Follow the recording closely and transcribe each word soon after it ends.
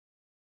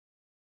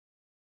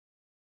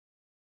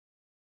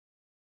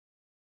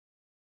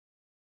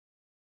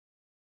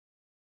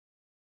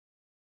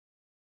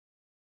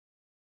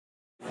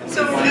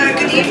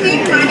Good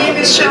evening. My name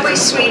is Shelley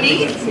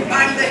Sweeney.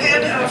 I'm the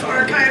head of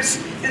Archives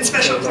and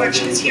Special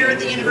Collections here at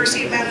the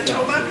University of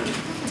Manitoba.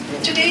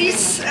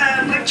 Today's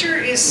lecture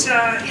is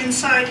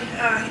inside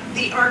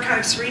the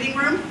Archives reading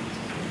room.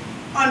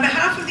 On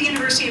behalf of the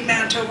University of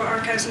Manitoba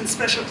Archives and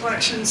Special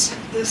Collections,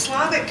 the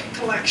Slavic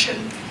Collection,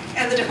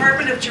 and the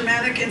Department of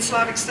Germanic and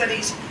Slavic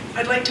Studies,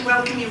 I'd like to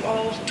welcome you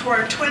all to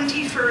our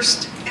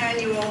 21st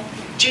Annual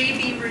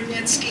J.B.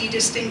 Rudnyckyj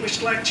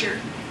Distinguished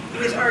Lecture,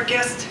 with our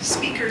guest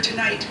speaker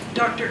tonight,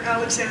 Dr.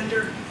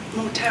 Alexander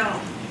Motyl.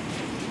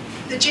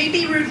 The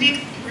J.B.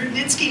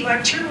 Rudnyckyj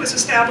Lecture was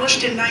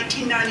established in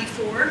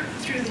 1994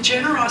 through the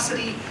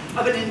generosity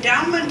of an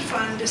endowment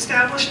fund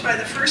established by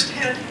the first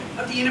head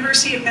of the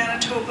University of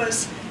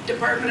Manitoba's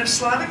Department of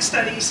Slavic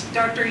Studies,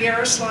 Dr.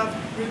 Yaroslav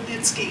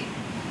Rudnyckyj.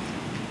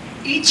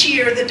 Each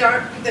year,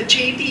 the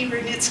J.B.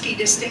 Rudnyckyj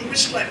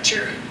Distinguished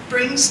Lecture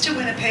brings to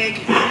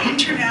Winnipeg an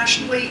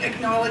internationally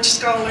acknowledged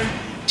scholar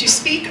to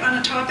speak on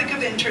a topic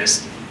of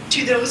interest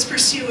to those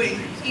pursuing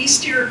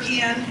East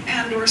European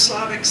and/or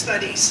Slavic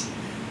studies.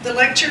 The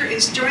lecture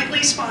is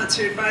jointly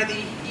sponsored by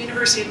the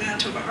University of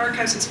Manitoba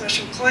Archives and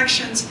Special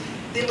Collections,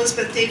 the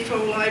Elizabeth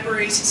Defoe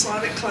Library's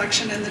Slavic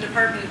Collection, and the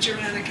Department of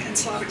Germanic and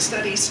Slavic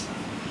Studies.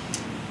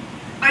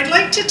 I'd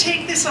like to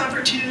take this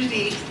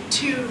opportunity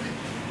to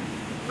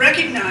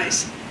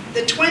recognize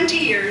the 20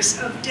 years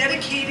of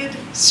dedicated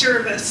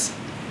service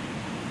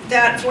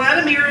that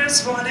Vladimira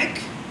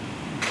Zvonek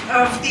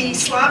of the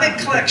Slavic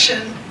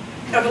Collection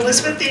of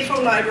Elizabeth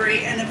Defoe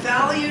Library and a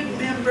valued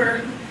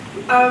member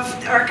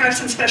of Archives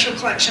and Special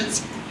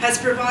Collections has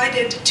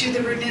provided to the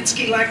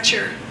Rudnyckyj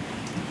Lecture.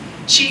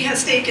 She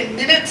has taken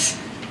minutes,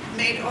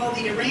 made all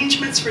the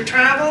arrangements for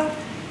travel,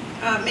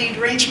 made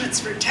arrangements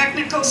for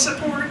technical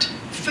support,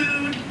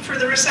 food for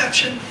the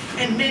reception,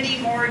 and many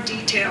more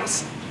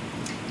details.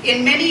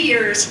 In many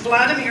years,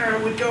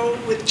 Vladimira would go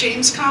with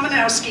James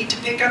Komanowski to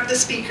pick up the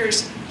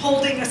speakers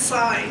holding a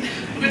sign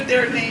with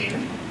their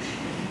name.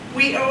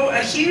 We owe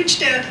a huge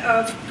debt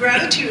of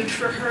gratitude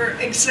for her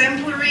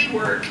exemplary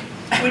work.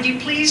 Would you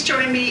please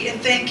join me in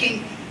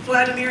thanking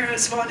Vladimira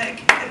Zvonek?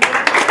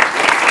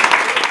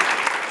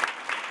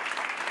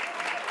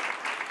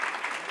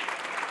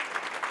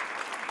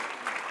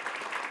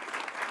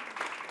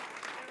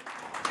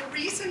 The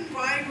reason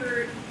why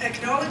we're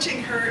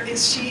acknowledging her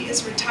is she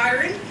is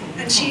retiring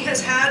and she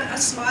has had a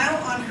smile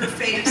on her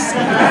face.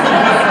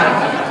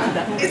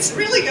 It's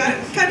really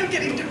kind of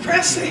getting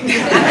depressing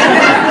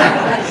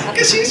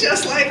because she's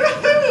just like,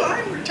 oh,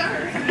 I'm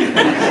retiring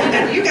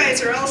and you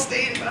guys are all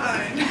staying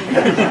behind.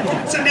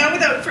 So now,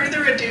 without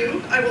further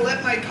ado, I will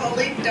let my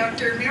colleague,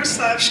 Dr.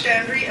 Miroslav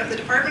Standry of the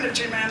Department of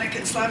Germanic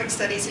and Slavic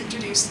Studies,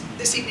 introduce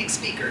this evening's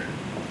speaker.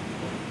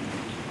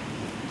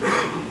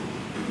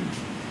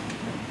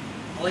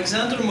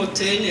 Alexander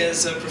Motyl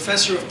is a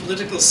professor of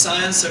political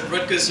science at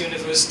Rutgers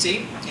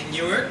University in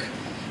Newark,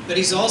 but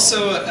he's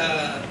also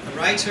a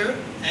writer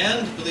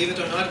and, believe it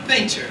or not, a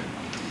painter.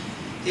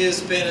 He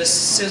has been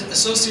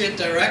associate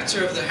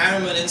director of the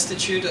Harriman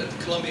Institute at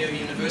Columbia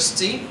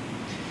University,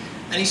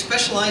 and he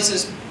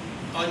specializes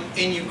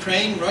in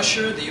Ukraine,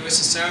 Russia, the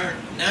USSR,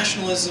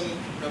 nationalism,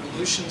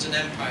 revolutions, and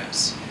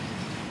empires.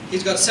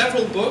 He's got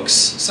several books,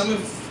 some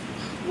of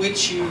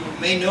which you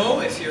may know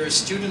if you're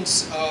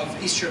students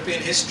of East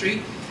European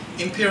history: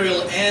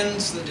 Imperial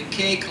Ends, The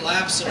Decay,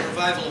 Collapse, and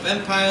Revival of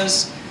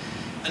Empires.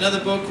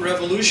 Another book,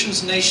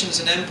 Revolutions, Nations,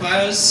 and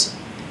Empires.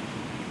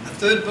 A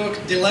third book,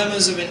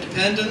 Dilemmas of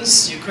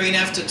Independence, Ukraine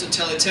After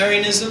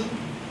Totalitarianism.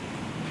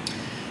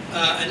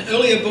 An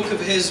earlier book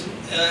of his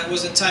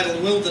was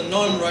entitled Will the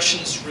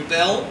Non-Russians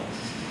Rebel?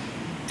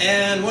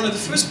 And one of the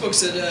first books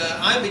that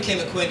I became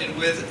acquainted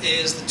with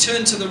is The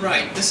Turn to the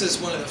Right. This is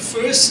one of the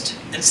first,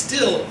 and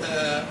still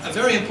a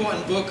very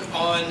important book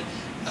on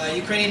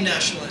Ukrainian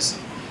nationalism,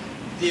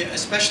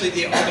 especially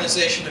the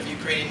organization of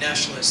Ukrainian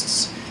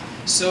nationalists.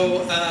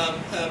 So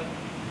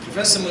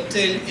Professor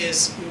Motyl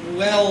is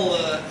well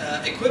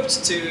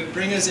equipped to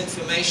bring us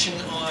information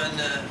on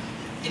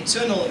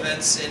internal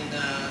events in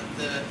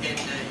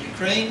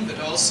Ukraine, but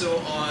also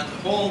on the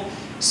whole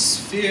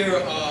sphere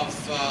of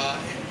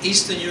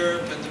Eastern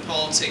Europe and the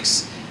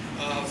politics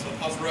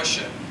of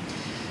Russia.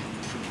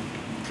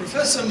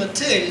 Professor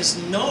Motyl's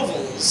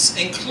novels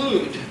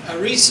include a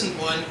recent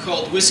one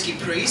called Whiskey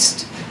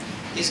Priest.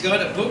 He's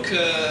got a book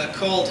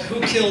called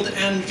Who Killed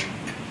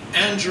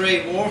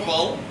Andrei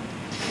Warhol?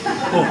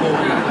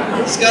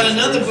 He's got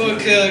another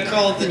book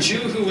called The Jew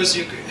Who Was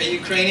a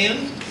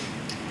Ukrainian.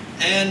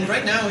 And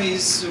right now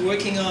he's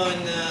working on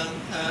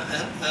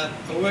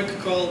a work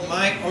called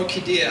My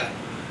Orchidea.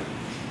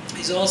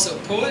 He's also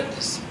a poet.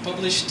 He's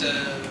published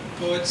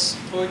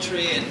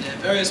poetry in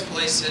various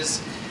places,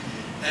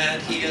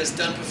 and he has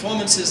done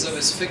performances of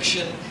his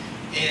fiction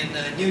in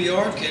New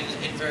York and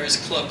in various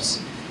clubs.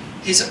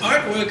 His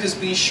artwork has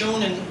been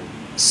shown in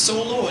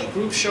solo and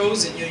group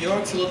shows in New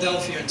York,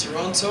 Philadelphia, and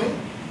Toronto.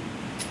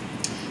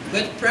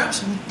 But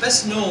perhaps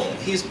best known,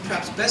 he's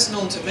perhaps best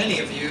known to many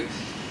of you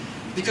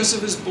because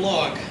of his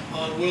blog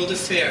on world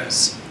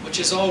affairs, which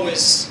is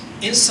always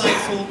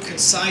insightful,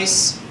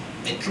 concise,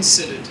 and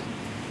considered.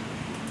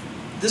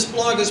 This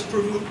blog has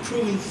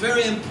proven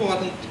very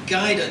important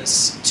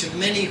guidance to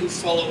many who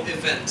follow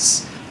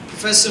events.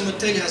 Professor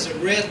Motyl has a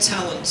rare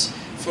talent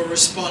for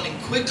responding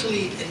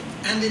quickly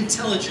and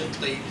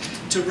intelligently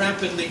to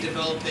rapidly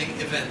developing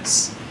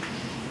events.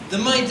 The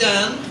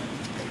Maidan,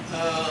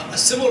 a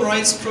civil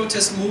rights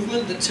protest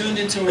movement that turned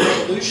into a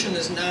revolution,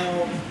 is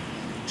now,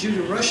 due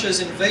to Russia's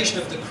invasion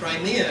of the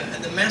Crimea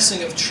and the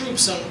massing of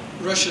troops on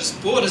Russia's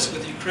borders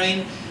with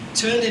Ukraine,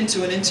 turned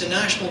into an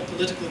international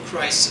political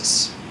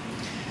crisis,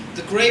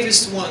 the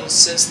gravest one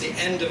since the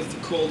end of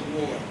the Cold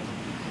War.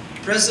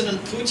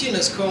 President Putin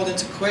has called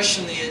into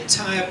question the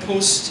entire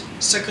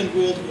post-Second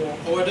World War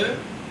order,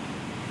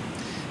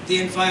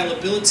 the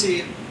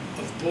inviolability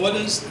of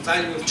borders, the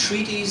value of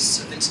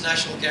treaties, of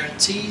international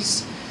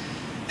guarantees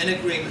and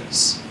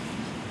agreements.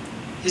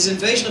 His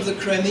invasion of the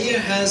Crimea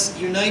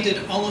has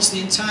united almost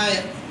the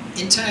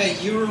entire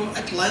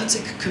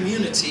Euro-Atlantic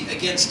community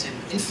against him.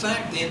 In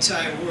fact, the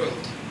entire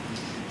world.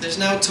 There's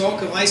now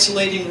talk of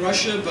isolating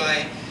Russia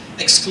by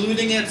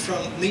excluding it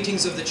from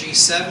meetings of the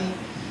G7,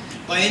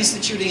 by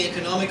instituting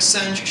economic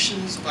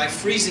sanctions, by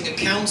freezing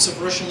accounts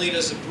of Russian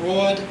leaders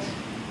abroad.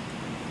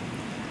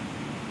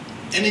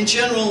 And in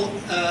general,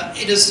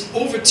 it has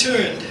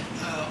overturned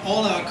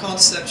all our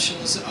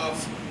conceptions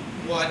of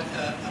what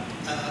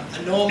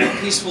a normal,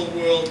 peaceful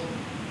world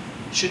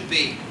should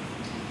be.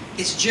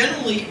 It's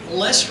generally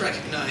less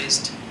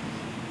recognized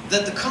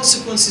that the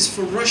consequences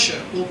for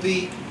Russia will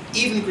be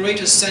even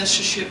greater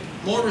censorship,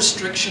 more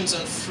restrictions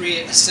on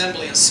free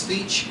assembly and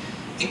speech,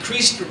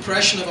 increased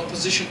repression of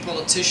opposition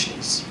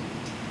politicians.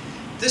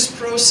 This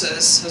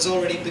process has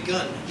already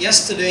begun.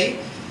 Yesterday,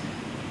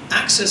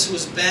 access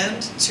was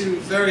banned to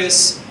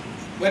various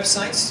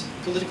websites,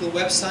 political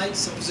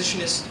websites,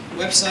 oppositionist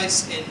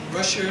websites in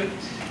Russia.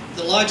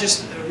 The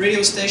largest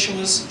radio station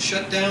was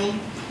shut down.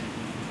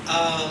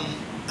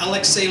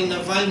 Alexei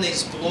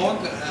Navalny's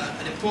blog,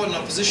 an important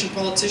opposition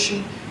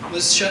politician,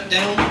 was shut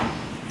down.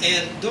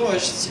 And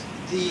Dozhd,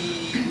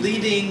 the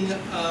leading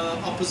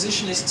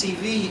oppositionist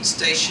TV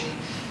station,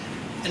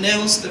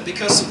 announced that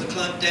because of the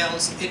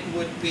clampdowns, it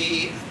would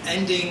be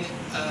ending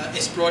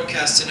its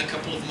broadcasts in a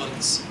couple of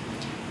months.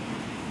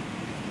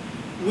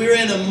 We're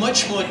in a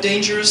much more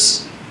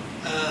dangerous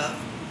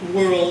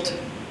world,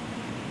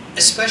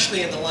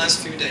 especially in the last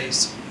few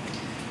days.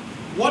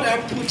 What are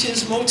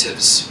Putin's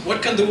motives?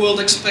 What can the world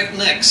expect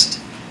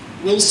next?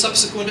 Will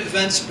subsequent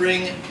events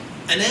bring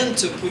an end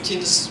to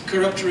Putin's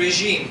corrupt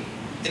regime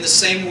in the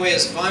same way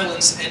as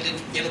violence ended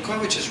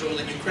Yanukovych's rule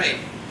in Ukraine?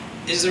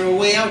 Is there a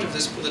way out of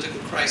this political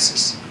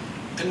crisis?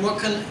 And what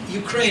can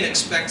Ukraine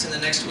expect in the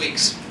next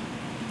weeks?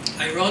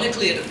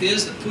 Ironically, it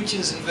appears that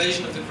Putin's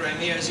invasion of the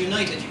Crimea has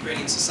united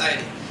Ukrainian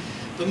society.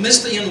 But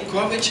Mr.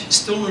 Yanukovych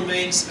still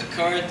remains a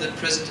card that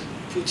President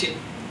Putin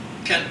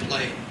can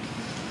play.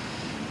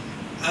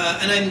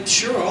 And I'm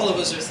sure all of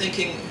us are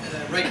thinking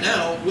right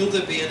now, will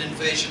there be an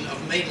invasion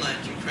of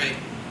mainland Ukraine?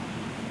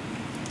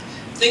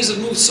 Things have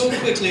moved so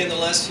quickly in the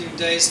last few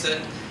days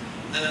that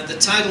the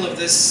title of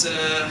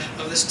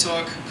this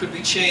talk could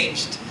be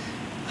changed.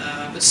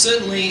 But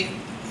certainly,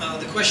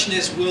 the question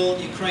is, will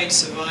Ukraine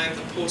survive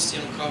the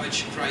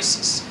post-Yanukovych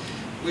crisis?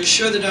 We're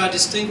sure that our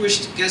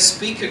distinguished guest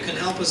speaker can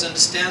help us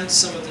understand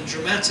some of the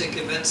dramatic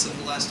events of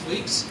the last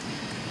weeks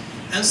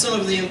and some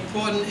of the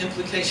important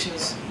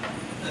implications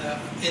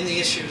in the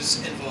issues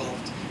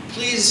involved.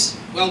 Please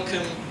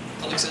welcome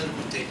Alexander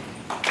Motyl.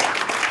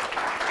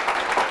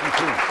 Thank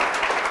you.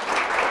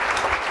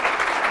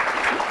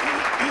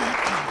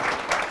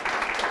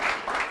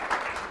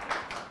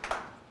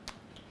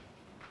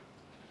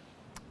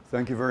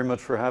 Thank you very much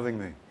for having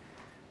me.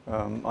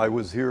 I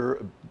was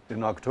here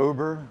in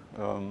October,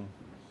 and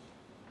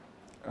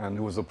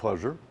it was a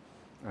pleasure,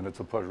 and it's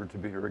a pleasure to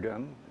be here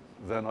again.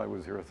 Then I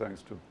was here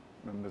thanks to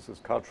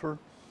Mrs. Kotcher.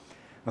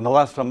 And the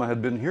last time I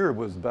had been here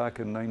was back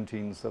in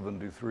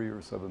 1973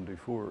 or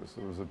 74,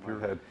 so it was a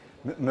period.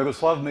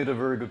 Miroslav made a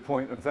very good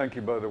point, and thank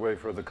you, by the way,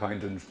 for the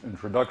kind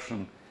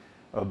introduction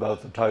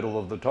about the title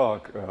of the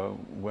talk.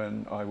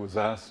 When I was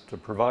asked to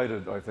provide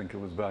it, I think it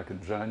was back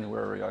in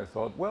January, I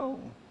thought,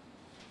 well,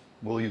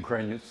 will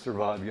Ukraine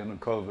survive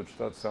Yanukovych?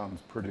 That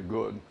sounds pretty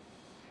good.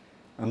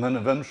 And then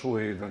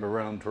eventually, then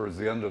around towards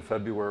the end of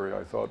February,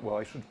 I thought, well,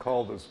 I should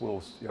call this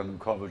Will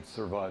Yanukovych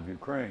Survive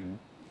Ukraine?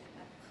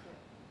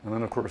 And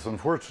then, of course,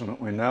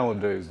 unfortunately,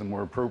 nowadays, the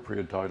more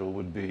appropriate title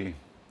would be,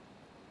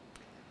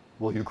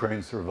 Will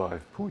Ukraine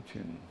Survive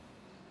Putin?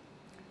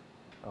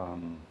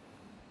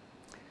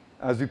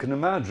 As you can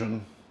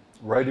imagine,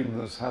 writing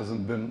this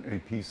hasn't been a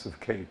piece of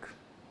cake.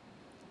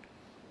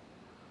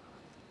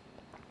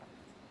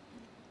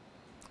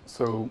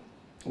 So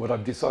what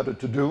I've decided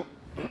to do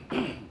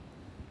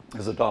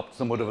is adopt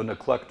somewhat of an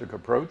eclectic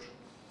approach,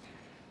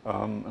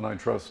 and I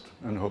trust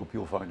and hope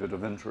you'll find it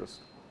of interest.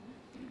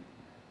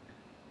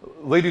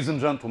 Ladies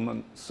and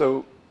gentlemen,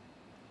 so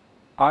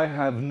I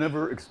have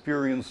never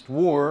experienced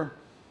war,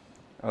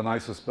 and I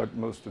suspect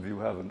most of you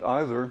haven't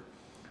either,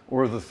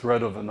 or the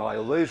threat of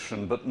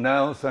annihilation, but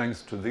now,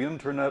 thanks to the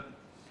internet,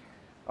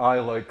 I,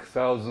 like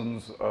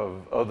thousands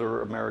of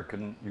other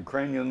American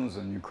Ukrainians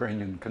and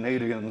Ukrainian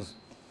Canadians,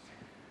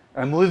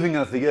 am living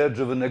at the edge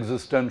of an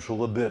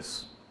existential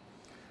abyss.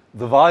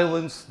 The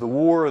violence, the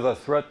war that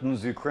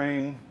threatens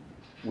Ukraine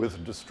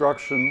with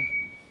destruction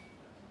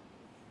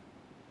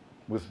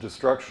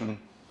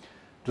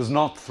does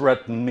not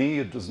threaten me,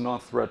 it does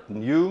not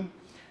threaten you.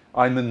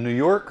 I'm in New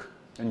York,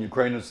 and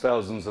Ukraine is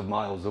thousands of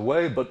miles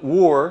away, but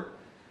war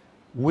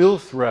will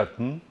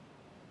threaten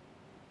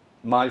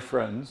my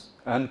friends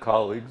and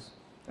colleagues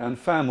and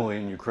family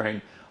in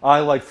Ukraine. I,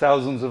 like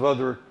thousands of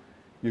other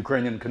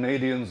Ukrainian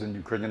Canadians and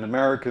Ukrainian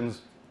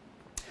Americans,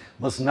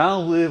 must now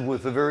live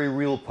with the very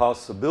real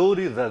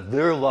possibility that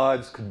their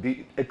lives could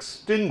be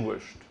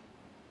extinguished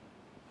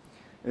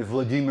if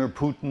Vladimir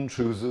Putin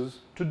chooses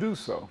to do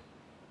so.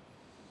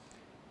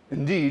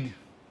 Indeed,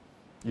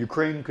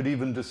 Ukraine could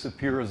even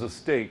disappear as a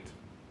state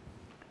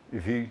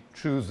if he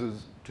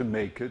chooses to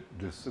make it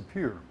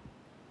disappear.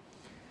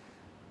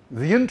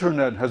 The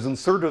internet has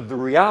inserted the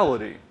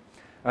reality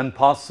and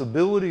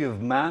possibility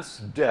of mass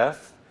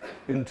death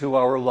into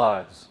our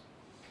lives.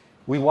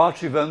 We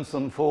watch events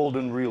unfold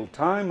in real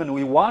time, and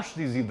we watch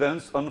these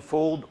events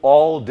unfold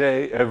all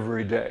day,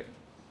 every day.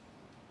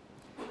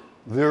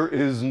 There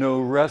is no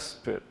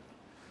respite.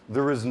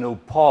 There is no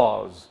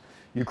pause.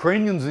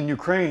 Ukrainians in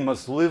Ukraine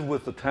must live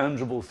with the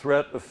tangible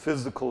threat of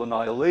physical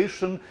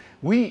annihilation.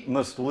 We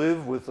must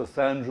live with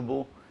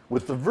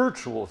the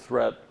virtual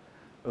threat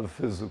of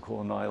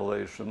physical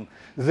annihilation.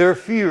 Their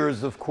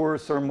fears, of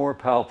course, are more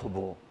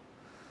palpable.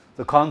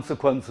 The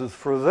consequences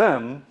for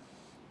them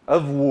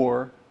of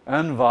war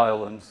and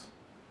violence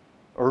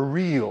are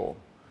real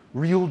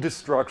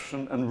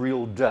destruction and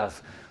real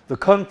death. The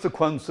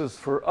consequences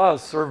for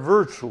us are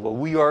virtual.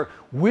 We are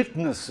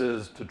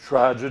witnesses to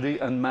tragedy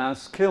and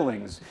mass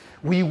killings.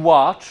 We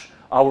watch,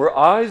 our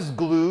eyes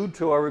glued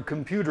to our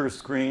computer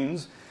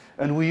screens,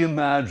 and we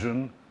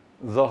imagine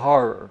the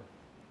horror.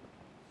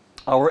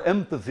 Our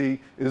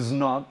empathy is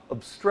not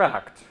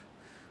abstract.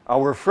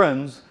 Our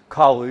friends,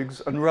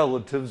 colleagues, and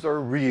relatives are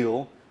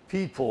real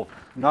people.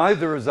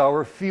 Neither is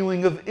our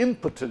feeling of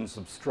impotence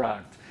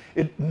abstract.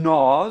 It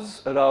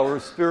gnaws at our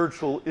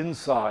spiritual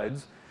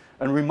insides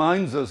and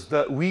reminds us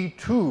that we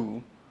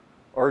too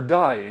are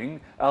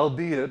dying,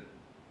 albeit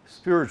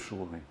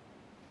spiritually.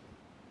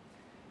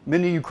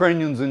 Many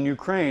Ukrainians in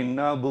Ukraine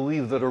now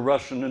believe that a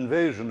Russian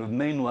invasion of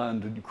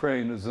mainland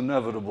Ukraine is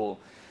inevitable.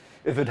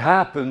 If it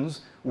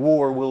happens,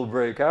 war will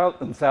break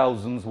out and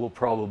thousands will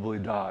probably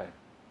die.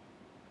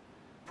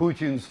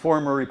 Putin's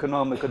former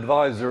economic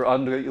advisor,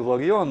 Andrei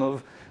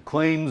Illarionov,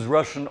 claims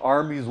Russian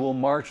armies will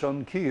march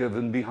on Kiev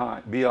and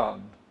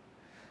beyond.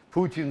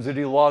 Putin's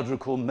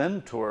ideological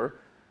mentor,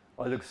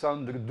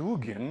 Alexander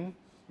Dugin,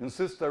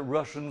 insists that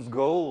Russians'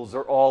 goals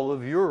are all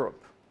of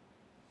Europe.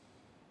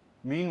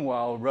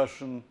 Meanwhile,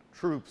 Russian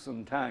troops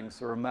and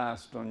tanks are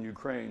amassed on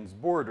Ukraine's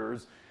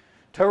borders.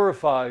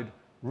 Terrified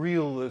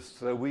realists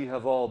that we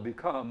have all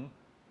become,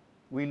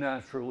 we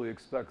naturally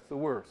expect the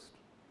worst.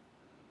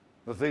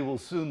 That they will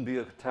soon be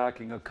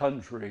attacking a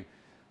country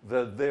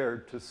that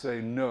dared to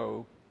say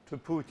no to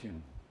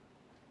Putin.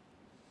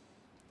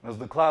 As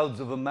the clouds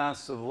of a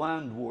massive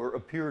land war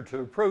appear to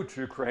approach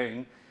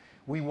Ukraine,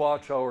 we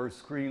watch our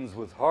screens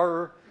with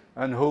horror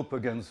and hope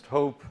against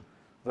hope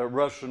that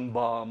Russian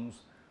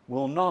bombs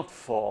will not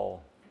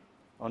fall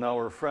on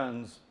our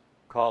friends,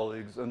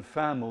 colleagues, and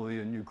family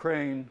in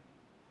Ukraine,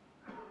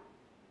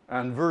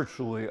 and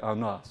virtually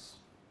on us.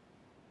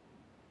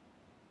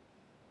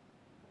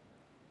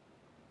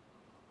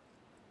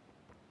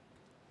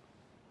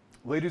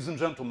 Ladies and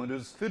gentlemen, it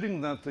is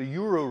fitting that the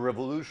Euro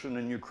revolution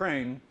in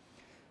Ukraine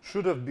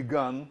should have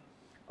begun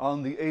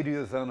on the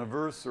 80th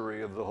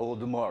anniversary of the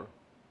Holodomor.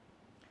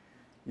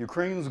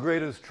 Ukraine's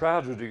greatest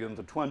tragedy in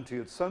the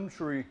 20th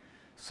century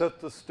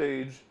set the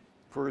stage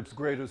for its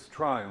greatest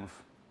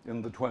triumph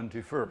in the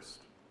 21st.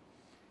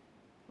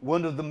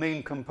 One of the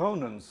main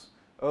components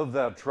of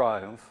that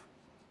triumph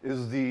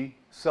is the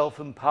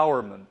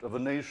self-empowerment of a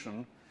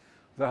nation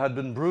that had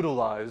been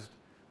brutalized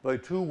by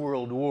 2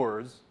 world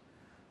wars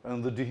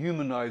and the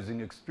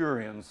dehumanizing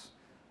experience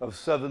of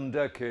 7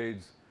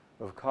 decades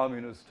of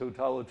communist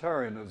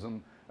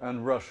totalitarianism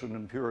and Russian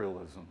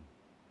imperialism.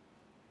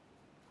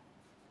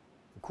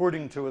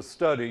 According to a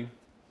study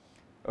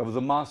of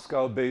the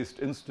Moscow-based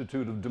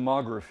Institute of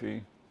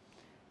Demography,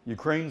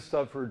 Ukraine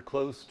suffered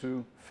close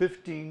to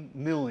 15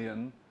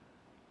 million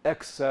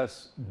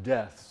excess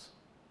deaths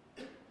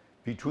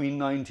between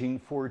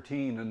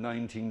 1914 and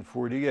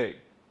 1948.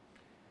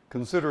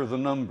 Consider the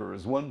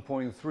numbers: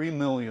 1.3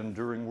 million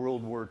during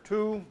World War I,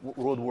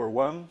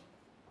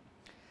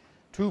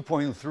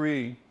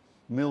 2.3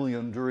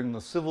 million during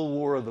the Civil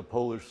War, the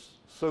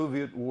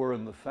Polish-Soviet War,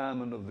 and the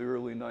famine of the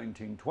early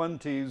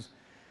 1920s,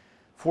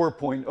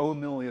 4.0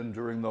 million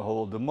during the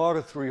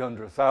Holodomor,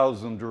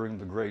 300,000 during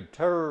the Great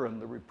Terror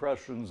and the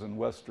repressions in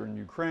Western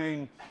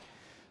Ukraine,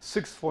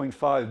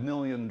 6.5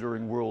 million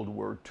during World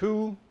War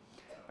II,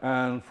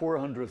 and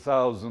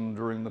 400,000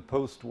 during the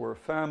post-war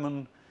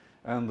famine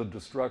and the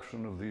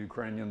destruction of the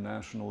Ukrainian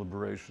National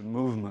Liberation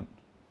Movement.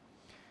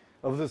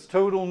 Of this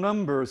total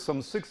number,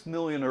 some 6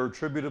 million are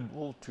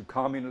attributable to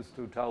communist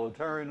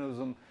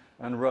totalitarianism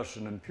and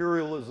Russian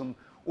imperialism,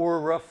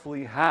 or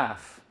roughly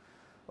half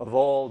of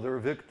all their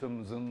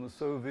victims in the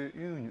Soviet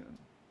Union.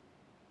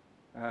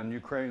 And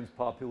Ukraine's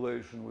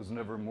population was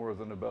never more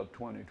than about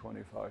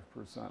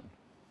 20–25%.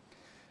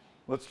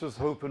 Let's just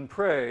hope and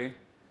pray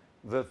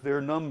that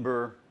their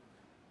number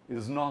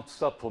is not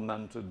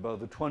supplemented by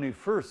the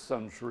 21st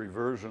century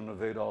version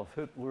of Adolf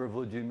Hitler,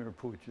 Vladimir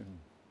Putin.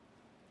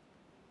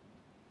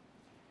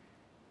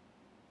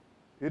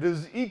 It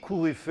is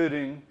equally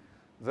fitting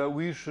that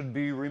we should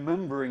be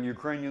remembering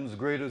Ukrainians'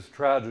 greatest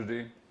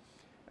tragedy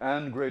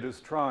and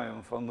greatest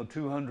triumph on the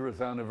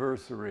 200th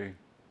anniversary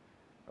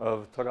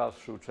of Taras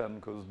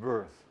Shevchenko's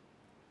birth.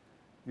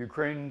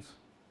 Ukraine's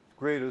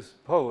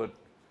greatest poet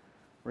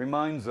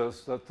reminds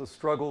us that the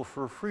struggle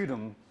for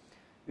freedom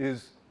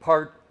is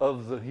part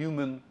of the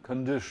human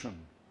condition,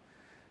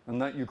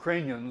 and that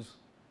Ukrainians,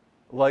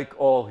 like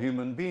all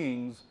human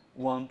beings,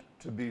 want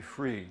to be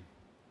free.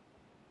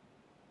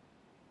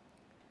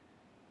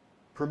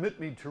 Permit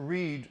me to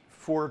read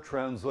 4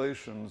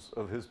 translations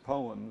of his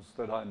poems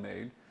that I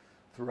made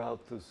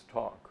throughout this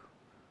talk.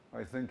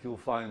 I think you'll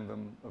find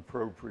them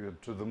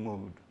appropriate to the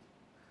mood.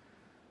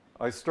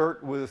 I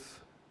start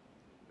with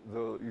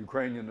the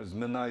Ukrainian is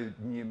Minai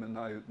dni,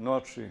 minai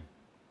nochi,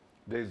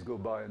 days go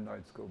by and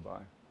nights go by.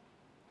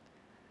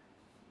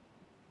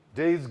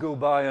 Days go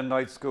by and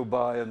nights go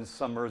by and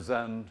summer's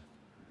end.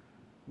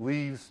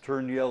 Leaves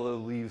turn yellow,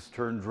 leaves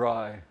turn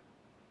dry.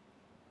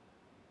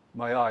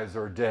 My eyes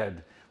are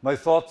dead. My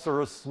thoughts are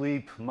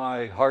asleep.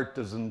 My heart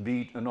doesn't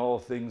beat and all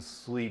things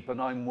sleep.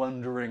 And I'm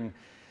wondering,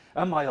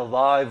 am I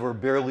alive or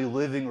barely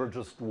living or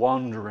just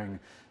wandering?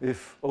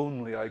 If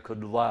only I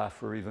could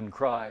laugh or even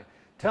cry.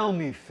 Tell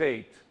me,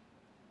 fate,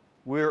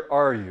 where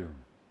are you?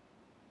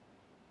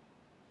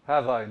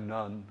 Have I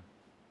none?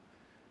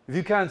 If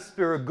you can't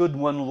spare a good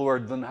one,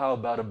 Lord, then how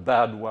about a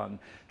bad one?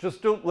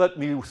 Just don't let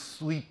me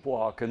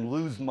sleepwalk and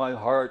lose my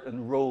heart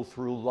and roll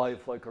through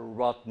life like a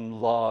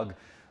rotten log.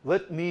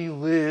 Let me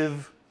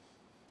live.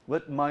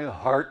 Let my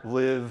heart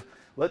live.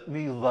 Let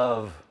me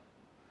love.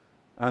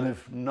 And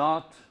if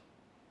not,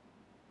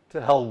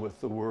 to hell with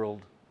the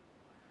world.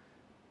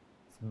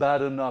 It's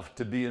bad enough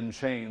to be in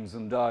chains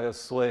and die a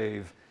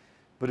slave,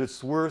 but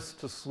it's worse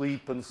to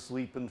sleep in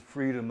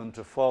freedom and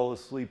to fall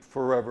asleep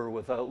forever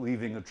without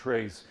leaving a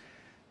trace.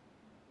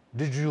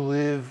 Did you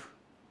live?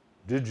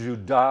 Did you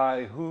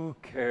die? Who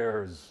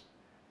cares?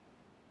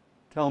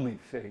 Tell me,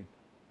 fate,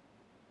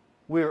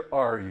 where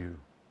are you?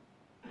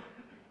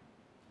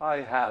 I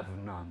have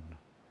none.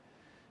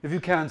 If you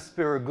can't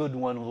spare a good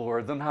one,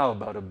 Lord, then how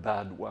about a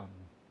bad one?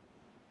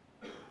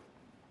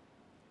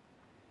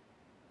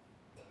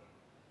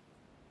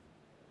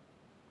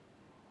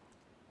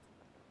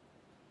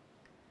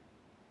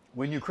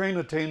 When Ukraine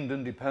attained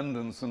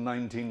independence in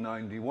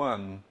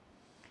 1991,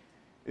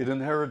 it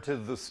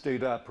inherited the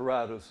state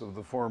apparatus of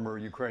the former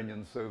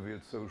Ukrainian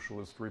Soviet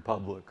Socialist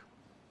Republic.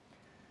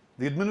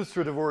 The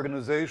administrative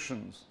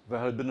organizations that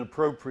had been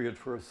appropriate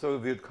for a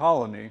Soviet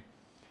colony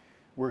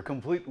were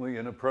completely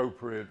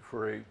inappropriate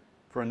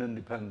for an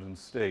independent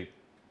state.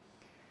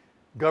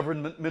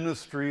 Government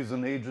ministries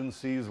and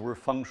agencies were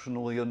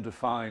functionally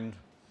undefined.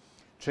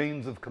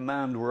 Chains of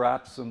command were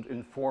absent,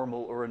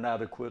 informal, or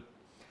inadequate,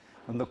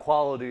 and the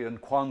quality and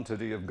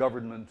quantity of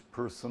government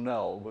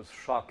personnel was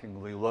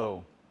shockingly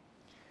low.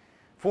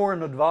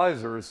 Foreign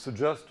advisors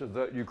suggested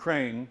that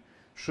Ukraine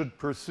should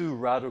pursue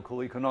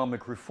radical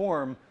economic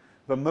reform,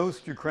 but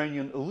most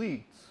Ukrainian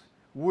elites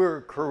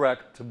were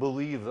correct to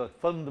believe that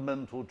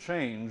fundamental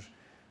change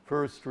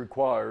first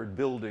required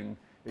building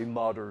a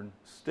modern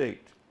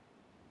state.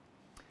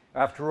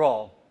 After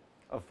all,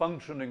 a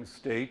functioning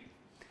state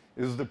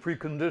is the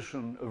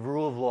precondition of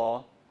rule of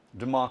law,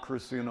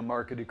 democracy, and a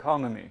market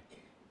economy.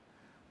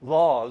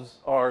 Laws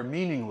are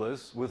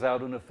meaningless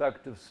without an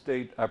effective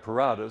state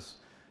apparatus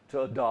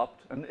to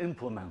adopt and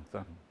implement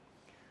them.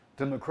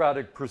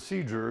 Democratic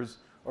procedures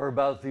are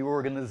about the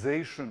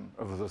organization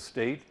of the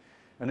state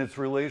and its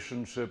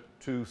relationship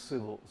to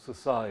civil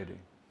society.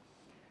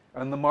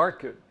 And the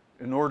market,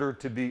 in order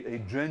to be a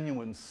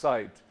genuine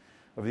site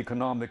of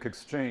economic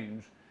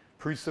exchange,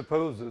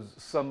 presupposes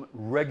some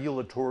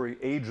regulatory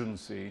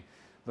agency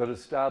that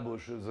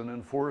establishes and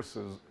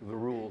enforces the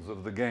rules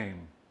of the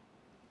game.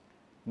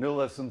 No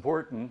less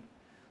important,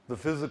 the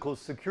physical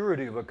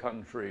security of a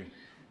country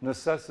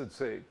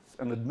necessitates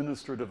an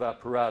administrative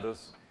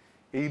apparatus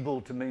able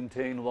to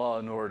maintain law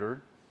and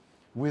order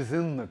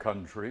within the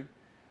country,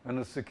 and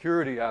a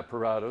security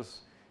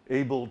apparatus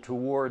able to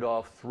ward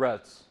off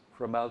threats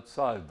from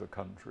outside the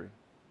country.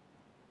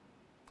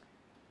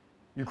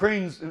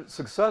 Ukraine's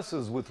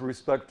successes with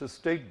respect to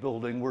state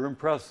building were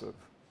impressive.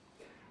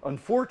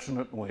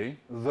 Unfortunately,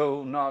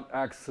 though not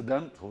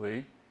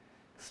accidentally,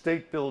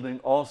 state building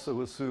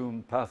also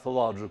assumed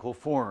pathological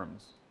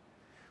forms.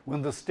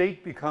 When the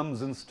state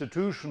becomes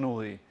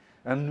institutionally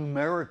and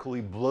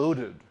numerically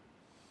bloated,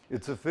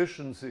 its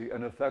efficiency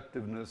and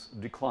effectiveness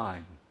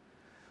decline.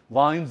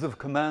 Lines of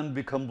command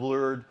become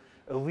blurred,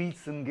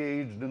 elites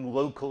engaged in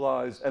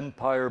localized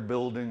empire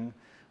building,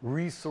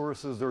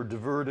 resources are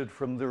diverted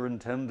from their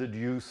intended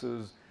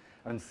uses,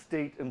 and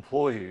state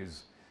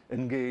employees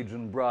engage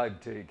in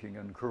bribe-taking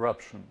and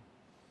corruption.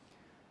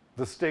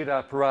 The state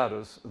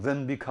apparatus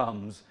then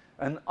becomes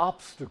an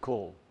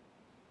obstacle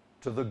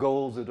to the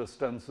goals it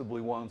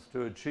ostensibly wants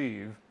to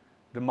achieve: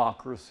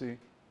 democracy,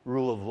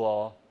 rule of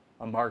law,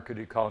 a market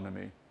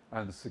economy,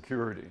 and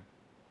security.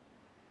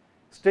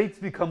 States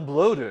become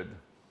bloated,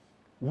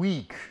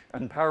 weak,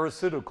 and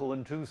parasitical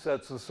in two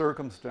sets of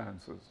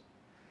circumstances.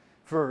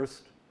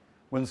 First,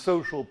 when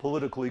social,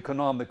 political,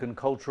 economic, and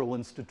cultural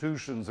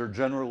institutions are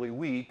generally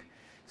weak,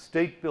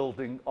 state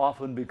building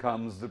often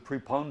becomes the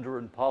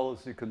preponderant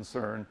policy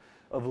concern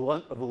of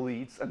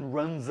elites and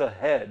runs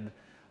ahead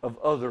of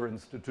other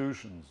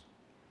institutions.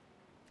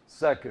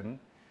 Second,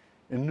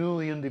 in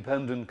newly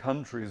independent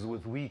countries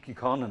with weak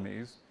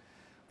economies,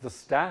 the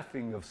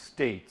staffing of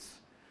states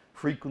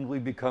frequently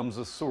becomes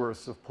a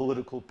source of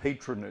political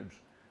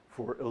patronage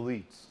for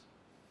elites.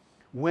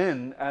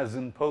 When, as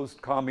in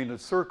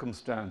post-communist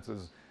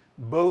circumstances,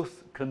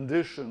 both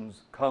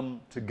conditions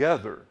come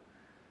together,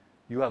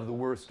 you have the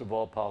worst of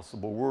all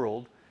possible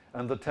world,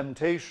 and the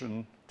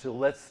temptation to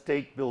let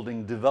state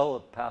building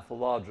develop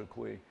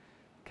pathologically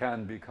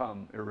can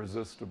become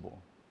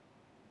irresistible.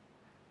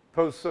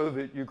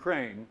 Post-Soviet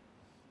Ukraine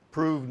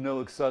proved no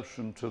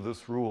exception to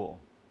this rule.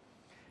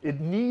 It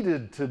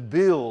needed to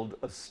build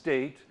a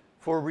state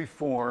for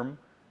reform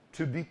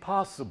to be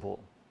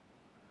possible.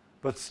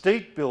 But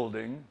state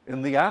building,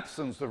 in the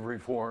absence of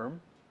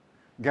reform,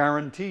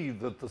 guaranteed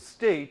that the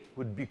state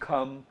would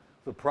become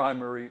the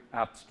primary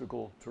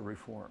obstacle to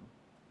reform.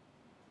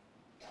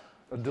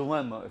 A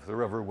dilemma, if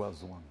there ever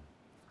was one.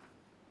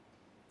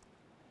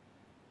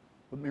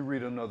 Let me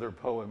read another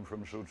poem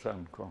from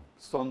Шевченко.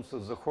 Сонце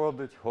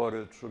заходить,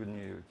 гори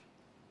чорніють.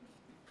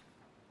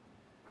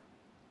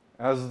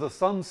 As the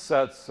sun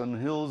sets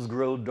and hills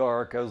grow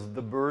dark, as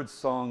the bird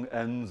song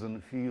ends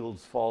and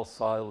fields fall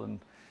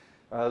silent,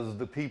 as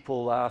the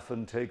people laugh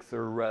and take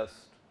their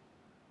rest,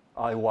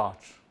 I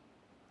watch.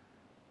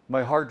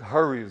 My heart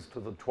hurries to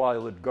the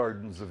twilit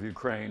gardens of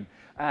Ukraine,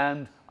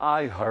 and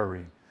I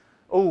hurry.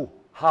 Oh,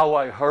 how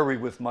I hurry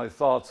with my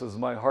thoughts as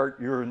my heart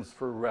yearns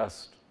for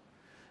rest.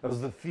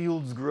 As the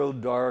fields grow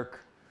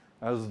dark,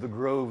 as the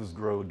groves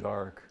grow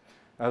dark,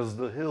 as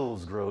the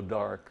hills grow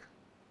dark,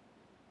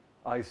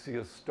 I see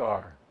a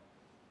star,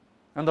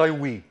 and I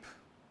weep.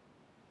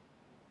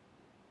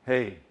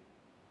 Hey,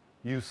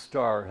 you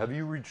star, have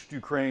you reached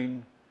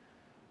Ukraine?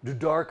 Do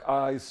dark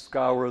eyes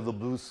scour the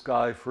blue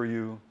sky for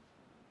you,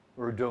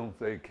 or don't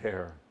they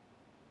care?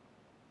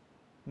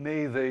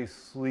 May they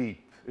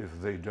sleep if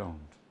they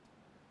don't.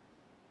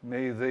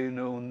 May they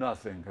know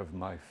nothing of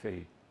my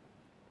fate.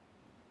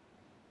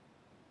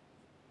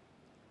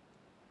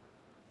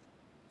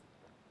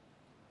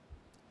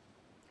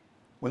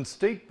 When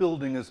state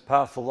building is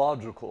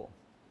pathological,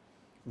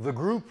 the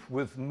group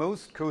with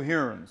most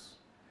coherence,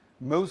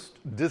 most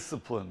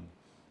discipline,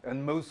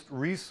 and most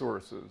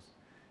resources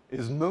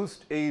is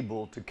most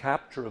able to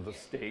capture the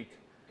state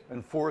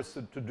and force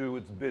it to do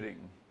its bidding.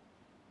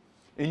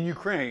 In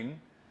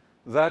Ukraine,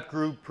 that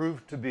group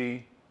proved to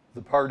be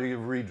the Party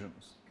of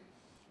Regions,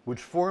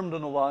 which formed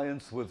an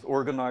alliance with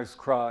organized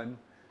crime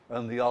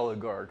and the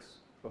oligarchs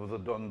of the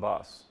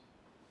Donbass.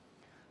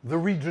 The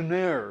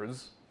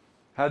Legionnaires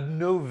had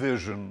no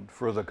vision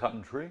for the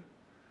country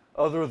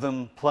other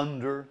than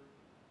plunder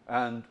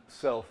and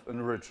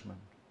self-enrichment.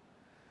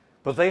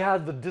 But they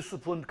had the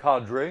disciplined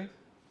cadre,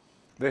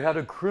 they had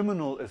a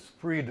criminal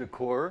esprit de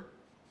corps,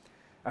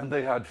 and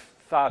they had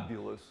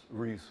fabulous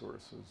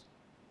resources.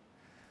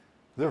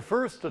 Their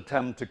first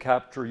attempt to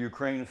capture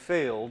Ukraine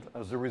failed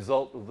as a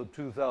result of the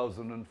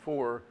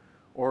 2004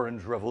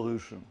 Orange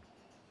Revolution.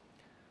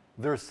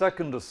 Their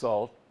second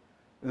assault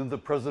in the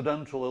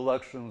presidential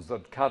elections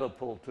that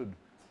catapulted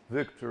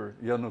Viktor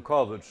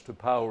Yanukovych to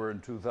power in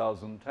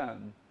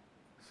 2010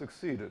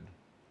 succeeded.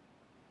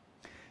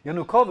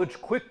 Yanukovych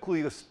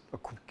quickly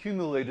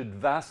accumulated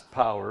vast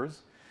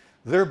powers,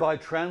 thereby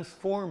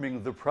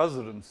transforming the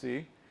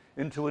presidency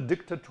into a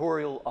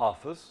dictatorial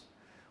office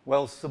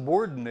while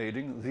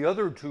subordinating the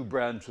other two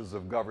branches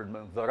of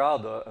government, the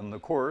Rada and the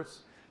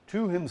courts,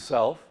 to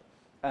himself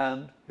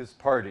and his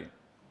party.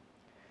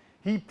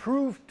 He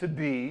proved to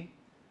be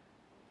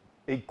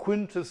a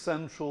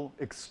quintessential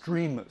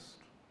extremist,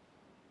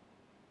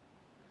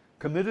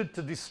 committed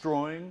to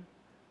destroying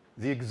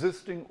the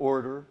existing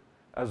order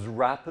as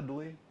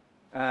rapidly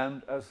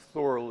and as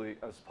thoroughly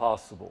as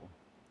possible.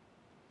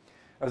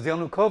 As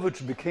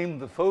Yanukovych became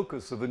the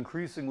focus of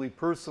increasingly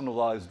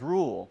personalized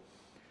rule,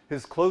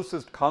 his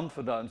closest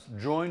confidants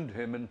joined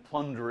him in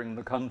plundering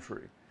the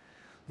country.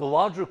 The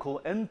logical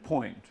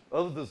endpoint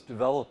of this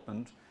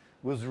development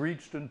was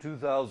reached in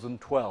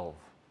 2012,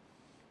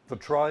 the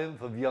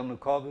triumph of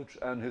Yanukovych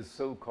and his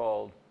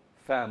so-called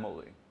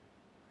family.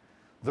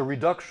 The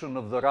reduction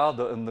of the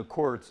Rada and the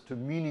courts to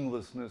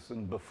meaninglessness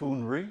and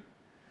buffoonery,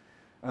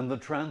 and the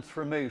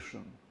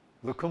transformation,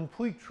 the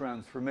complete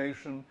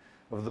transformation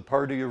of the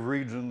Party of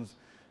Regions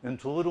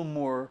into little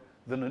more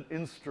than an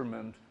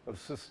instrument of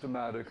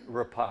systematic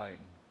rapine.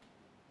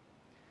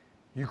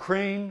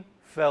 Ukraine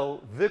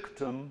fell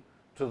victim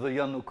to the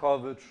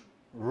Yanukovych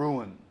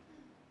ruin.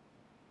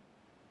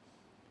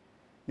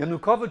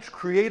 Yanukovych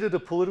created a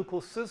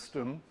political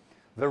system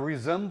that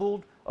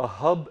resembled a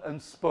hub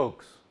and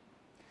spokes,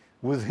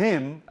 with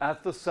him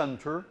at the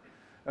center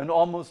and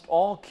almost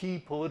all key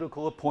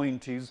political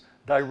appointees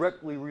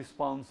directly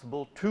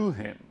responsible to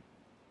him.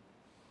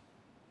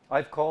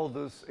 I've called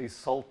this a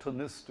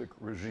sultanistic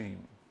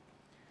regime.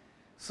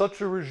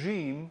 Such a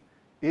regime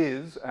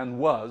is and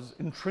was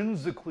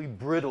intrinsically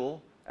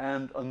brittle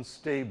and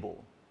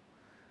unstable.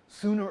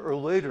 Sooner or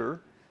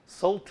later,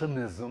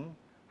 sultanism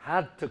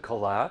had to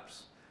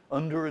collapse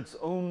under its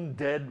own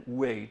dead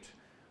weight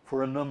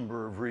for a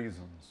number of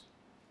reasons.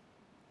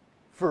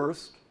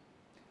 First,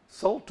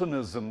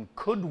 sultanism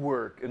could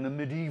work in a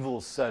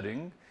medieval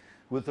setting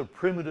with a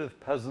primitive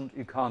peasant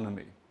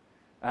economy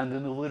and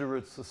an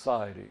illiterate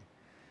society,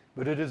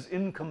 but it is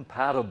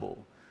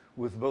incompatible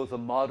with both a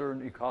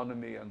modern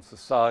economy and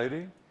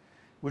society,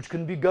 which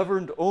can be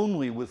governed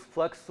only with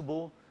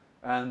flexible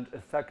and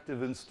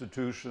effective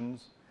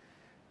institutions,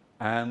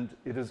 and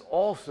it is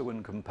also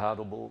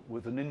incompatible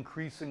with an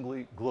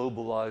increasingly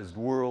globalized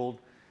world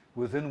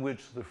within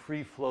which the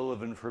free flow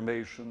of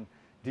information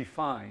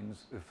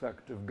defines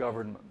effective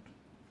government.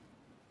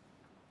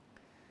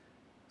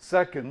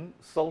 Second,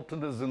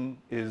 sultanism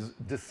is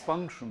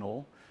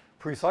dysfunctional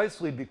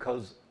precisely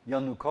because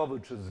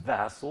Yanukovych's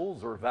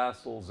vassals, or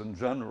vassals in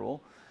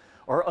general,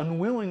 are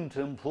unwilling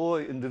to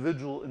employ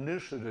individual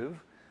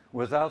initiative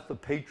without the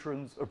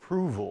patron's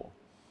approval.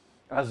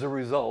 As a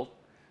result,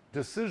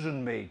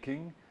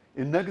 decision-making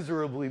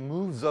inexorably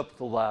moves up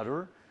the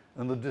ladder,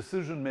 and the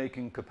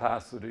decision-making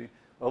capacity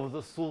of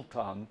the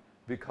sultan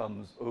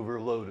becomes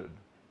overloaded.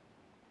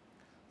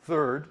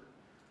 Third,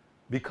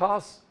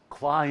 because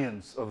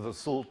clients of the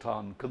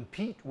sultan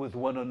compete with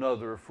one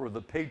another for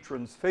the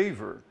patron's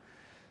favor,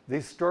 they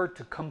start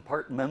to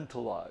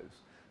compartmentalize.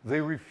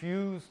 They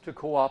refuse to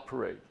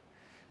cooperate.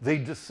 They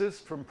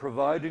desist from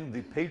providing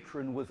the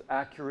patron with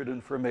accurate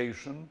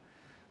information,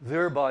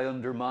 thereby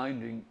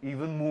undermining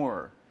even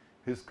more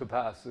his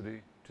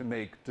capacity to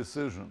make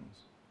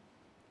decisions.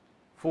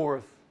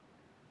 Fourth,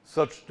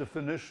 such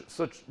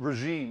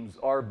regimes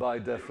are by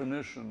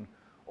definition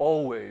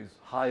always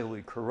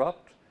highly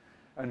corrupt,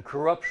 and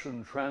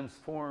corruption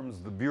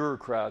transforms the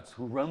bureaucrats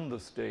who run the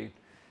state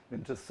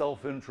into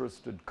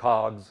self-interested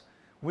cogs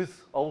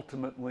with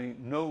ultimately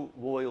no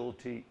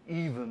loyalty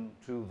even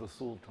to the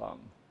sultan.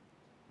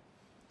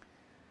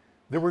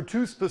 There were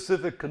two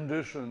specific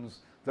conditions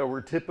that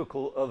were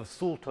typical of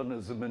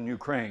sultanism in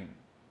Ukraine.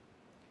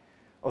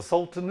 A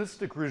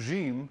sultanistic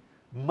regime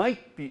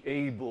might be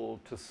able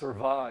to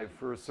survive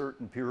for a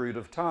certain period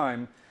of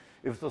time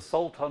if the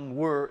sultan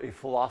were a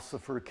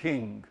philosopher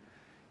king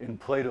in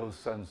Plato's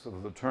sense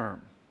of the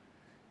term.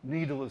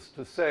 Needless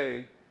to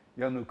say,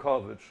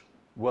 Yanukovych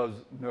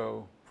was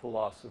no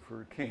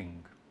philosopher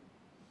king.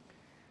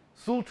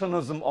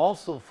 Sultanism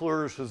also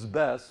flourishes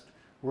best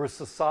where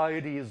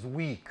society is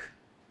weak,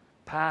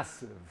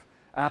 passive,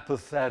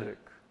 apathetic.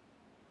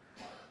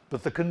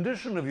 But the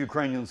condition of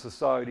Ukrainian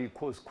society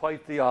was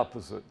quite the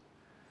opposite.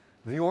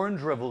 The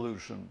Orange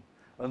Revolution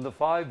and the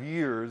 5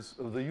 years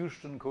of the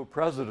Yushchenko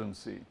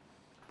presidency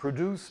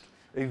produced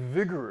a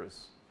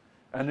vigorous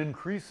and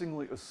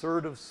increasingly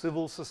assertive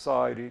civil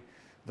society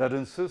that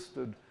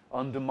insisted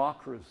on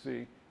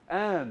democracy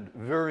and,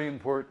 very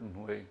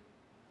importantly,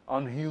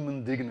 on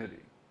human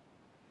dignity.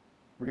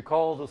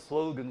 Recall the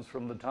slogans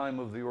from the time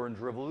of the Orange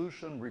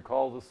Revolution,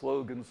 recall the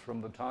slogans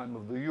from the time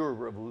of the Euro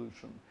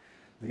Revolution.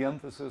 The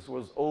emphasis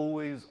was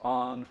always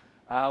on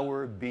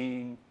our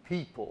being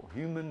people,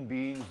 human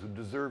beings who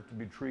deserve to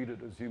be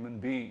treated as human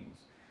beings.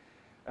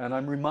 And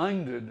I'm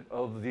reminded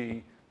of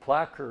the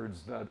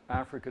placards that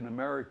African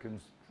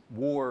Americans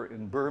wore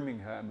in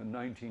Birmingham in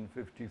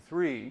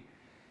 1953,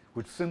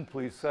 which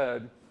simply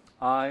said,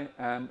 "I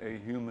am a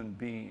human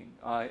being,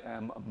 I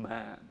am a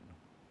man."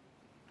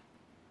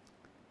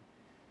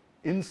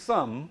 In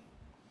sum,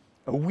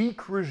 a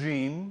weak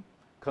regime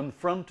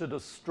confronted a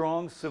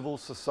strong civil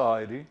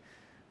society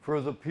for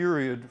the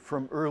period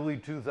from early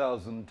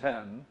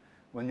 2010,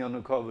 when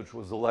Yanukovych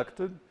was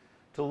elected,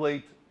 to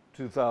late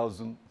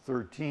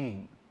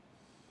 2013.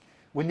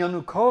 When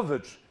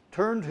Yanukovych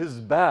turned his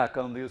back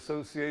on the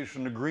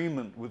association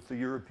agreement with the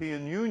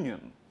European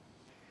Union,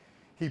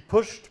 he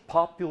pushed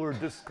popular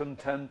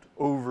discontent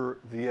over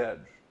the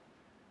edge.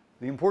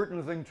 The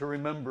important thing to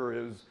remember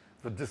is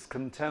the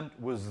discontent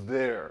was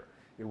there.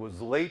 It was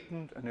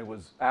latent and it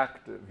was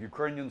active.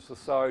 Ukrainian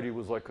society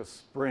was like a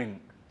spring.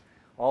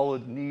 All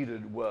it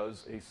needed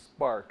was a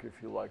spark,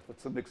 if you like.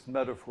 That's a mixed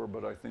metaphor,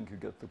 but I think you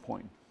get the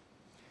point.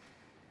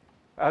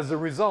 As a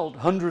result,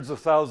 hundreds of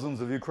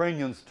thousands of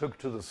Ukrainians took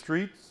to the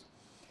streets,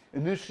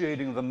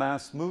 initiating the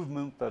mass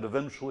movement that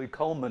eventually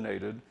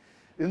culminated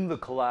in the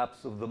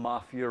collapse of the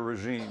mafia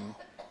regime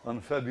on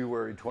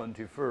February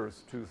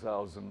 21st,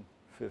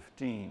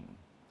 2015.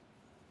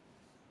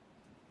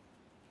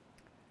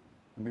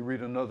 Let me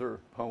read another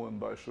poem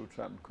by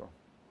Shevchenko.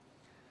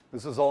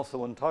 This is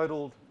also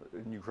entitled,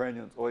 in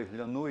Ukrainian, "Ой,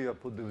 гляну я,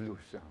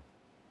 подивлюся."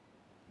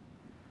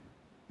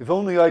 If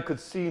only I could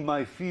see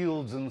my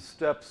fields and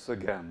steppes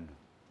again.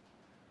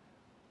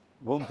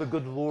 Won't the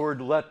good Lord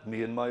let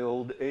me in my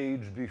old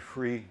age be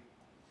free?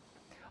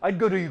 I'd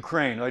go to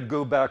Ukraine, I'd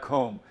go back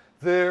home.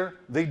 There,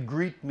 they'd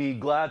greet me,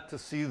 glad to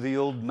see the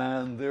old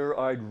man. There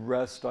I'd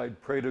rest,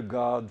 I'd pray to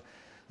God.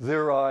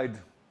 There I'd...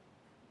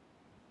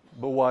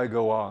 But why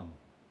go on?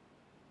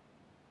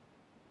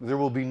 There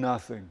will be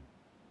nothing.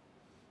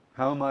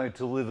 How am I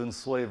to live in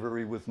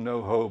slavery with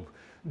no hope?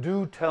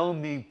 Do tell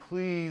me,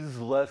 please,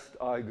 lest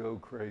I go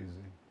crazy.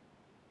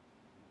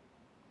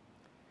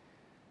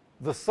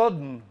 The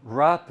sudden,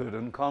 rapid,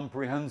 and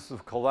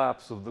comprehensive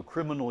collapse of the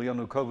criminal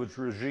Yanukovych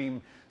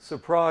regime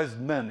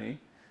surprised many,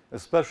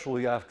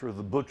 especially after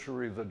the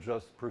butchery that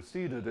just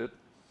preceded it,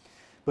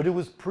 but it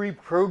was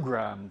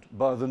pre-programmed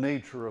by the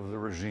nature of the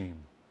regime.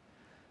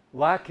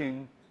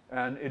 Lacking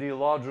an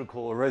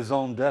ideological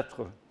raison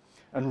d'etre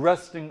and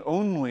resting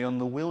only on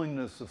the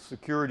willingness of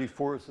security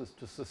forces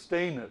to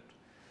sustain it,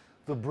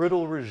 the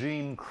brittle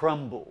regime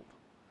crumbled.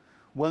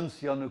 Once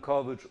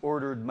Yanukovych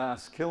ordered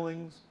mass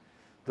killings,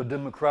 the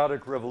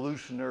democratic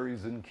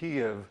revolutionaries in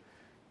Kiev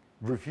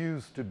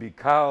refused to be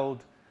cowed,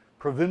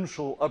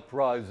 provincial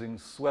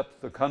uprisings swept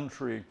the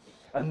country,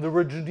 and the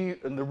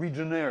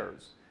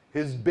Legionnaires,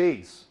 his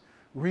base,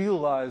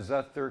 realized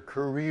that their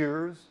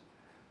careers,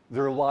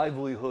 their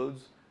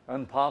livelihoods,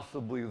 and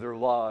possibly their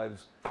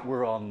lives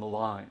were on the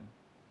line.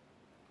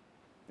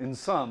 In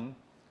sum,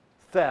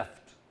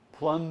 theft,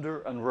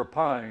 plunder, and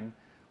rapine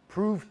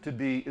proved to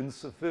be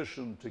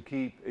insufficient to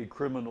keep a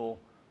criminal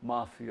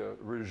mafia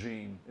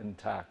regime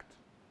intact.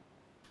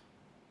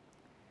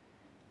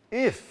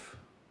 If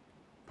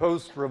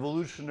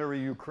post-revolutionary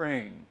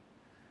Ukraine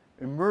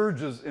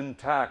emerges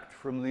intact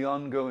from the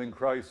ongoing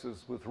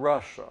crisis with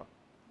Russia,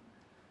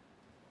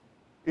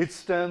 it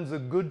stands a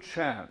good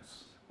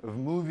chance of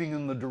moving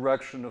in the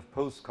direction of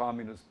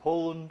post-communist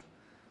Poland,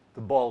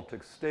 the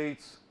Baltic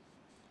states,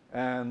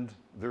 and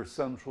their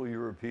Central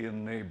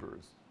European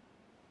neighbors.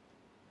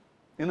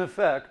 In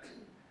effect,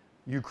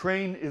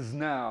 Ukraine is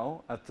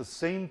now at the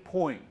same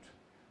point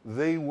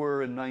they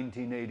were in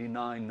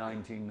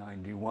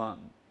 1989-1991.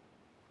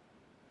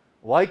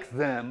 Like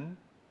them,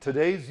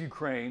 today's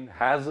Ukraine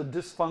has a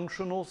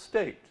dysfunctional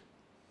state,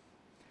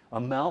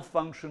 a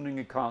malfunctioning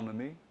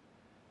economy,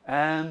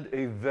 and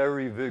a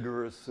very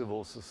vigorous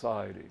civil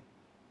society.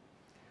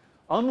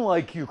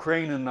 Unlike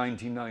Ukraine in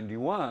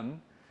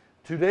 1991,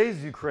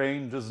 today's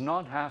Ukraine does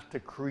not have to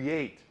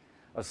create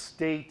a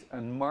state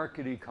and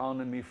market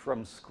economy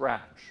from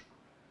scratch.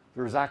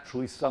 There's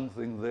actually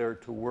something there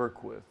to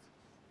work with.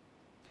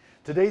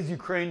 Today's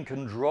Ukraine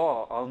can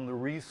draw on the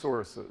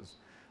resources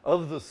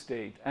of the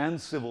state and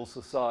civil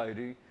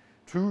society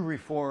to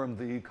reform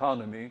the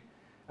economy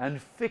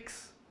and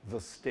fix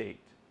the state,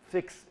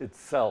 fix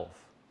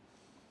itself.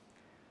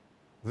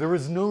 There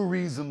is no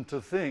reason to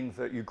think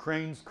that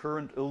Ukraine's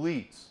current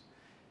elites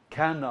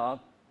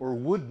cannot or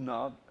would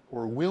not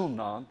or will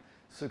not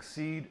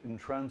succeed in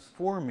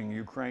transforming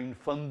Ukraine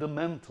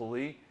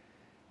fundamentally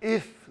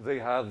if they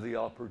have the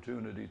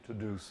opportunity to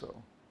do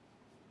so.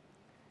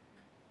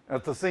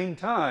 At the same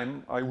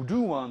time, I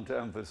do want to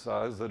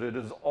emphasize that it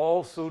is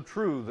also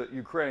true that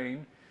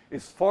Ukraine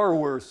is far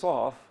worse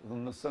off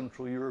than the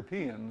Central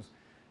Europeans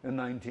in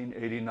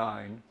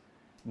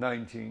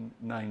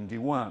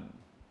 1989-1991.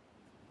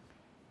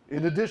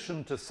 In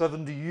addition to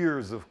 70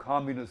 years of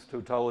communist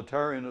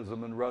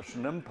totalitarianism and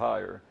Russian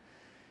Empire,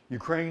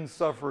 Ukraine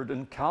suffered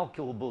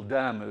incalculable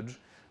damage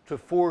to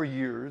 4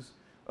 years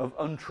of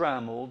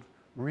untrammeled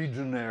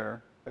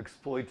Legionnaire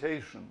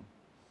exploitation.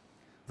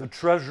 The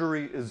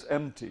treasury is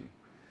empty.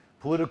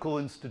 Political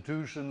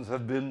institutions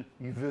have been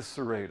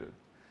eviscerated.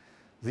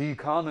 The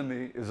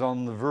economy is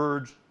on the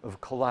verge of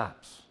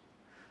collapse.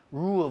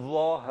 Rule of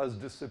law has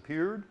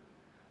disappeared,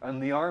 and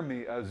the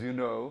army, as you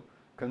know,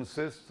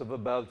 consists of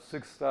about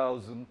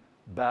 6,000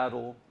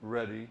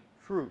 battle-ready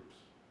troops.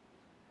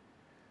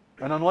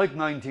 And unlike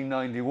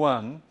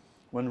 1991,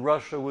 when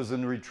Russia was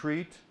in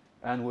retreat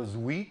and was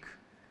weak,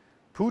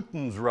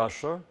 Putin's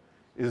Russia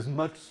is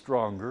much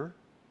stronger,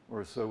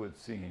 or so it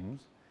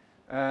seems,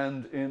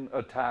 and in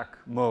attack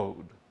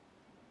mode.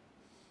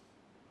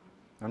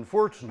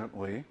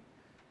 Unfortunately,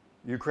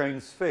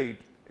 Ukraine's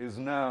fate is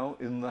now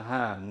in the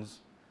hands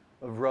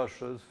of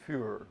Russia's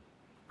Führer.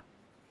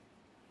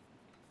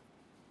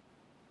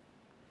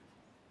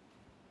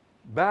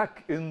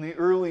 Back in the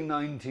early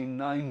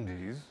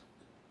 1990s,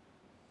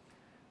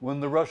 when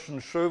the Russian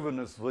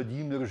chauvinist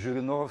Vladimir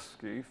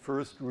Zhirinovsky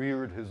first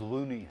reared his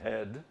loony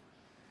head,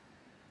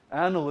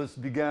 analysts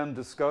began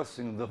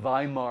discussing the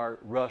Weimar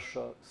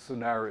Russia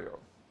scenario.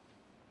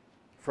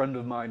 A friend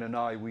of mine and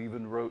I, we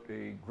even wrote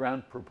a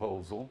grant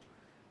proposal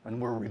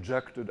and were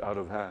rejected out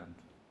of hand.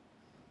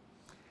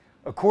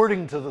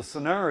 According to the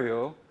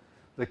scenario,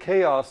 the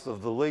chaos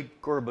of the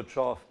late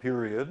Gorbachev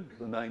period,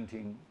 the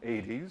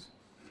 1980s,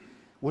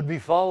 would be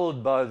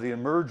followed by the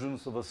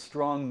emergence of a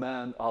strong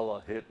man a la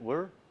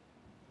Hitler,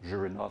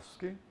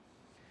 Zhirinovsky,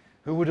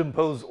 who would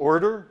impose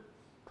order,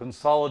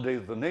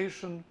 consolidate the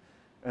nation,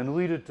 and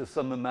lead it to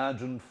some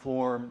imagined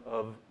form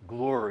of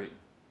glory.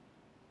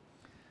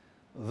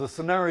 The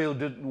scenario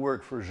didn't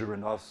work for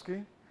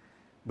Zhirinovsky,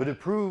 but it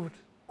proved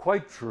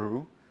quite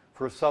true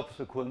for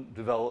subsequent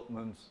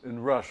developments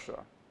in Russia.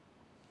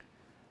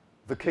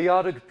 The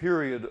chaotic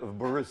period of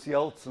Boris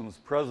Yeltsin's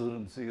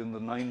presidency in the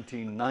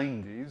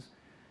 1990s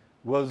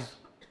was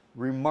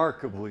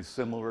remarkably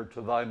similar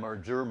to Weimar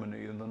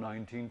Germany in the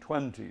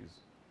 1920s.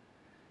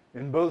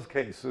 In both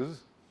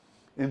cases,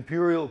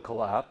 imperial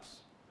collapse,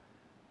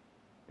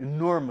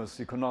 enormous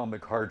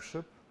economic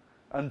hardship,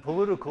 and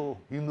political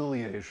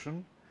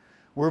humiliation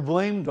were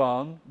blamed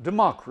on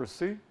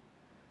democracy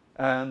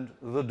and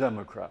the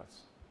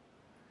Democrats.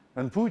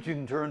 And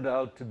Putin turned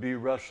out to be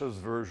Russia's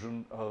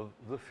version of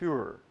the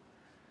Führer.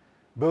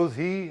 Both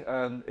he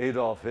and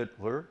Adolf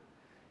Hitler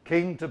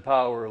came to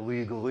power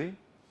legally,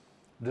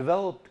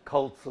 developed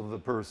cults of the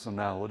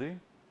personality,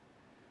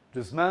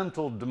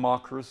 dismantled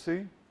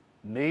democracy,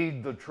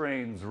 made the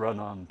trains run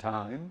on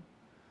time,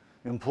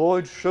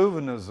 employed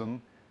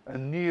chauvinism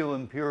and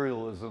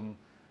neo-imperialism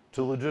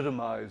to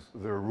legitimize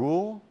their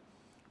rule,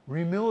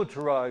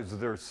 remilitarized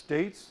their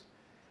states,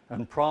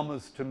 and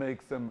promised to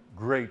make them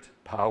great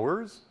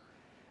powers,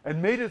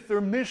 and made it their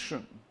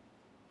mission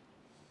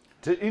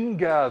to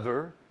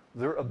ingather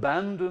their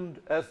abandoned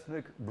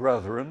ethnic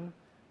brethren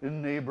in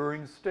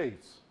neighboring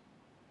states.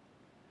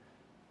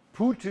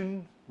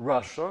 Putin,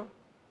 Russia,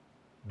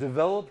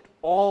 developed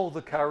all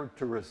the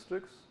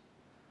characteristics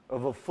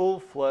of a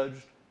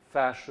full-fledged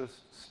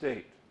fascist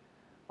state.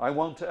 I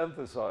want to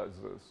emphasize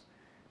this.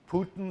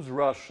 Putin's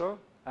Russia,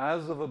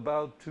 as of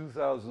about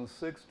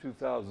 2006,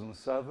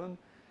 2007,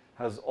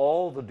 has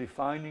all the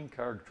defining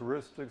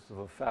characteristics of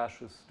a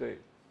fascist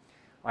state.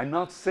 I'm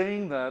not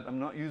saying that, I'm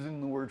not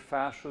using the word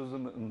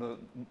fascism in the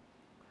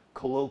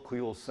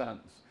colloquial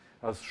sense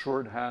as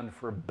shorthand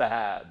for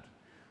bad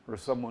or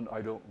someone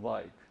I don't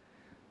like.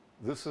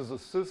 This is a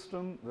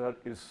system that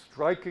is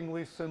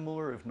strikingly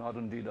similar, if not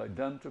indeed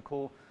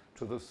identical,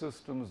 to the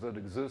systems that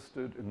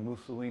existed in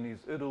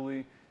Mussolini's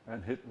Italy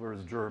and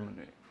Hitler's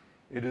Germany.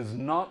 It is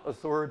not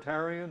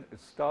authoritarian. It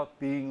stopped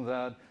being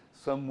that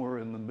somewhere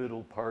in the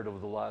middle part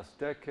of the last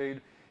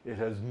decade. It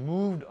has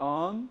moved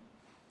on.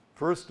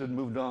 First, it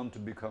moved on to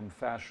become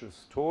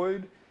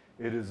fascistoid.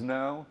 It is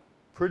now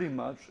pretty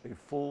much a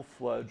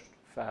full-fledged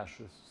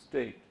fascist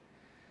state.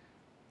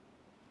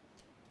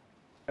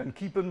 And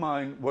keep in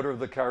mind, what are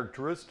the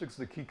characteristics,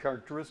 the key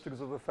characteristics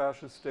of a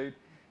fascist state?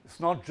 It's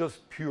not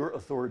just pure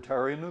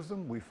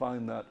authoritarianism. We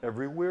find that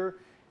everywhere.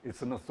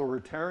 It's an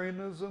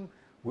authoritarianism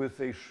with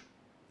a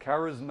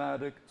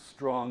charismatic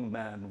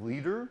strongman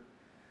leader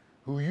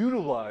who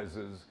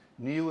utilizes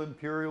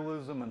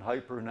neo-imperialism and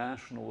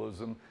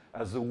hyper-nationalism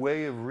as a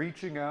way of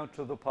reaching out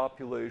to the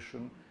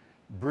population,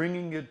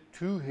 bringing it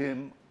to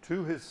him,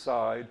 to his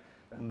side,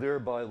 and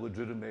thereby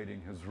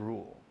legitimating his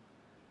rule.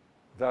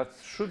 That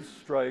should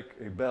strike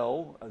a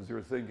bell as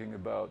you're thinking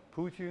about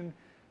Putin,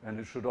 and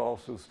it should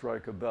also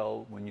strike a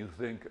bell when you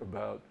think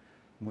about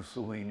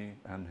Mussolini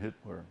and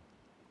Hitler.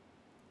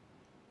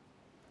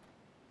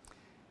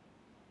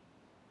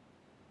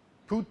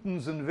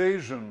 Putin's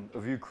invasion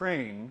of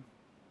Ukraine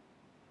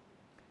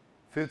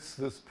fits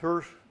this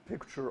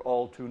picture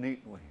all too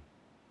neatly.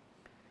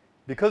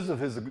 Because of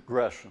his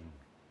aggression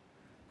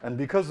and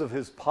because of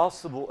his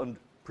possible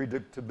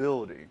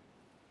unpredictability,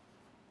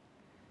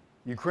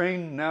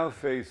 Ukraine now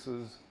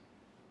faces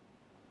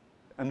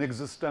an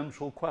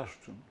existential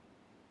question.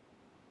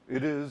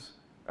 It is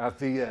at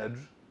the edge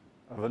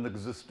of an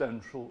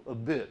existential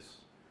abyss,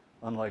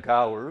 unlike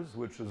ours,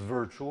 which is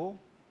virtual,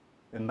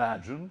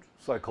 imagined,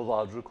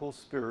 psychological,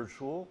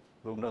 spiritual,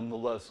 though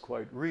nonetheless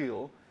quite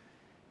real.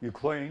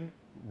 Ukraine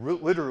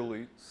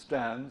literally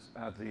stands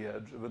at the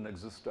edge of an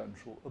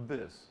existential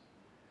abyss.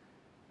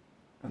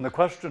 And the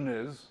question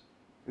is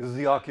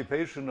the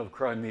occupation of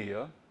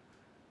Crimea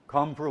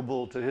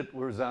comparable to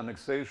Hitler's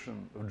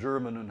annexation of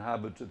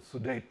German-inhabited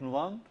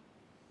Sudetenland?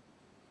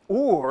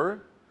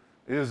 Or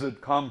is it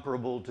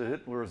comparable to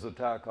Hitler's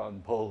attack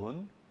on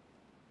Poland?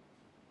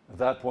 At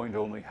that point,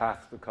 only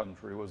half the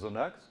country was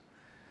annexed.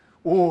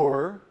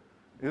 Or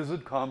is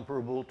it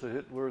comparable to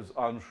Hitler's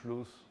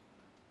Anschluss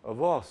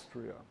of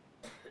Austria?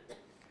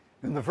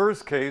 In the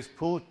first case,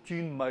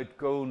 Putin might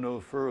go no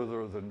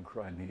further than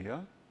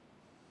Crimea.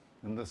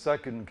 In the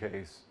second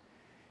case,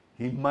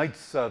 he might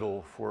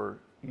settle for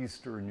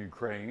eastern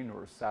Ukraine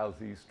or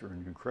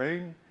southeastern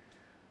Ukraine.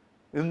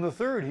 In the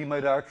third, he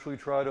might actually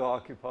try to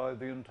occupy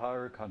the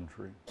entire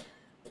country.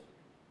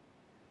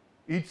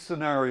 Each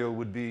scenario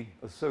would be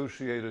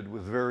associated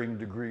with varying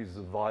degrees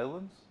of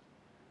violence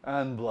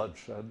and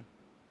bloodshed.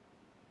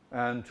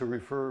 And to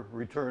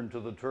return to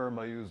the term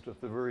I used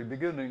at the very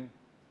beginning,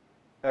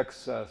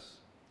 excess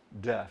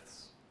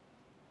deaths.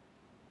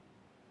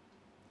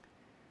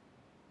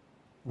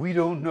 We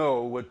don't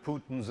know what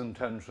Putin's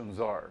intentions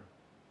are.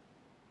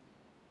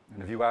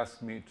 And if you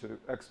ask me to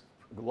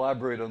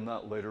elaborate on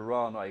that later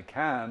on, I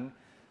can,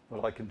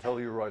 but I can tell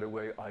you right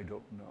away, I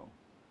don't know.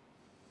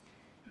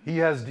 He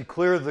has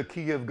declared the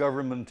Kiev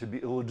government to be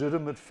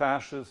illegitimate,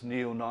 fascist,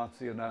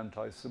 neo-Nazi, and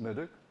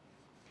anti-Semitic.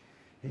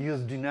 He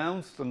has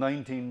denounced the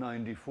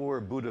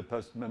 1994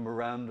 Budapest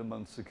Memorandum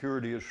on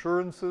Security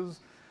Assurances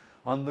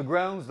on the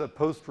grounds that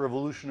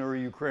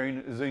post-revolutionary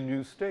Ukraine is a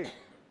new state.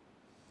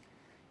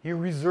 He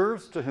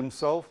reserves to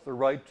himself the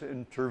right to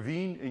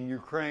intervene in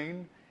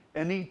Ukraine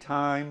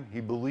anytime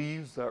he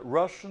believes that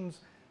Russians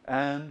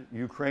and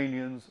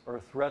Ukrainians are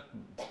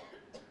threatened.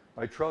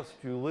 I trust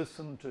you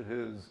listened to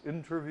his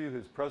interview,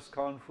 his press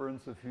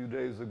conference a few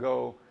days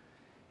ago.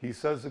 He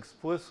says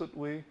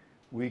explicitly,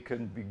 we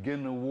can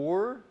begin a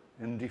war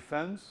in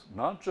defense,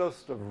 not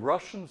just of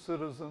Russian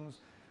citizens,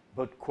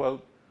 but,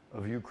 quote,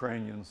 of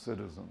Ukrainian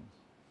citizens.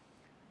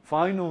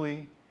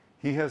 Finally,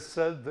 he has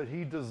said that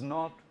he does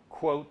not,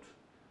 quote,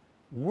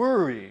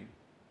 worry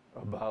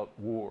about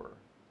war.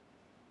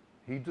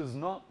 He does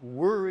not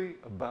worry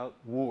about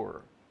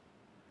war.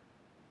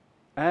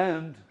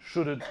 And,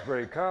 should it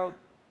break out,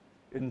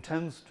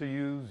 intends to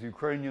use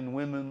Ukrainian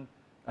women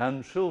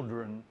and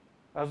children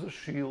as a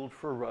shield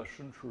for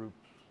Russian troops.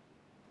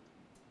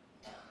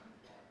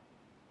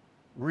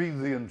 Read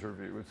the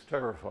interview, it's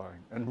terrifying.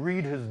 And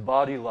read his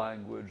body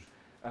language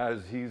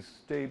as he's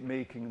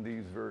making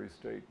these very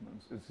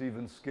statements. It's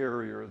even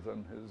scarier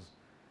than his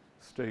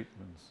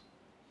statements.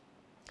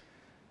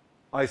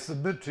 I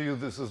submit to you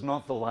this is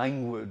not the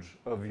language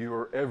of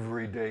your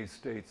everyday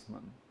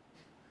statesman.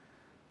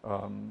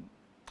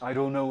 I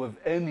don't know of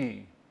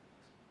any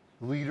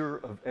leader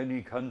of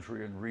any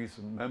country in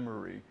recent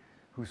memory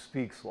who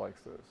speaks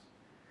like this.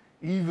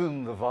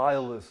 Even the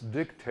vilest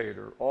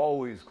dictator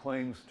always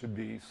claims to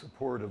be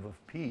supportive of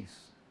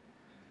peace.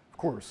 Of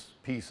course,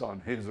 peace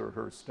on his or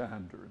her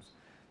standards.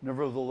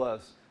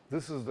 Nevertheless,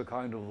 this is the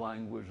kind of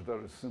language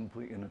that is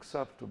simply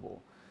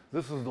unacceptable.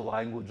 This is the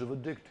language of a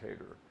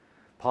dictator,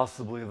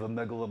 possibly of a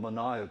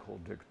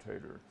megalomaniacal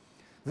dictator.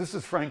 This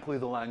is frankly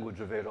the language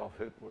of Adolf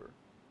Hitler.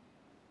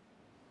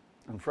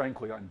 And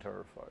frankly, I'm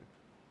terrified.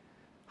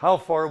 How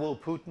far will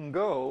Putin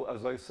go?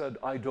 As I said,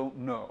 I don't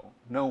know.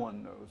 No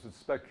one knows. It's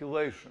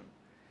speculation.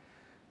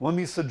 Let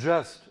me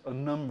suggest a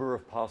number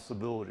of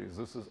possibilities.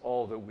 This is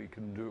all that we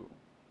can do.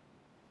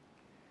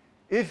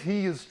 If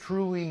he is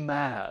truly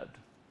mad,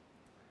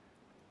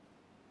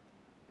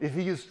 if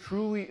he is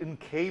truly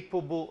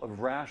incapable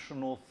of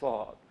rational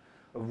thought,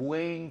 of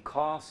weighing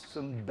costs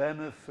and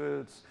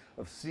benefits,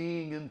 of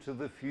seeing into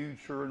the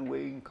future and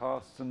weighing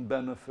costs and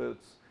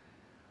benefits,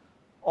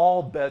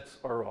 all bets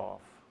are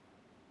off.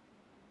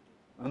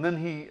 And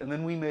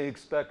then we may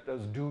expect,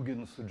 as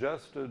Dugin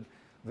suggested,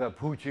 that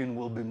Putin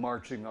will be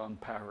marching on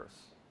Paris,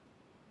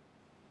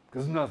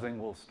 because nothing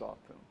will stop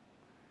him.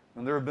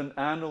 And there have been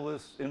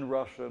analysts in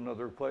Russia and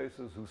other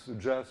places who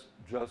suggest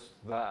just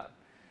that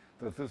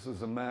this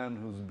is a man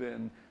who's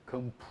been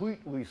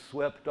completely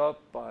swept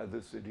up by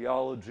this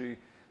ideology,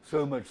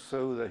 so much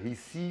so that he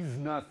sees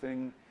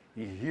nothing,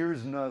 he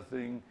hears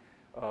nothing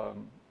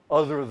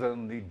other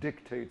than the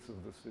dictates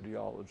of this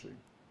ideology.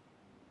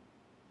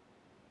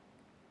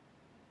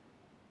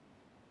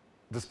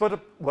 Despite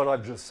what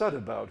I've just said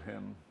about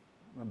him,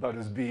 about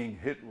his being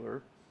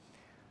Hitler,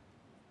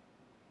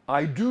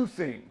 I do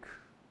think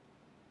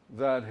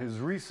that his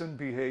recent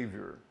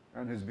behavior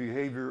and his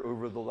behavior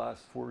over the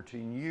last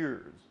 14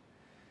 years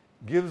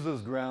gives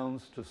us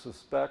grounds to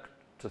suspect,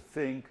 to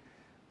think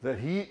that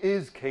he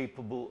is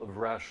capable of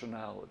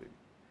rationality,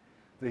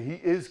 that he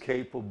is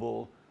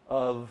capable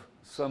of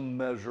some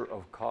measure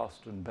of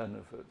cost and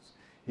benefits.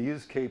 He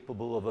is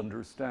capable of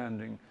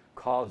understanding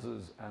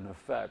causes and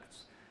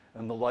effects,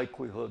 and the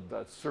likelihood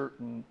that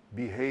certain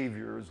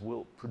behaviors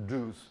will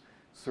produce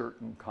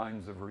certain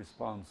kinds of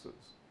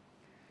responses.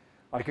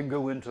 I can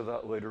go into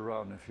that later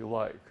on if you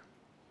like.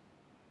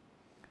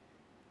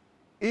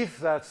 If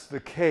that's the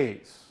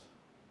case,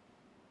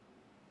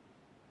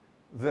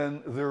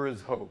 then there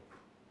is hope.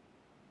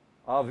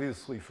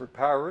 Obviously for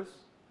Paris,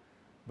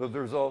 but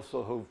there's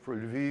also hope for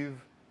Lviv,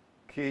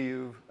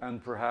 Kyiv,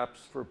 and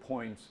perhaps for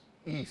points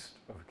east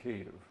of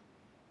Kyiv.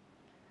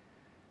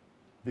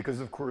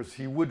 Because, of course,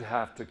 he would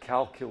have to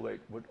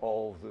calculate what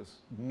all of this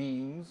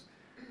means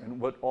and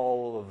what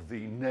all of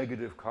the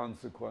negative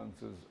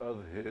consequences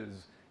of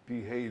his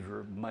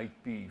behavior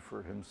might be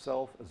for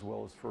himself as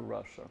well as for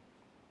Russia.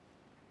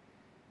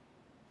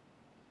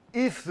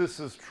 If this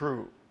is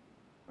true,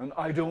 and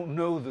I don't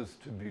know this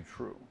to be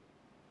true,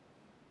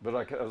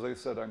 but as I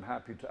said, I'm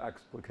happy to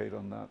explicate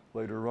on that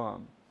later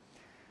on,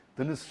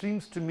 then it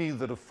seems to me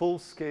that a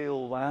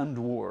full-scale land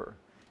war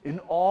in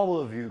all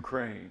of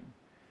Ukraine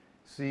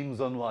seems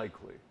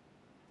unlikely.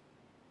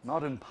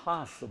 Not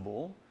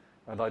impossible,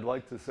 and I'd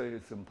like to say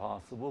it's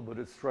impossible, but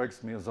it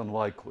strikes me as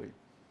unlikely.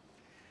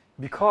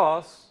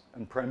 Because,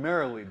 and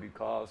primarily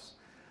because,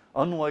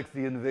 unlike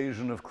the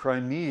invasion of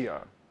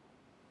Crimea,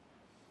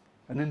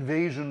 an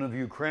invasion of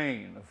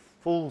Ukraine,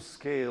 a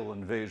full-scale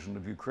invasion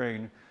of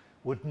Ukraine,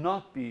 would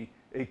not be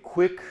a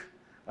quick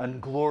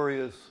and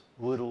glorious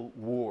little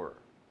war.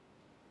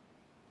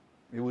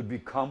 It would be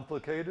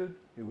complicated,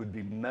 it would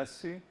be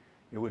messy,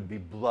 it would be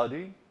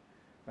bloody,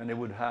 and it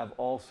would have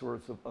all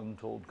sorts of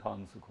untold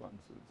consequences.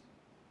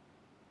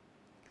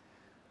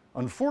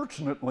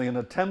 Unfortunately, an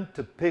attempt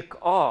to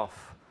pick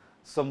off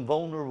some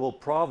vulnerable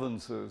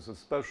provinces,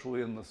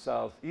 especially in the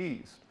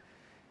southeast,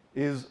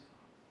 is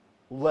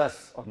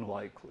less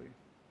unlikely,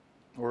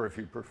 or if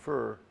you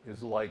prefer,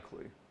 is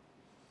likely.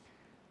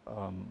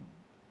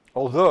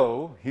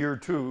 Although, here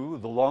too,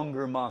 the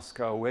longer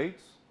Moscow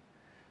waits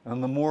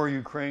and the more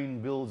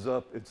Ukraine builds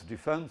up its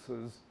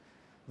defenses,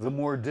 the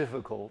more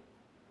difficult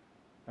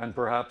and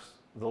perhaps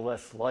the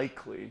less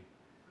likely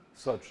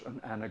such an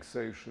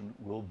annexation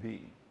will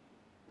be.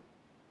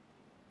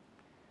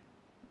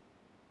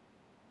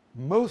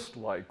 Most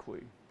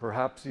likely,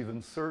 perhaps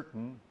even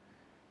certain,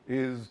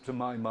 is, to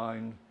my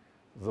mind,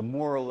 the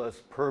more or less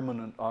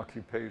permanent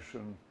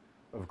occupation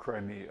of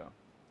Crimea.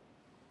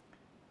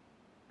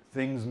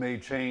 Things may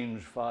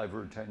change 5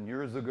 or 10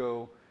 years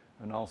ago,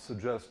 and I'll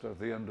suggest at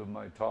the end of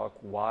my talk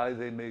why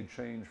they may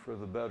change for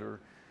the better,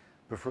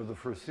 but for the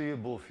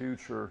foreseeable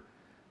future,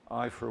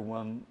 I, for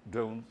one,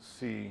 don't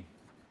see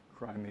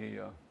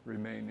Crimea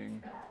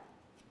remaining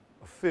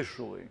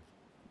officially,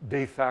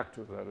 de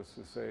facto, that is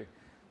to say,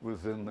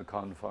 within the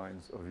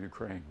confines of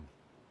Ukraine.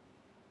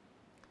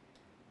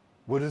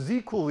 What is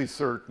equally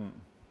certain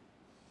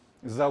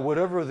is that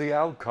whatever the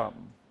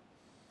outcome,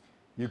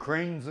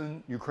 Ukraine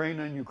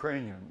and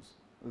Ukrainians,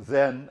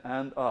 them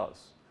and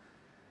us,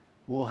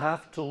 will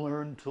have to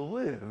learn to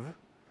live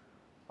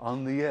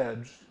on the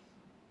edge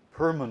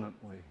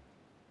permanently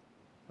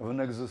of an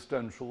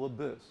existential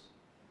abyss.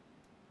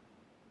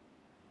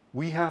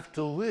 We have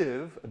to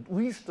live, at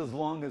least as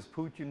long as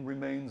Putin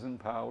remains in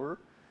power,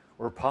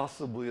 or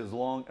possibly as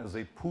long as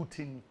a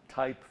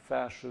Putin-type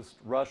fascist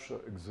Russia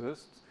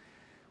exists,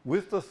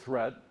 with the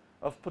threat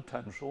of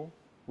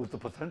with the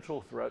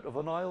potential threat of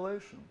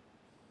annihilation.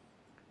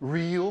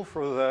 Real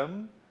for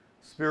them,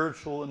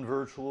 spiritual and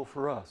virtual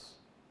for us.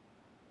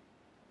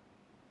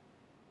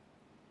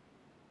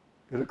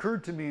 It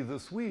occurred to me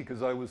this week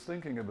as I was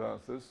thinking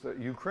about this that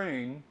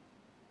Ukraine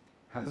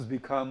has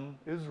become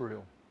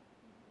Israel.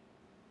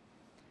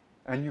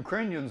 And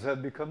Ukrainians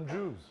have become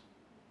Jews.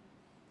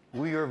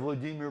 We are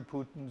Vladimir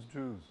Putin's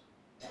Jews.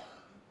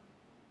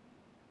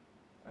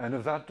 And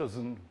if that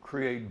doesn't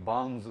create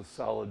bonds of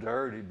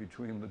solidarity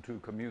between the two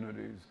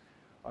communities,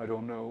 I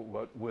don't know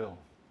what will.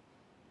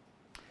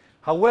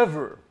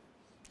 However,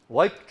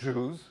 like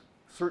Jews,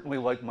 certainly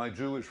like my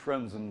Jewish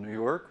friends in New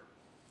York,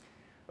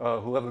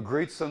 who have a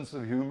great sense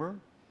of humor,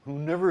 who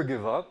never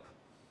give up,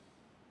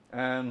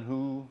 and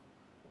who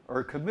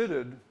are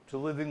committed to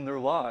living their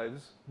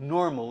lives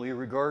normally,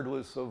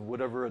 regardless of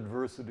whatever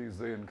adversities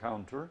they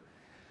encounter,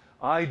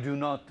 I do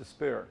not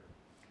despair,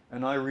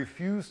 and I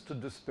refuse to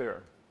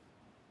despair.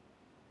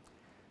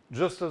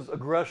 Just as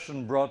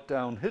aggression brought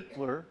down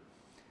Hitler,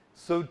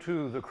 so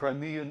too the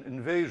Crimean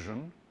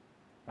invasion,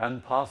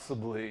 and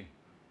possibly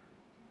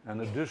an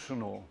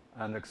additional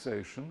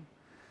annexation,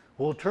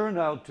 will turn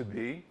out to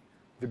be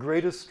the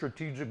greatest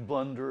strategic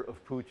blunder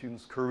of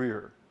Putin's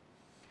career.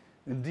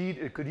 Indeed,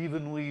 it could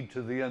even lead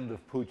to the end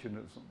of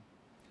Putinism.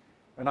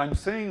 And I'm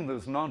saying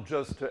this not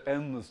just to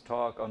end this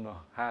talk on a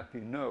happy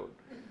note.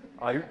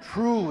 I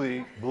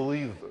truly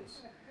believe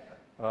this.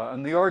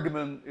 And the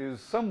argument is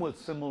somewhat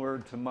similar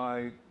to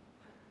my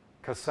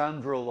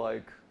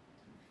Cassandra-like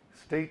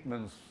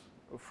statements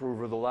for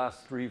over the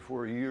last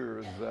 3-4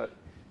 years that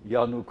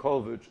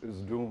Yanukovych is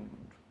doomed.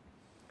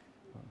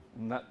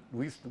 At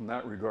least in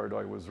that regard,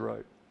 I was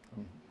right.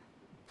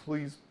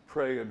 Please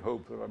pray and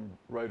hope that I'm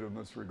right in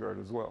this regard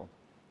as well.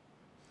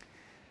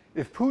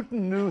 If Putin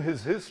knew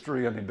his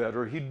history any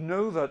better, he'd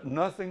know that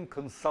nothing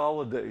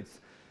consolidates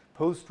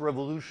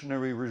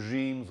post-revolutionary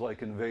regimes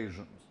like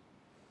invasions.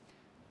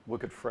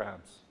 Look at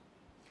France.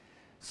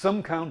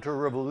 Some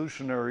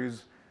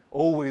counter-revolutionaries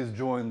always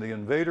join the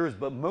invaders,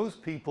 but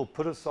most people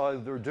put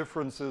aside their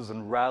differences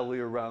and rally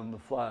around the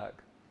flag.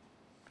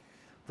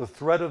 The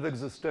threat of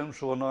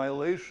existential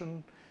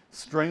annihilation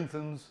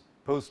strengthens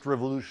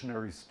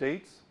post-revolutionary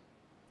states,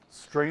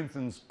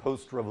 strengthens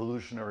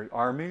post-revolutionary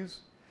armies,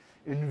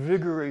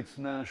 invigorates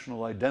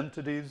national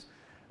identities,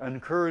 and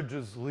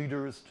encourages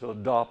leaders to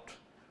adopt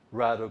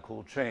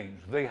radical change.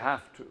 They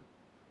have to.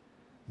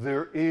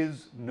 There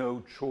is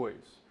no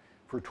choice.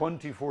 For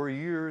 24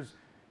 years,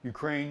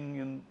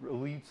 Ukrainian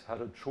elites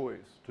had a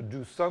choice to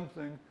do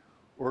something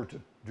or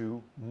to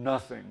do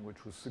nothing,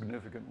 which was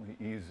significantly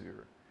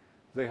easier.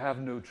 They have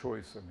no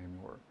choice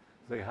anymore.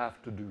 They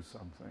have to do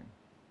something.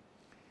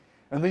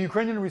 And the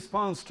Ukrainian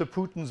response to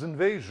Putin's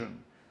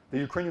invasion, the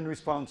Ukrainian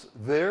response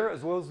there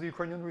as well as the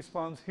Ukrainian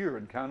response here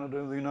in Canada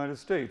and the United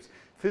States,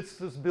 fits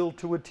this bill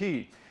to a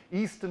T.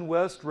 East and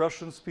West,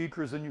 Russian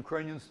speakers and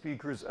Ukrainian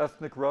speakers,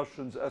 ethnic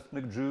Russians,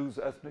 ethnic Jews,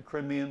 ethnic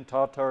Crimean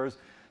Tatars,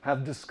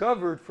 have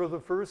discovered for the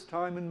first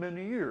time in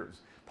many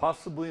years,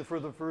 possibly for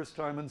the first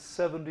time in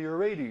 70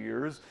 or 80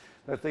 years,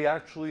 that they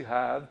actually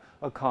have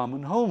a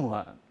common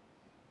homeland,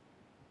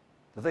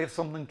 that they have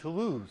something to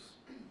lose.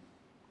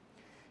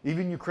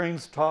 Even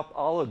Ukraine's top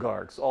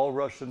oligarchs, all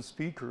Russian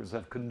speakers,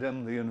 have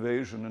condemned the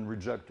invasion and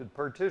rejected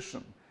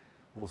partition.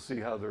 We'll see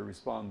how they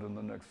respond in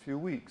the next few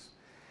weeks.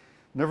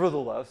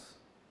 Nevertheless,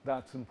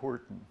 that's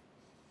important.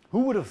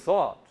 Who would have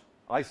thought,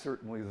 I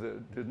certainly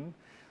didn't,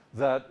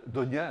 that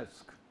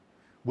Donetsk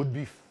would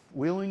be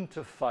willing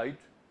to fight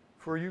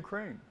for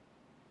Ukraine?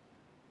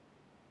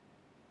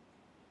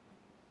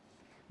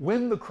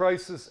 When the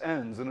crisis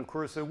ends, and of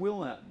course it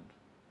will end,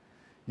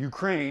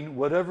 Ukraine,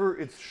 whatever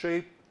its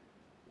shape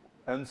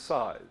and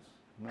size,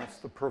 and that's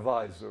the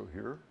proviso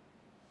here,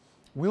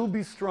 will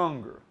be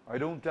stronger. I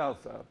don't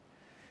doubt that.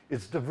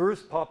 Its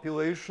diverse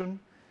population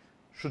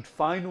should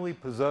finally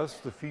possess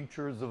the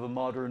features of a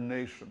modern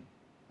nation,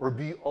 or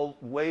be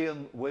way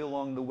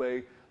along the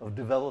way of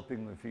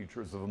developing the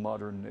features of a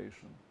modern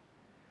nation.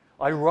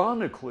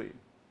 Ironically,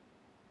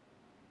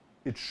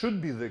 it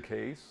should be the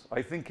case,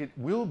 I think it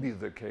will be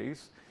the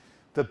case,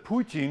 that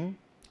Putin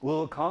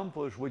will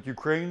accomplish what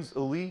Ukraine's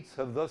elites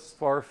have thus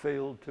far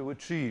failed to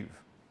achieve: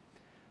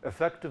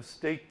 effective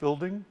state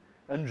building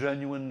and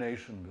genuine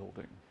nation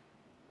building.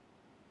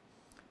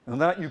 And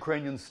that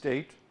Ukrainian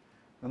state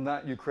and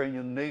that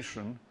Ukrainian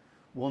nation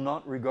will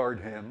not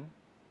regard him,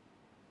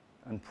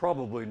 and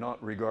probably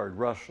not regard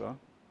Russia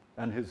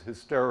and his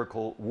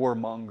hysterical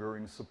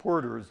warmongering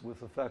supporters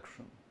with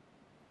affection.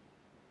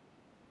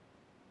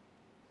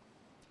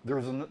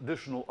 There's an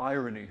additional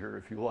irony here,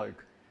 if you like.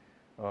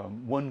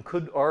 One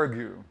could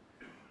argue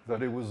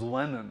that it was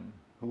Lenin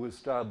who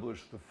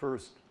established the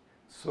first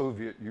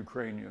Soviet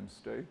Ukrainian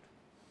state.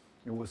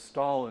 It was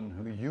Stalin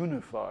who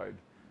unified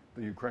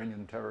the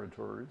Ukrainian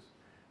territories,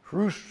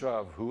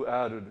 Khrushchev who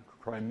added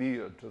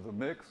Crimea to the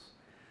mix,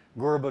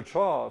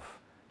 Gorbachev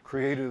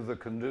created the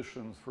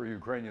conditions for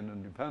Ukrainian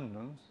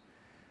independence,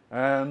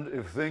 and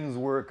if things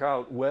work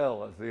out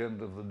well at the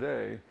end of the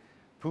day,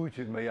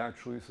 Putin may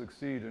actually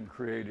succeed in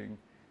creating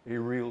a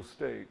real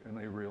state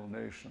and a real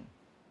nation.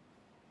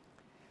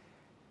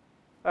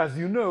 As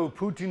you know,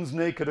 Putin's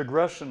naked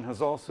aggression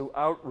has also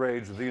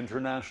outraged the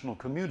international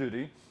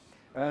community,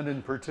 and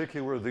in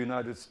particular the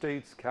United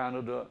States,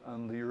 Canada,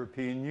 and the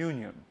European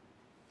Union.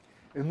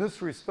 In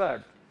this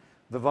respect,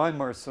 the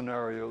Weimar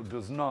scenario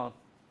does not,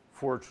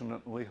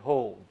 fortunately,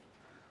 hold.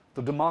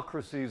 The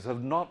democracies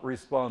have not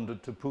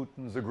responded to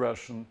Putin's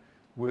aggression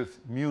with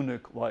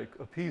Munich-like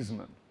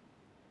appeasement.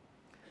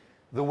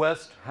 The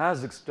West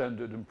has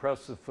extended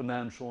impressive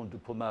financial and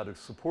diplomatic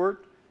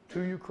support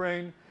to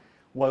Ukraine,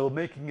 while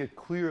making it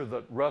clear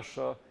that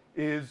Russia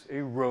is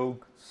a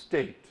rogue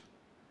state.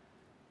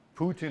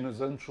 Putin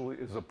essentially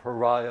is a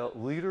pariah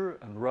leader,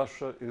 and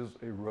Russia is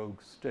a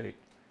rogue state.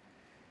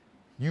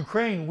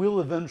 Ukraine will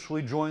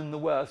eventually join the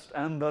West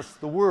and thus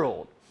the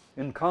world.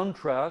 In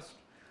contrast,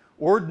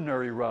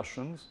 ordinary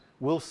Russians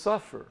will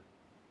suffer,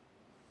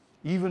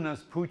 even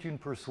as Putin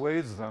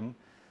persuades them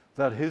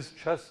that his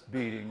chest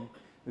beating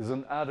is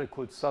an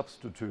adequate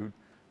substitute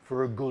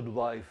for a good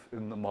life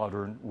in the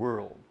modern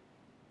world.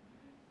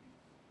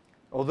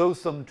 Although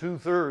some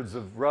 2/3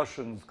 of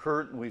Russians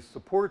currently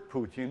support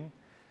Putin,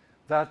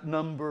 that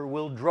number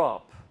will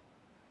drop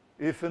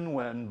if and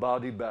when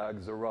body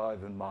bags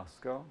arrive in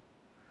Moscow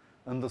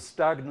and the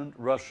stagnant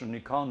Russian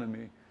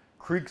economy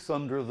creaks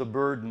under the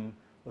burden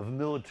of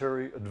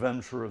military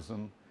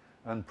adventurism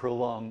and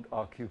prolonged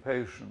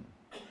occupation.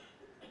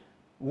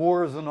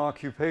 Wars and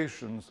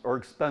occupations are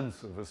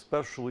expensive,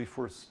 especially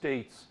for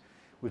states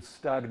with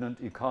stagnant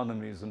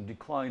economies and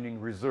declining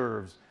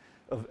reserves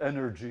of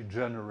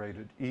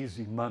energy-generated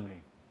easy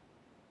money.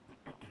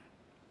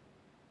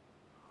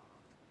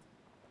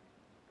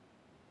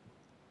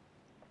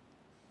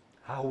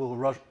 How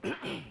will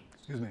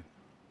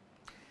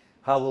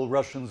How will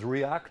Russians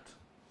react?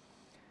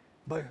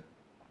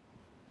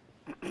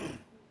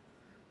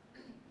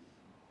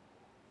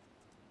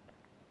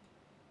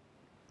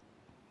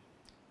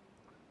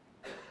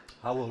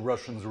 How will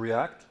Russians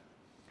react?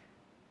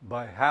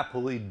 By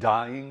happily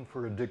dying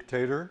for a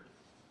dictator,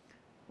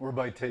 or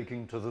by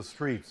taking to the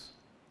streets?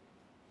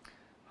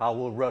 How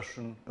will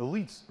Russian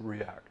elites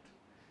react?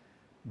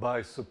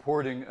 By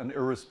supporting an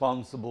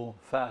irresponsible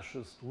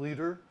fascist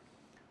leader,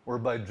 or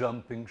by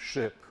jumping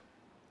ship?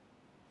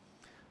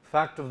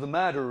 Fact of the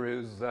matter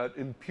is that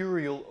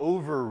imperial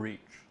overreach,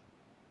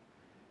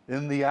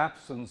 in the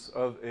absence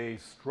of a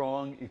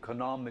strong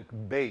economic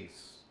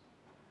base,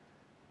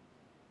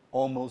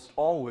 almost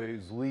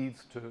always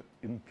leads to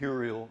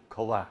imperial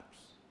collapse.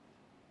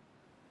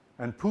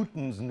 And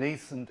Putin's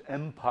nascent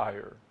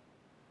empire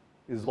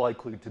is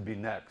likely to be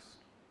next.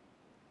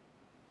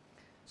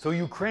 So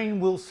Ukraine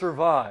will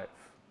survive.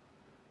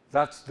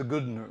 That's the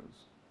good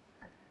news.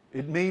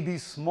 It may be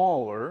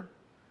smaller,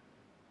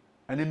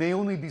 and it may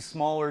only be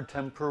smaller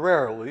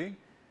temporarily,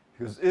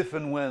 because if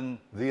and when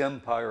the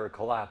empire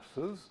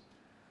collapses,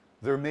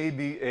 there may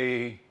be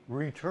a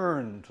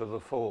return to the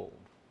fold.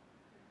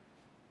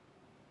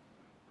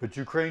 But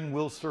Ukraine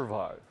will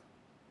survive.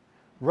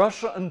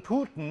 Russia and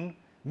Putin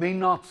may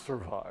not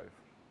survive.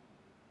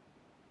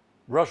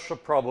 Russia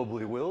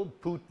probably will,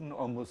 Putin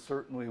almost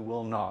certainly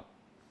will not.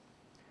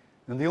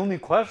 And the only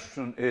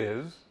question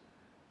is,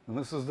 and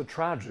this is the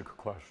tragic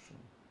question,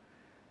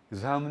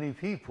 is how many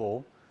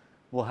people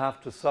will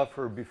have to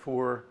suffer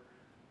before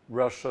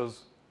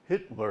Russia's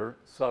Hitler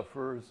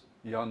suffers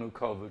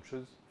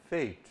Yanukovych's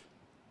fate?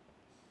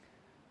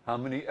 How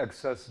many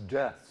excess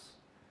deaths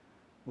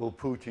will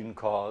Putin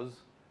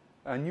cause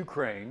and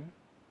Ukraine,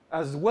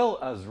 as well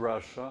as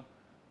Russia,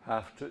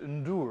 have to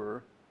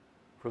endure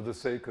for the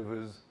sake of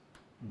his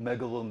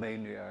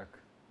megalomaniac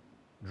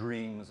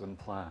dreams and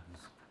plans?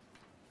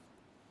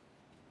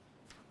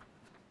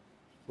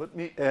 Let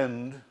me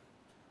end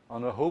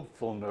on a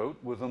hopeful note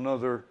with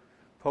another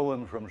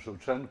poem from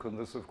Shevchenko, and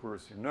this, of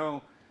course, you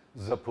know,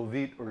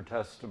 Zapovit, or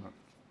Testament.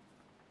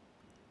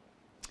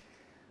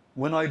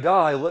 When I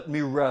die, let me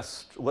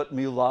rest, let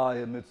me lie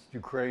amidst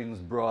Ukraine's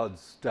broad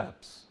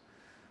steppes.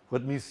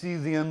 Let me see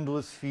the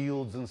endless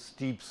fields and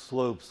steep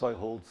slopes I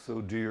hold so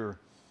dear.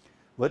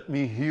 Let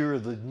me hear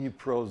the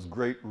Dnipro's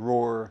great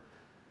roar.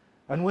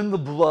 And when the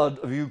blood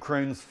of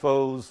Ukraine's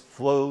foes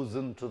flows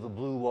into the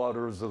blue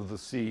waters of the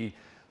sea,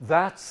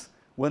 that's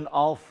when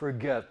I'll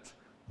forget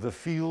the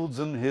fields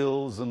and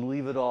hills and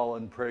leave it all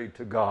and pray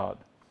to God.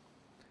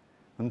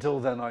 Until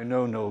then, I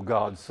know no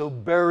God. So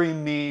bury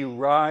me,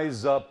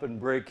 rise up and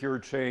break your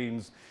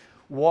chains,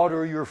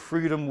 water your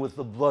freedom with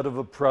the blood of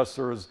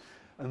oppressors,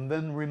 and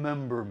then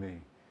remember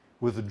me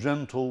with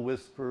gentle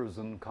whispers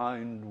and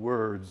kind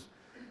words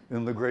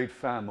in the great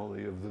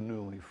family of the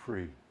newly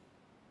free.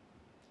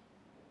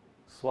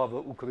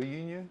 Slava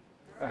Ukraini,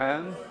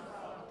 and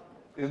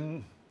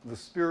in the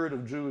spirit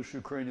of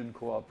Jewish-Ukrainian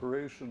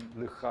cooperation,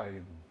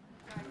 L'chaim.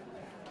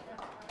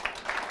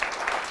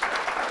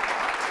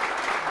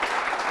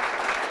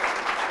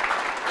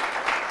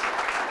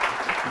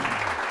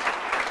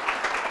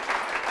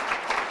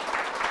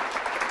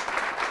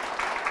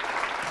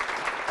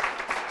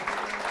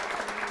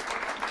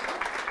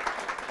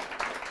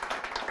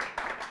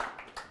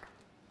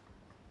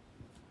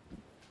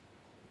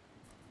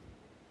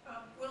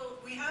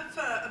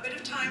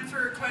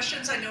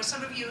 I know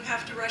some of you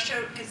have to rush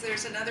out because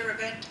there's another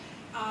event,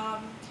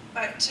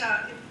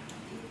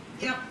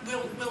 yeah,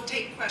 we'll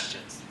take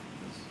questions.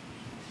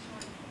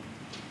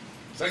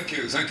 Thank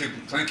you.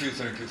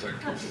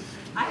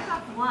 I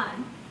have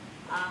one.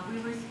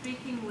 We were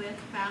speaking with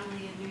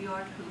family in New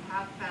York who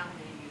have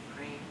family in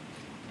Ukraine,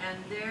 and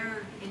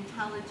their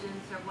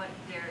intelligence or what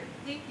they're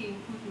thinking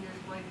Putin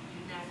is going to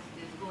do next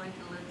is going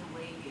to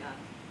Lithuania.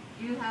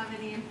 Do you have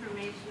any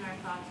information or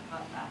thoughts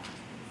about that?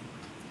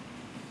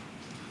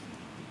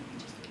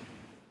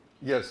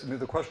 Yes, I mean,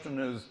 the question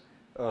is,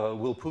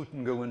 will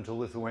Putin go into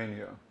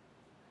Lithuania?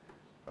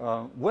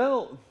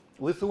 Well,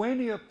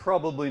 Lithuania,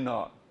 probably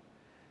not.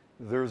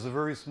 There's a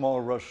very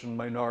small Russian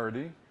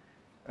minority,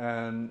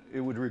 and it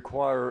would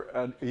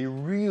require a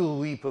real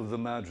leap of the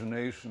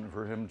imagination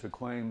for him to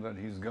claim that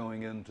he's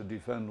going in to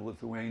defend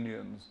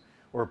Lithuanians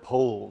or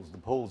Poles. The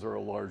Poles are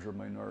a larger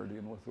minority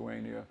in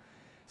Lithuania,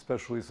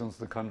 especially since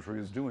the country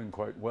is doing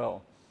quite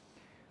well.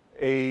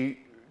 A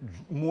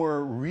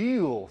more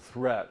real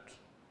threat,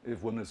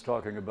 if one is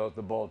talking about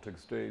the Baltic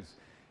states,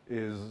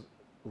 is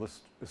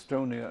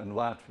Estonia and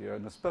Latvia,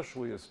 and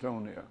especially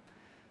Estonia.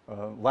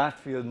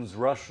 Latvians,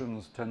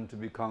 Russians tend to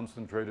be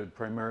concentrated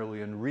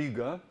primarily in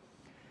Riga.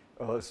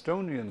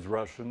 Estonians,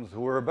 Russians,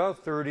 who are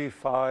about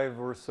 35%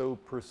 or so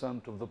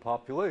of the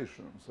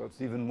population. So that's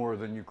even more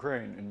than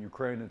Ukraine. In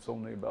Ukraine, it's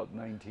only about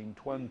 19,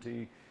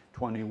 20,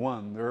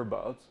 21,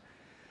 thereabouts.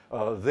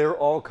 They're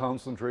all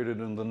concentrated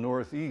in the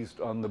northeast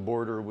on the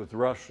border with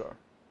Russia.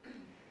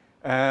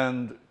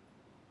 And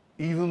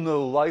even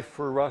though life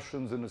for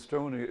Russians in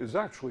Estonia is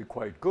actually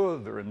quite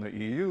good, they're in the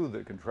EU,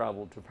 they can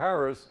travel to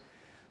Paris,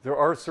 there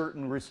are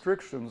certain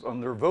restrictions on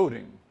their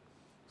voting.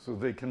 So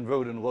they can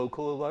vote in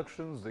local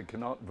elections, they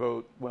cannot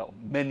vote, well,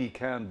 many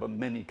can, but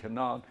many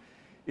cannot,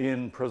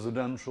 in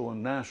presidential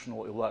and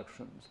national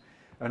elections.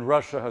 And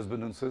Russia has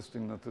been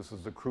insisting that this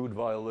is a crude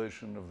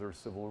violation of their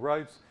civil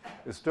rights.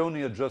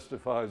 Estonia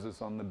justifies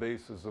this on the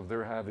basis of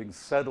their having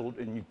settled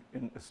in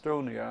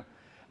Estonia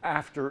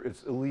after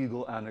its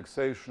illegal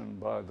annexation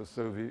by the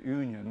Soviet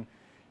Union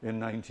in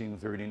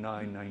 1939,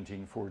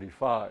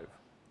 1945.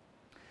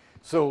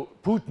 So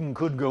Putin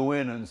could go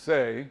in and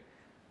say,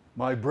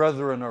 my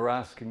brethren are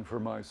asking for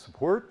my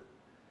support,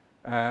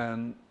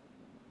 and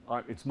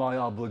it's my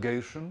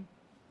obligation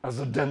as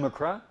a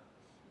Democrat,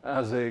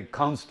 as a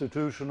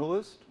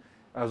constitutionalist,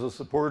 as a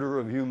supporter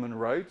of human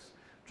rights,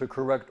 to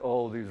correct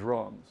all these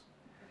wrongs.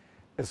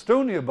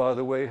 Estonia, by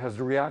the way, has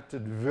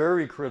reacted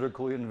very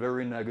critically and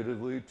very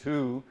negatively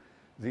to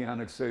the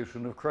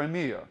annexation of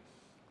Crimea.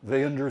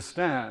 They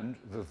understand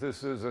that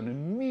this is an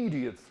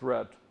immediate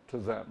threat to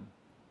them.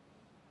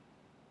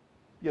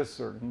 Yes,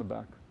 sir, in the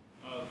back.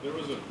 There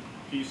was a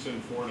piece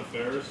in Foreign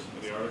Affairs,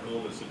 in the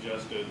article, that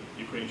suggested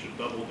Ukraine should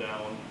double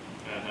down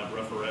and have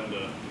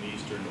referenda in the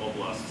eastern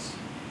oblasts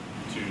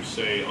to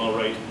say, all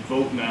right,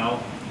 vote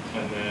now,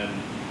 and then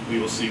we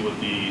will see what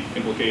the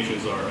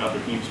implications are after.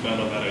 Can you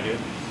expand on that idea?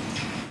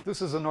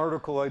 This is an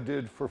article I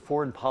did for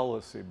Foreign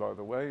Policy, by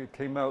the way. It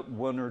came out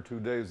 1 or 2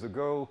 days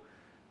ago.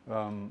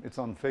 It's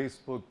on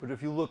Facebook, but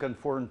if you look at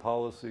Foreign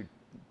Policy,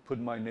 put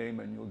my name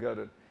and you'll get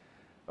it.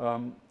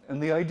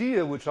 And the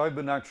idea, which I've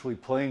been actually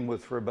playing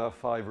with for about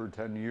 5 or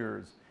 10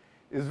 years,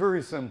 is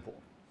very simple.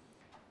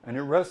 And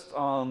it rests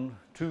on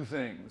 2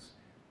 things: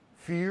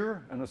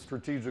 fear and a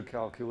strategic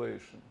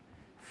calculation.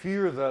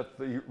 Fear that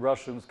the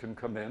Russians can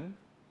come in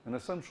and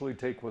essentially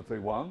take what they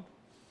want,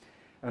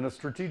 and a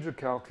strategic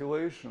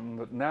calculation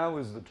that now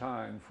is the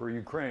time for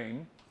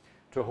Ukraine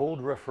to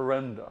hold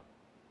referenda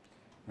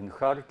in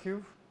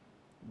Kharkiv,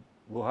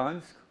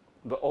 Luhansk,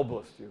 the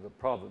oblasti, the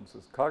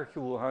provinces, Kharkiv,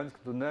 Luhansk,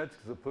 Donetsk,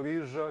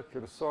 Zaporizhzhia,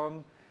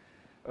 Kherson,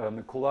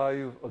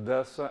 Mykolaiv,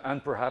 Odessa,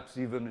 and perhaps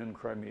even in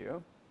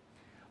Crimea,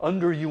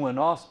 under UN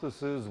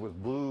auspices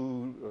with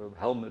blue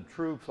helmet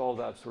troops, all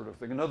that sort of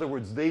thing. In other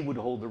words, they would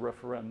hold the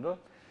referenda.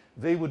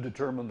 They would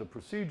determine the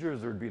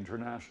procedures. There'd be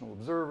international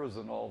observers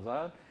and all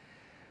that.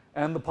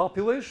 And the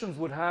populations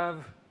would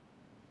have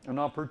an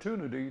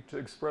opportunity to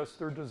express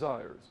their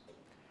desires.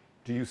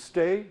 Do you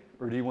stay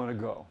or do you want to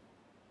go?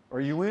 Are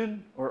you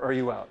in or are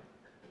you out?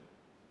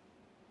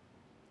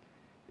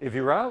 If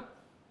you're out,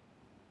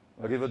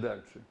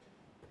 arrivederci.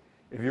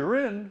 If you're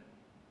in,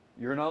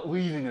 you're not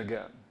leaving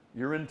again.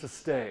 You're in to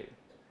stay.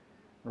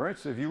 All right?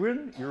 So if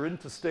you're in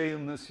to stay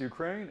in this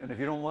Ukraine, and if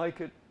you don't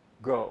like it,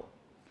 go.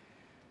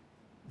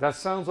 That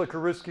sounds like a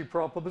risky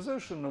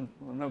proposition.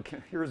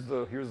 And here's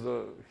the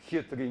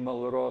chytry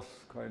Maloross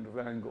kind of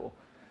angle.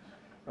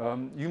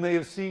 You may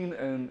have seen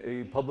in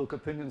a public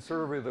opinion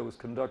survey that was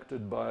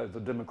conducted by the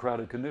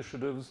Democratic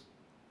Initiatives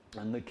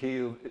and the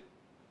Kyiv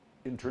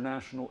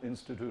International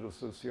Institute of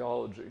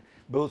Sociology,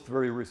 both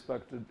very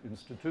respected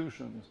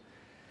institutions.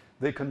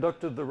 They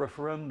conducted the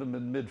referendum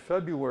in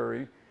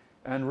mid-February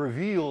and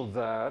revealed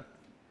that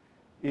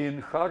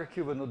in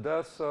Kharkiv and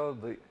Odessa,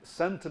 the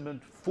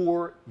sentiment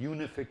for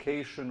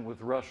unification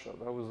with Russia,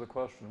 that was the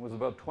question, was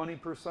about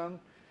 20%.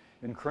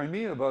 In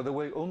Crimea, by the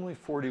way, only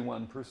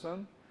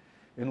 41%.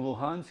 In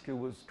Luhansk,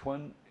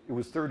 it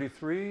was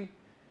 33,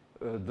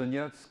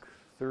 Donetsk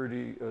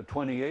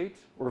 28,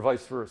 or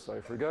vice versa,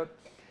 I forget.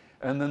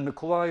 And then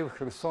Mykolaiv,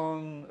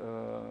 Kherson,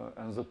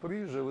 and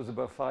Zaporizhzhia was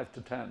about 5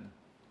 to 10.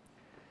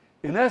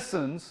 In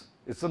essence,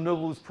 it's a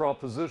no-lose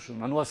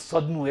proposition, unless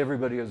suddenly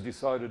everybody has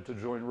decided to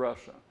join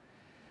Russia.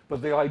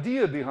 But the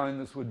idea behind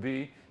this would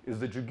be is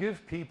that you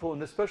give people,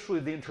 and especially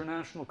the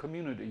international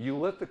community, you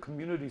let the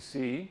community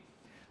see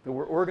that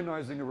we're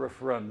organizing a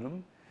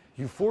referendum.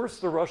 You force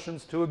the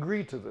Russians to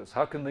agree to this.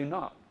 How can they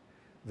not?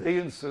 They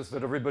insist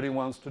that everybody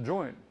wants to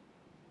join.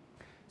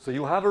 So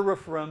you have a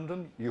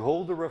referendum, you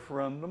hold the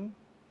referendum,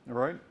 all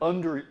right,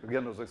 under,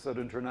 again, as I said,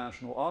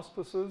 international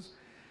auspices.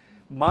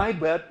 My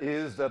bet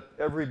is that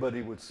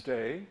everybody would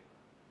stay.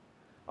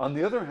 On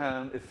the other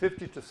hand, if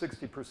 50 to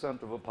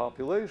 60% of a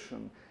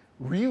population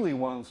really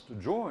wants to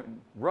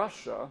join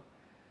Russia,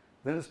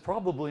 then it's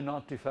probably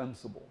not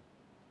defensible.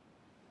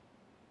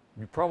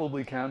 You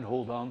probably can't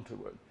hold on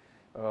to it.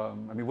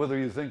 I mean, whether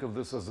you think of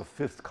this as a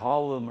fifth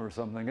column or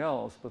something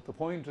else, but the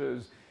point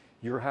is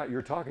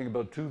you're talking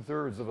about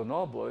 2/3 of an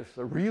oblast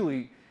that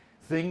really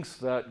thinks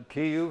that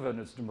Kyiv and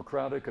its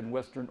democratic and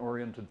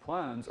Western-oriented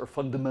plans are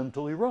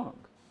fundamentally wrong.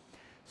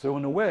 So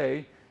in a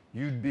way,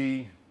 you'd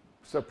be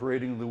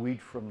separating the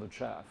wheat from the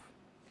chaff.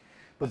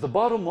 But the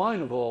bottom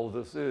line of all of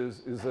this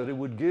is that it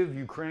would give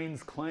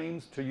Ukraine's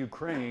claims to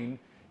Ukraine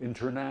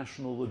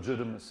international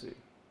legitimacy.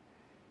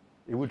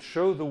 It would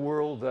show the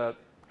world that,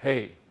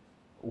 hey,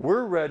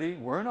 we're ready,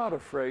 we're not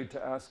afraid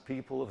to ask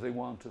people if they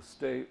want to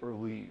stay or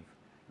leave.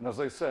 And as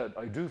I said,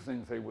 I do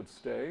think they would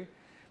stay,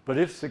 but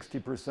if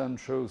 60%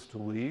 chose to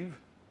leave,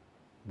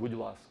 будь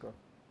ласка.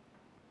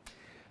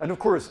 And of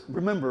course,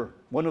 remember,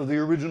 one of the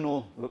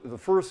original, the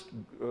first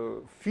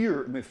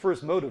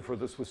first motive for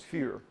this was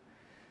fear.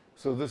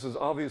 So this is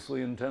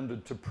obviously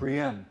intended to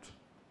preempt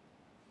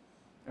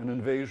an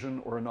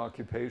invasion or an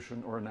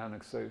occupation or an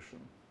annexation.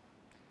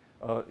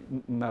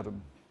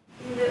 Madam.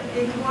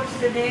 In what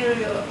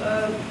scenario,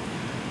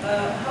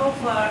 how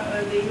far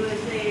the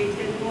USA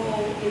can go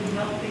in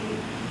helping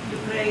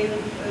Ukraine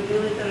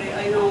military?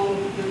 I know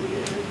the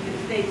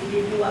states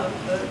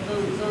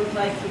don't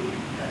like to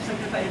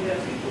sacrifice their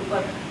people,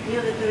 but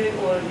military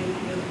or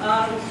with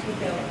arms,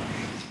 whatever.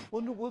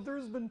 Well,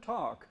 there's been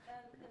talk.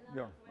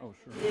 Yeah, oh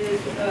sure.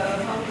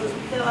 How to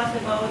tell us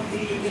about the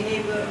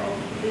behavior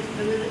of this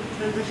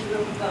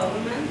transitional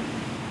government,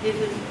 if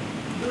it's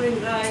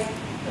doing right,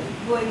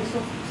 going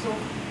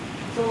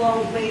so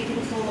long,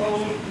 waiting so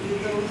long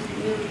with those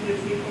military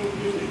people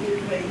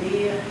in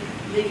Crimea,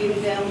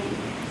 leaving them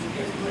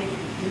just like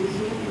in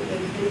Zoom,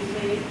 as they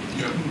say.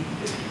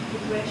 It's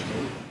a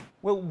question.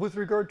 Well, with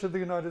regard to the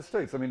United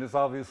States, I mean, it's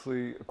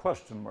obviously a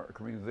question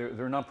mark. I mean,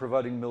 they're not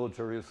providing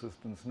military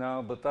assistance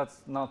now, but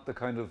that's not the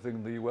kind of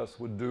thing the U.S.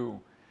 would do.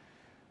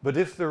 But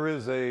if there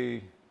is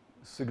a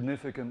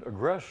significant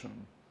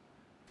aggression,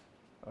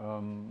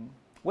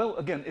 well,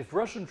 again, if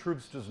Russian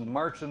troops just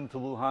march into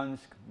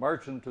Luhansk,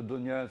 march into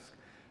Donetsk,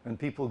 and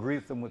people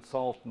greet them with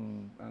salt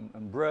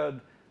and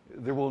bread,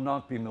 there will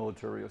not be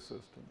military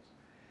assistance.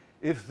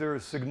 If there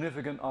is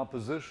significant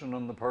opposition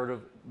on the part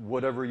of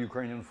whatever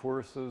Ukrainian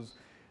forces,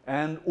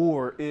 and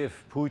or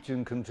if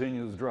Putin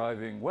continues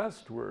driving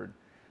westward,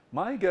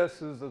 my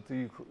guess is that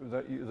the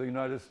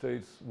United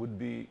States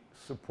would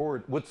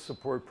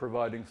support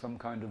providing some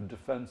kind of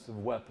defensive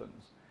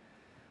weapons.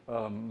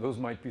 Those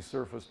might be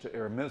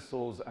surface-to-air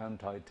missiles,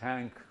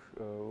 anti-tank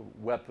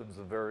weapons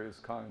of various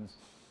kinds.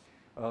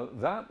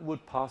 That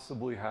would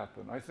possibly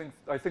happen. I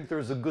think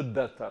there's a good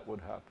bet that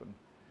would happen.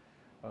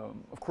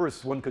 Of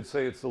course, one could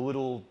say it's a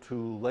little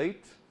too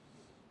late.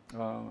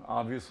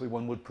 Obviously,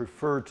 one would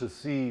prefer to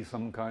see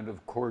some kind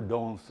of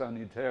cordon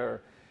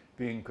sanitaire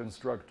being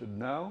constructed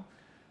now.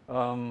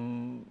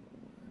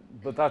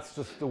 But that's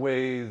just the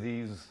way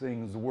these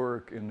things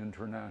work in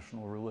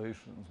international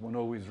relations. One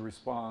always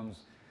responds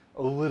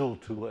a little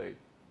too late,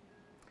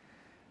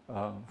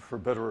 for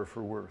better or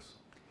for worse.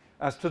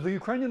 As to the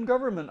Ukrainian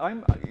government,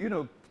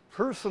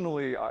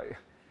 personally, I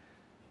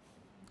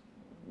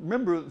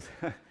remember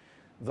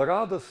the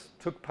Radas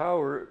took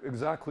power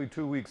exactly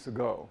 2 weeks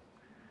ago.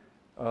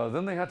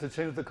 Then they had to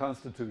change the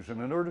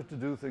constitution in order to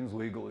do things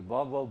legally,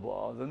 blah, blah,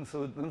 blah. Then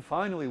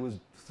finally it was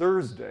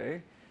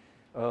Thursday,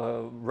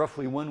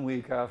 roughly 1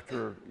 week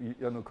after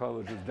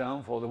Yanukovych's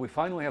downfall, that we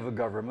finally have a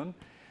government.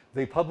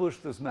 They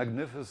published this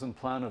magnificent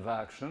plan of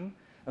action,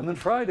 and then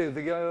Friday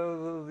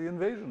the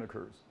invasion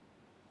occurs,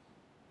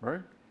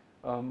 right?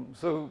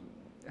 So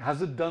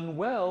has it done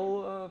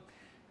well?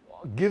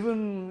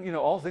 Given,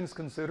 all things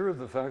considered,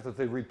 the fact that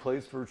they've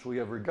replaced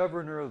virtually every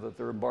governor, that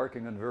they're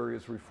embarking on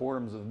various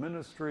reforms of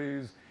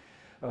ministries,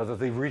 that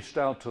they've reached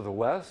out to the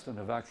West and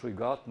have actually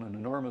gotten an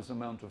enormous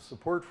amount of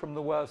support from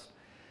the West,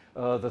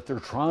 that they're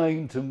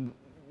trying to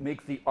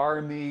make the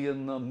army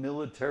and the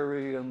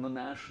military and the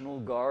National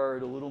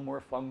Guard a little more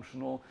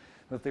functional,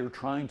 that they're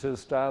trying to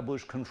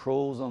establish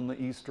controls on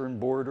the eastern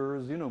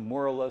borders,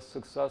 more or less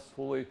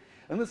successfully.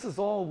 And this is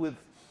all with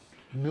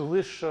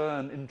militia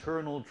and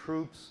internal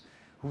troops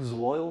whose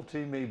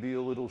loyalty may be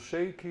a little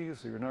shaky,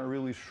 so you're not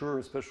really sure,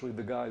 especially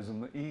the guys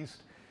in the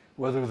east,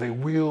 whether they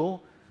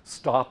will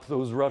stop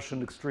those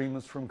Russian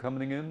extremists from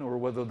coming in or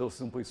whether they'll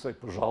simply say,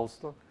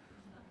 пожалуйста,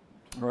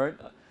 right?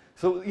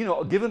 So,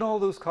 given all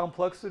those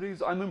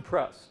complexities, I'm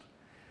impressed.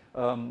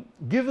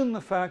 Given the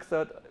fact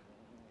that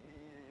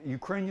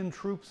Ukrainian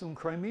troops in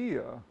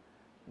Crimea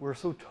were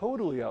so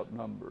totally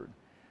outnumbered,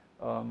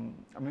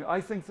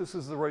 I think this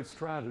is the right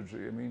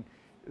strategy.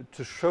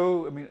 To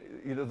show,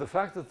 the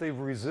fact that they've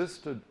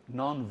resisted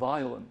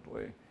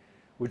non-violently,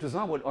 which is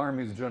not what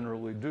armies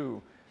generally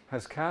do,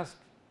 has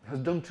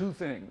done two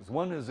things.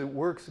 One is it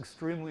works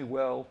extremely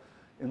well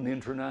in the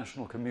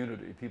international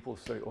community. People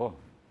say, oh,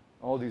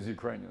 all these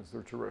Ukrainians,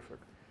 they're terrific,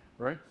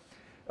 right?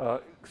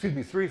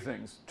 Three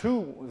things.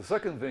 The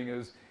second thing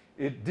is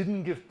it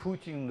didn't give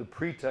Putin the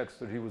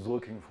pretext that he was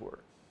looking for.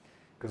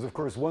 Because, of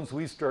course, once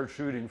we start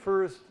shooting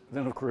first,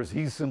 then, of course,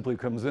 he simply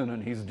comes in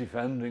and he's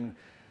defending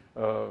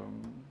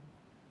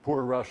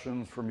poor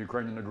Russians from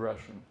Ukrainian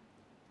aggression.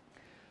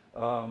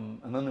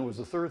 And then there was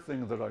a third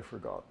thing that I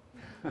forgot.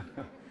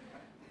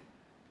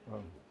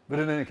 But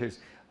in any case,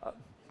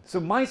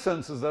 so my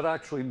sense is that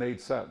actually made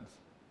sense.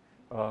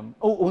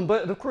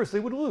 But of course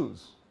they would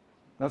lose.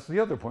 That's the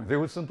other point. They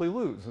would simply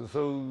lose.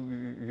 So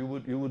you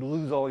would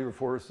lose all your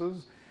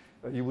forces.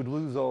 You would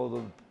lose all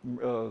the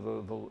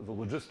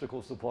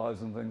logistical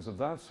supplies and things of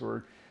that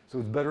sort. So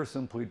it's better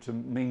simply to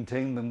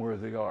maintain them where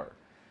they are.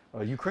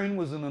 Ukraine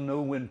was in a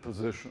no-win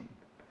position.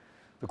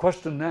 The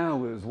question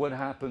now is what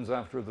happens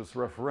after this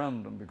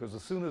referendum, because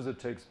as soon as it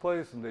takes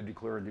place and they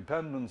declare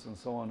independence and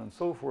so on and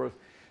so forth,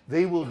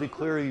 they will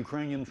declare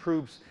Ukrainian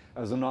troops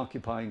as an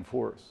occupying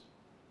force.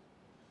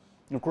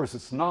 And of course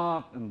it's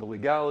not, and the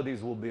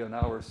legalities will be on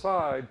our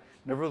side.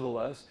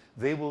 Nevertheless,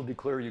 they will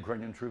declare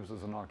Ukrainian troops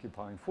as an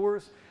occupying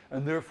force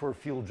and therefore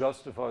feel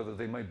justified that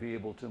they might be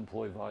able to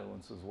employ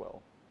violence as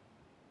well.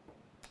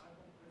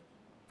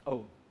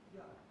 Oh.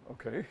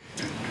 Okay.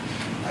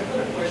 I've got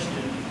a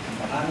question,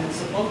 and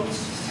it's about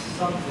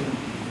something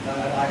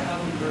that I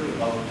haven't heard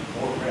about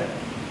or read.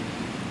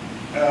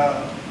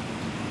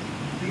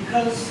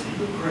 Because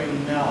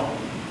Ukraine now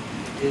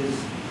is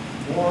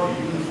more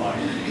unified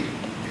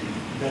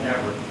than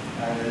ever,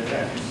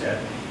 as you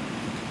said,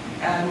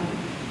 and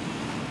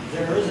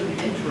there is an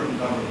interim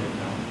government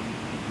now,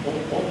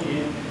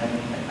 only an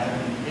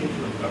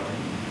interim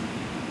government,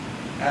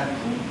 and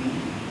Putin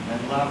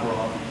and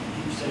Lavrov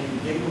keep saying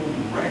they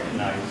don't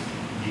recognize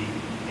the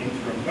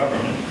interim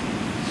government,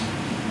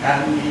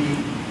 and the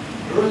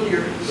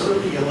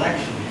early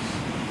elections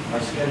are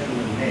scheduled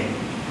in May.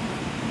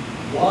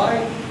 Why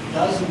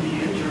doesn't the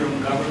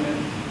interim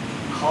government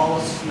call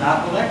a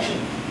snap election?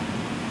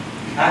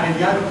 And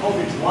if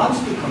Yanukovych wants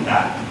to come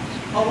back,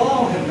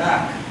 allow him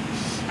back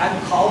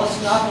and call a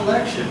snap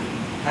election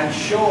and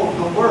show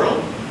the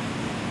world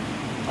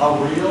a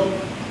real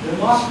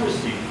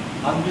democracy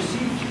under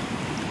siege.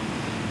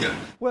 Yeah.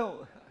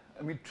 Well,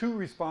 two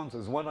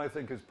responses. One I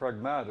think is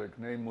pragmatic,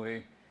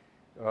 namely,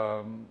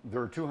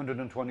 there are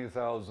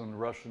 220,000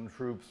 Russian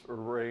troops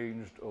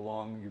arranged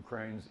along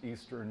Ukraine's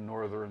eastern,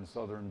 northern,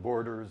 southern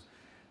borders,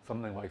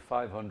 something like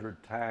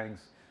 500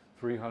 tanks,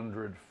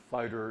 300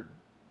 fighter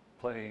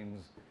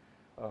planes.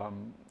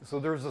 So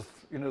there's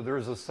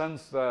a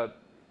sense that,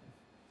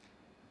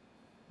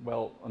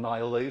 well,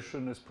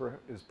 annihilation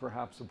is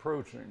perhaps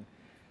approaching.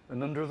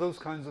 And under those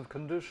kinds of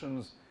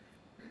conditions,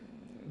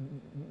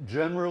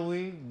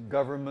 generally,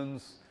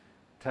 governments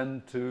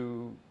tend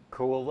to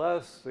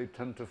coalesce, they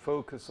tend to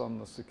focus on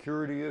the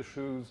security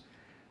issues,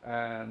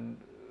 and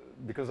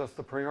because that's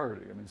the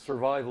priority.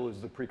 Survival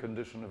is the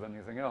precondition of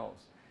anything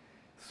else.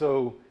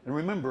 So, and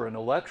remember, an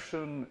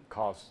election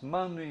costs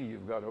money,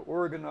 you've got to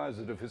organize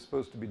it. If it's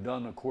supposed to be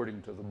done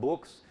according to the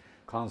books,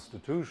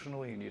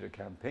 constitutionally, you need a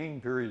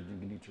campaign period,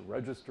 you need to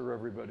register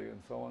everybody,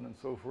 and so on and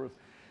so forth.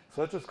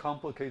 So that just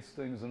complicates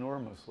things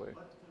enormously.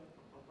 But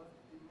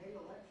the May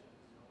elections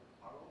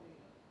are only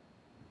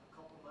a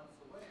couple months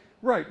away.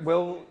 Right,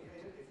 well,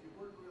 If you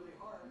work really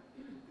hard,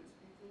 you could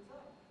speed things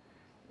up.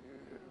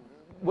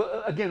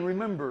 well, again,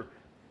 remember,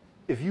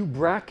 if you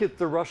bracket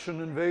the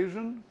Russian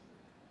invasion,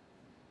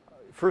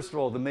 first of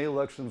all, the May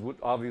elections would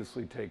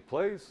obviously take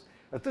place.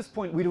 At this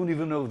point, we don't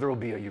even know if there will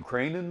be a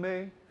Ukraine in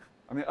May.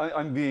 I mean,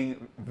 I'm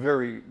being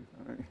very,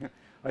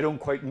 I don't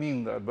quite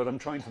mean that, but I'm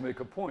trying to make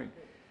a point.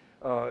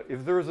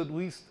 If there is at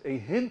least a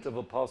hint of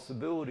a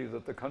possibility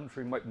that the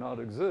country might not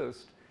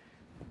exist,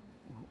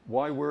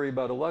 why worry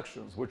about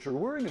elections? What you're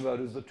worrying about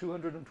is the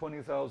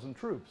 220,000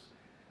 troops.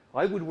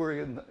 I would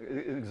worry in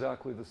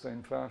exactly the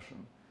same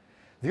fashion.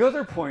 The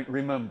other point,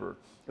 remember,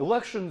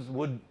 elections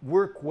would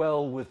work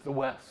well with the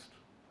West.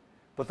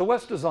 But the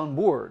West is on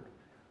board.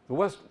 The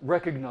West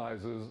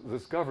recognizes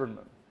this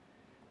government.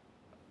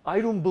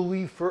 I don't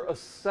believe for a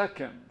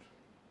second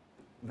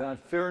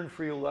that fair and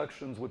free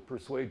elections would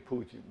persuade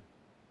Putin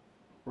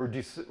or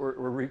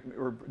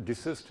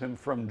desist him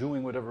from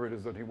doing whatever it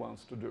is that he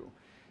wants to do.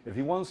 If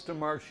he wants to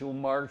march, he'll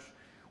march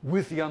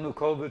with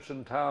Yanukovych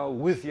in Tau,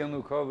 with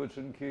Yanukovych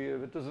in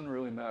Kiev. It doesn't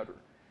really matter.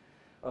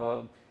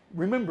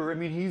 Remember, I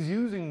mean, he's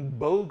using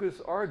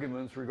bogus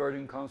arguments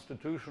regarding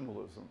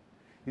constitutionalism.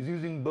 He's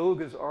using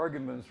bogus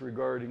arguments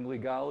regarding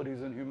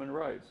legalities and human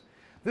rights.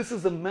 This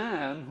is a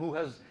man who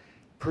has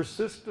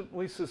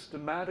persistently,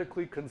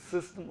 systematically,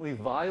 consistently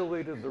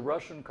violated the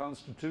Russian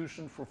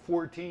Constitution for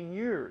 14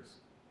 years.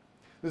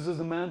 This is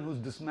a man who's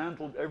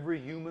dismantled every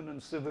human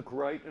and civic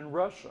right in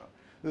Russia.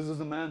 This is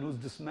a man who's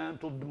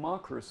dismantled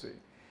democracy.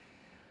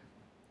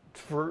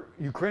 For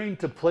Ukraine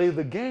to play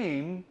the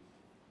game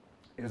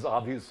is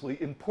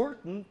obviously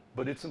important,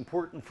 but it's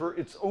important for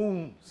its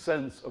own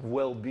sense of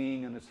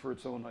well-being and it's for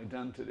its own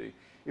identity.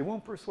 It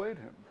won't persuade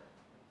him.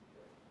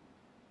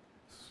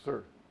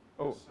 Sir.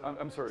 Oh,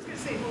 I'm sorry.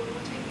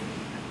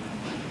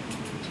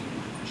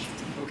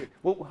 Okay.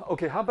 Well,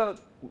 okay. How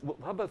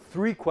about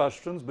 3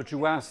 questions, but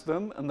you ask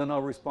them, and then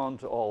I'll respond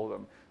to all of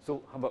them.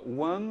 So, how about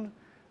 1,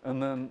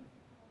 and then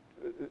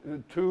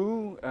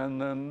 2,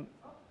 and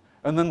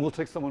then we'll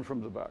take someone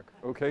from the back.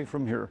 Okay,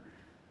 from here,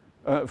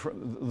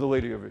 from the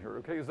lady over here.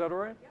 Okay, is that all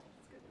right? Yeah,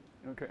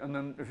 that's good. Okay, and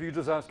then if you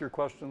just ask your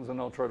questions, and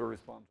I'll try to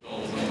respond.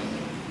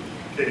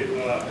 Okay,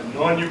 a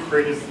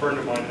non-Ukrainian friend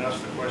of mine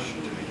asked the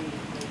question to me.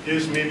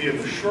 Is maybe in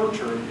the short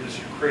term, is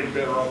Ukraine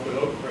better off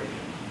without Crimea?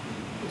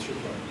 What's your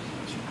thoughts?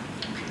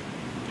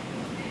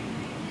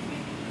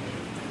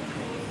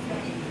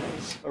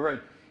 All right.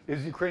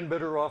 Is Ukraine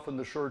better off in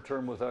the short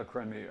term without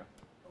Crimea?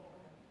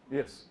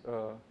 Yes.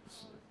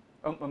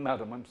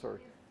 Madam, I'm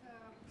sorry.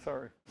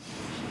 Sorry.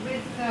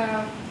 With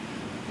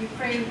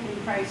Ukraine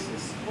in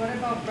crisis, what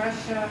about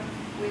Russia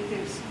with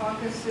its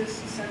Caucasus,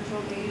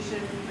 Central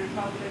Asian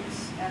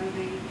republics, and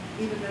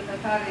even the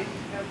Tataric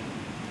have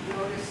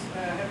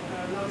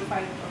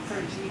notified for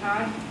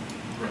jihad?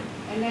 Right.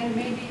 And then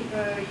maybe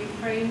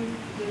Ukraine,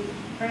 the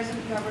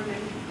present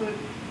government could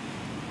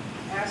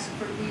ask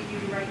for EU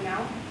right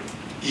now?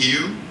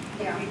 EU?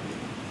 Yeah.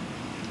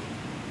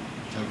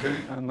 Okay.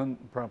 And then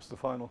perhaps the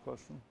final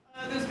question.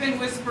 There's been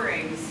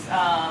whisperings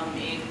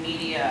in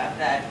media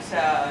that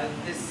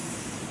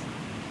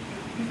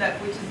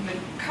which has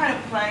been kind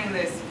of playing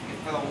this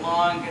for the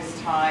longest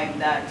time,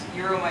 that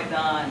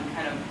Euromaidan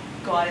kind of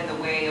got in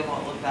the way of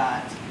all of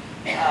that.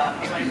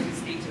 I wanted to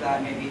speak to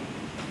that maybe.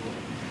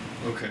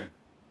 Okay.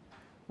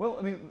 Well,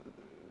 I mean,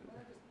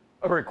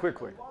 very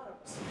quickly.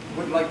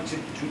 Would like to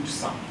do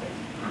something.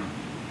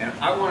 And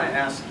I want to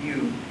ask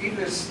you,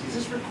 is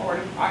this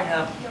recorded? I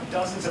have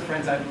dozens of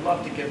friends I'd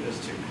love to give this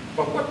to.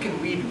 But what can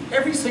we do?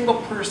 Every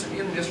single person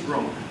in this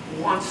room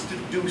wants to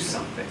do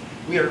something.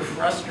 We are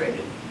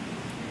frustrated.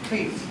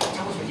 Please,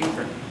 tell us what you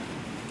think.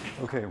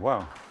 Okay,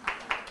 wow.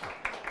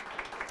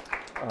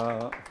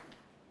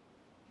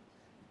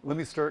 Let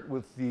me start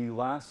with the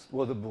last,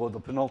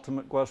 the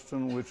penultimate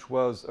question, which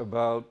was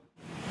about...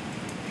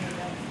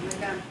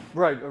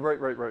 Right.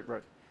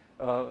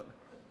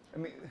 I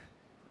mean,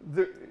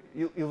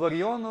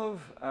 Ilarionov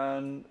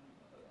and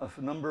a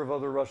number of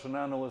other Russian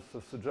analysts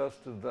have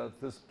suggested that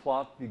this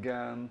plot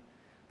began,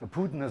 that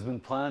Putin has been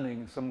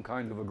planning some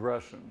kind of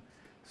aggression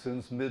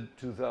since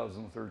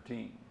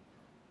mid-2013.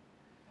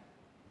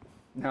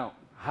 Now,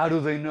 how do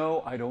they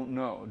know? I don't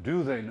know.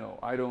 Do they know?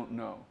 I don't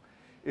know.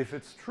 If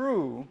it's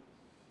true,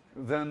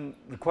 then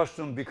the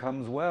question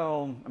becomes,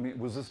 well, I mean,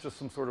 was this just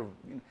some sort of...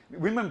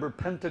 Remember,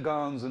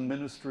 pentagons and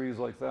ministries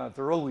like that,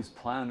 they're always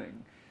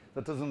planning.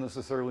 That doesn't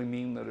necessarily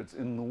mean that it's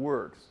in the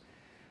works.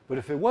 But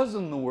if it was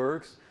in the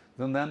works,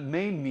 then that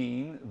may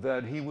mean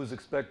that he was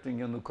expecting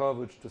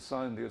Yanukovych to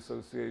sign the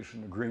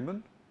association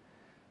agreement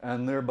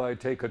and thereby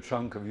take a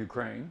chunk of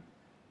Ukraine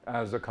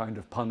as a kind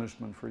of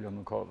punishment for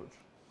Yanukovych.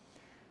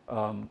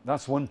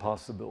 That's one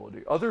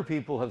possibility. Other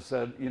people have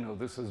said, you know,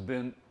 this has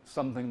been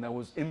something that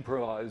was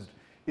improvised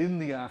in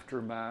the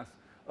aftermath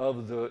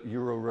of the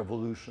Euro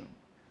revolution,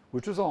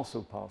 which is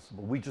also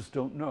possible. We just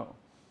don't know,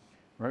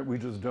 right? We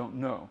just don't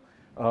know.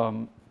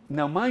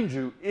 Now, mind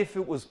you, if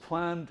it was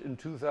planned in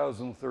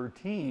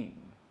 2013,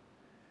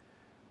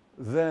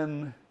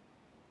 then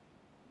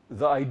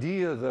the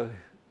idea that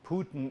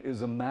Putin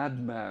is a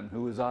madman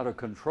who is out of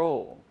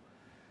control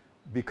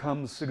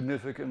becomes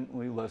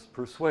significantly less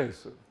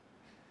persuasive.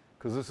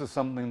 Because this is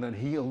something that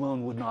he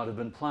alone would not have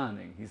been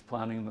planning. He's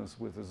planning this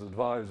with his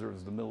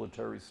advisors, the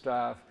military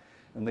staff,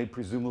 and they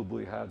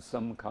presumably had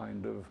some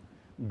kind of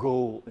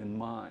goal in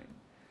mind.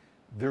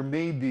 There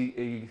may be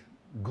a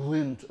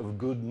glint of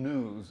good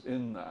news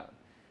in that,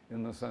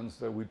 in the sense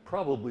that we'd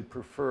probably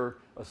prefer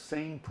a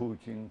sane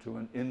Putin to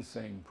an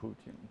insane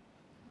Putin.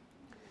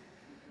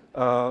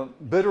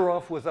 Better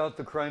off without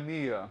the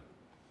Crimea.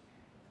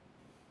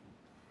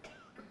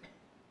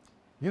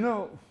 You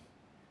know,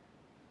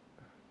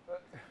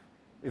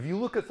 if you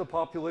look at the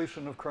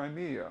population of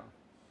Crimea,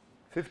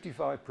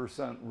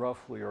 55%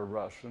 roughly are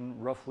Russian,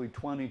 roughly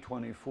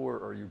 24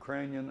 are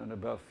Ukrainian, and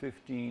about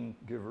 15,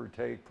 give or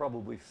take,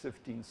 probably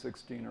 15,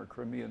 16 are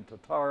Crimean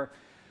Tatar,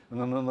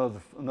 and then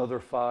another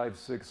 5,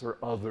 6 are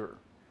other.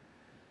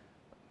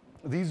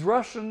 These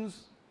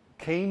Russians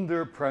came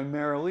there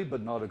primarily,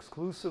 but not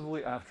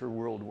exclusively, after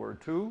World War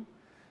II.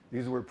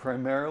 These were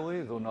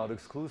primarily, though not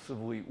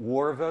exclusively,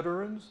 war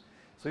veterans.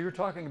 So you're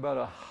talking about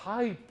a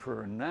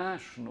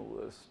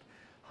hyper-nationalist,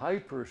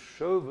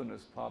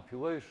 hyper-chauvinist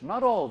population.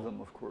 Not all of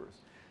them, of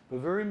course, but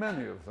very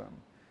many of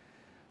them.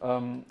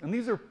 And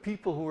these are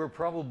people who are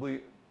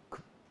probably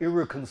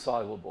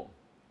irreconcilable.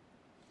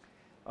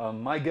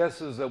 My guess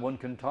is that one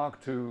can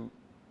talk to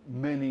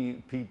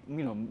many people,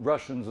 you know,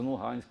 Russians in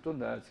Luhansk,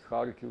 Donetsk,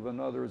 Kharkiv,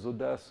 and others,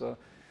 Odessa,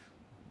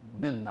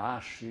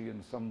 Minashi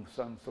in some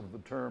sense of the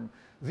term.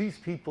 These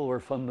people are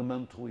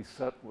fundamentally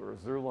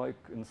settlers. They're like,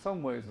 in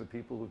some ways, the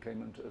people who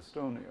came into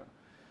Estonia.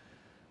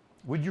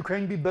 Would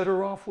Ukraine be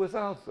better off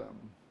without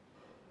them?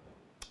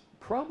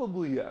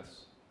 Probably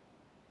yes.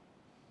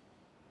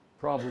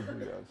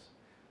 Probably yes.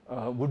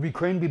 Would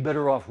Ukraine be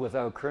better off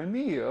without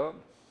Crimea?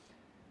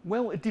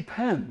 Well, it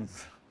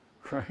depends,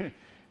 right?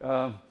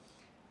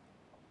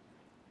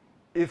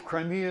 If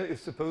Crimea is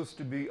supposed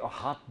to be a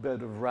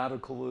hotbed of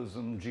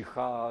radicalism,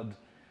 jihad,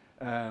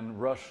 and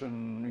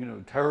Russian, you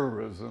know,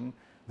 terrorism,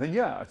 then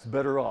yeah, it's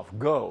better off.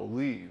 Go,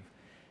 leave.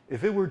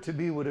 If it were to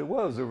be what it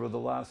was over the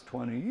last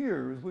 20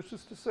 years, which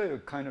is to say a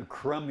kind of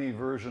crummy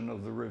version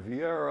of the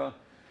Riviera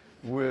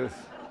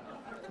with,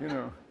 you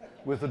know,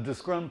 with a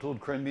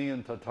disgruntled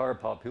Crimean Tatar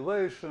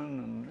population,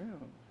 and, you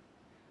know,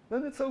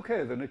 then it's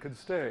okay, then it could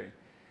stay.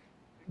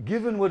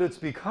 Given what it's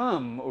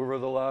become over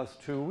the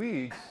last 2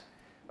 weeks,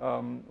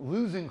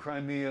 losing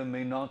Crimea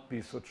may not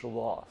be such a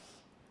loss.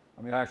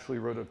 I mean, I actually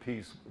wrote a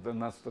piece, then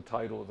that's the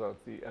title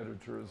that the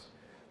editors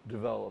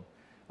developed.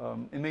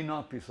 It may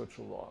not be such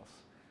a loss.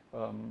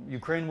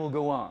 Ukraine will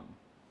go on.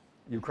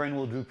 Ukraine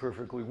will do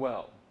perfectly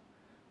well.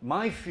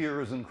 My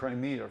fear is in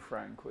Crimea,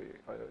 frankly.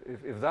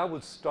 If that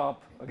would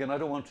stop, again, I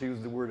don't want to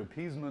use the word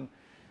appeasement,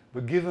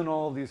 but given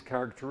all these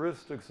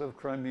characteristics of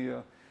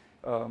Crimea,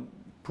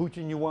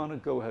 Putin, you want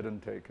it, go ahead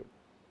and take it.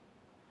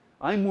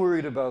 I'm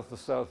worried about the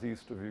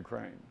southeast of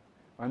Ukraine.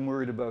 I'm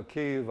worried about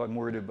Kyiv, I'm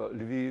worried about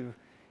Lviv.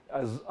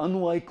 As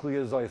unlikely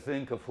as I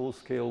think a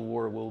full-scale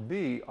war will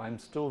be, I'm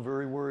still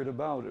very worried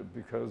about it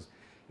because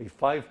a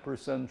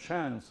 5%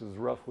 chance is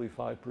roughly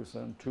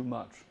 5% too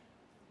much,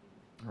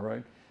 all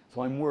right?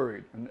 So I'm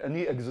worried, and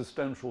any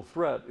existential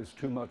threat is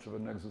too much of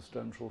an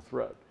existential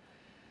threat.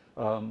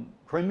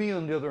 Crimea,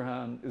 on the other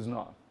hand, is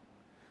not.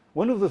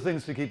 One of the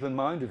things to keep in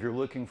mind if you're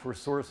looking for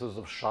sources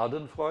of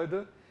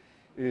Schadenfreude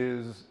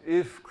is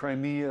if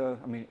Crimea,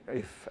 I mean,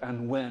 if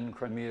and when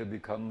Crimea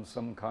becomes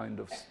some kind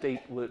of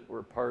statelet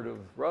or part of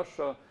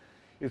Russia,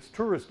 its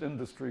tourist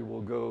industry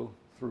will go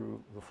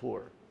through the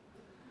floor.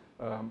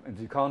 And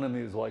the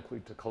economy is likely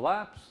to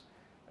collapse,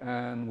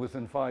 and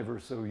within 5 or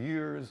so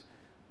years,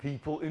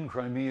 people in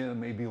Crimea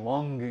may be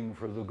longing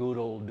for the good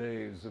old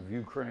days of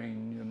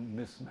Ukrainian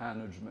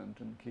mismanagement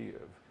in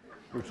Kyiv,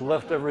 which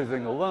left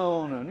everything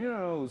alone, and, you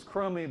know, it was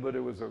crummy, but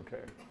it was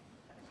okay.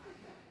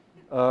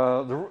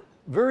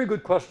 Very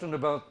good question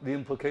about the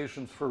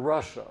implications for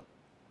Russia.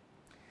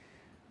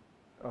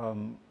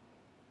 In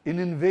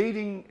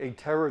invading a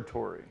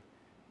territory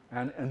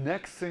and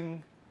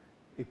annexing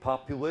a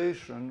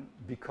population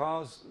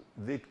because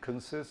it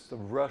consists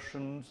of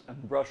Russians and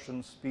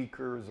Russian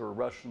speakers or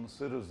Russian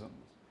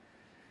citizens,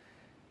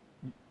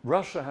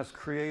 Russia has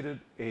created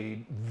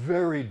a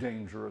very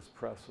dangerous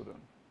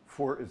precedent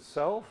for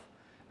itself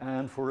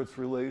and for its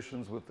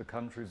relations with the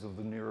countries of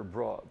the near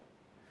abroad.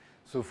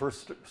 So for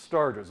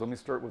starters, let me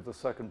start with the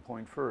second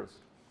point first.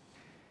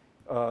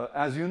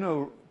 As you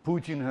know,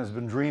 Putin has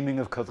been dreaming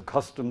of the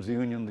customs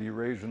union, the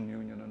Eurasian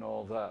Union, and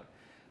all that.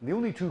 And the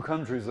only 2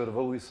 countries that have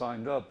always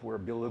signed up were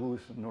Belarus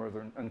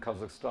and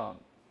Kazakhstan.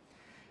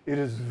 It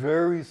is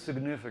very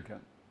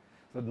significant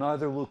that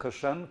neither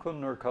Lukashenko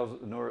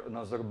nor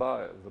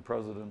Nazarbayev, the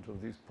president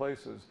of these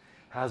places,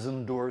 has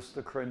endorsed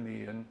the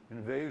Crimean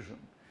invasion.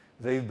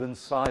 They've been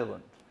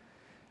silent.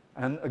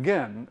 And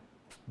again,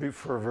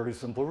 for a very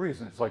simple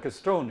reason. It's like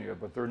Estonia,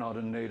 but they're not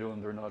in NATO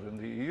and they're not in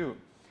the EU.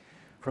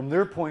 From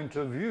their point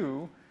of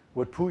view,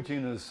 what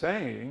Putin is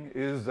saying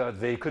is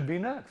that they could be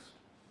next.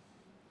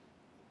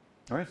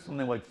 Right?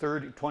 Something like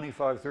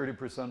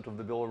 25–30% of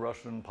the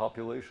Belarusian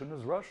population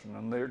is Russian,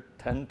 and they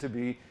tend to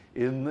be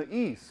in the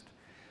east.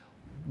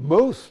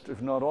 Most,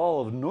 if not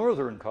all, of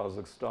northern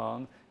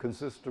Kazakhstan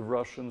consist of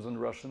Russians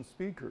and Russian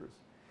speakers.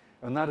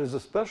 And that is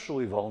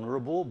especially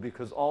vulnerable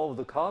because all of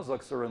the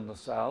Kazakhs are in the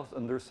south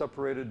and they're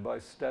separated by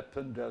steppe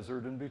and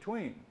desert in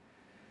between.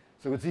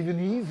 So it's even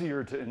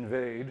easier to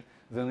invade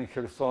than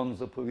Kherson,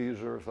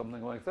 Zaporizhzhia, or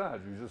something like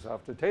that. You just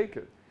have to take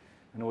it.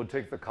 And it would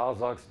take the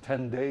Kazakhs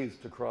 10 days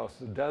to cross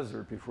the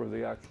desert before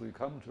they actually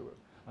come to it.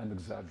 I'm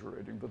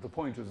exaggerating, but the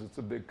point is it's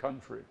a big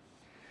country.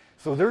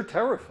 So they're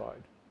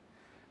terrified.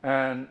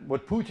 And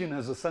what Putin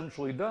has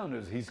essentially done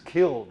is he's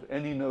killed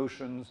any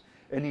notions,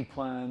 any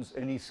plans,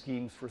 any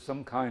schemes for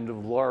some kind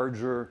of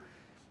larger,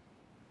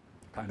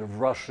 kind of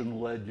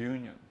Russian-led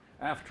union.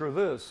 After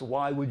this,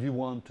 why would you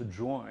want to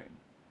join?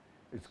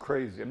 It's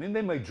crazy. I mean,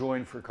 they may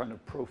join for kind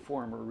of pro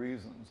forma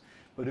reasons,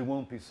 but it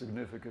won't be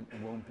significant,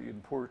 it won't be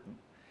important.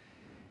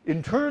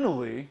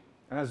 Internally,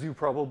 as you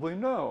probably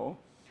know,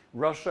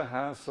 Russia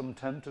has some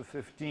 10 to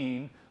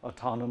 15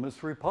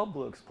 autonomous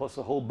republics, plus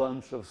a whole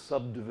bunch of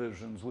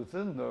subdivisions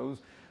within those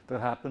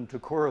that happen to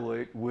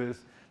correlate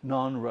with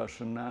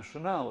non-Russian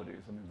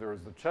nationalities. I mean,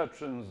 there's the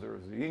Chechens,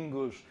 there's the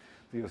English,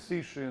 the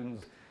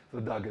Ossetians,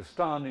 the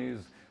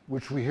Dagestanis,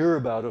 which we hear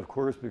about, of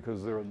course,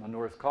 because they're in the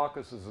North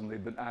Caucasus and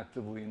they've been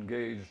actively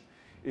engaged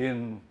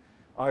in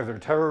either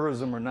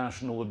terrorism or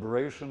national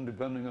liberation,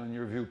 depending on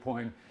your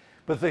viewpoint.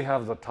 But they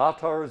have the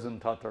Tatars in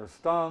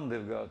Tatarstan,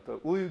 they've got the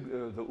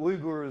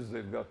Uyghurs,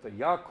 they've got the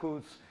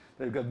Yakuts,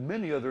 they've got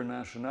many other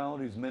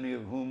nationalities, many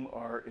of whom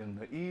are in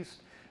the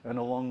east and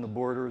along the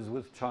borders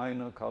with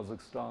China,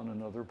 Kazakhstan,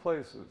 and other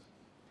places.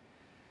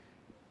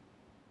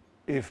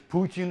 If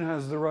Putin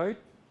has the right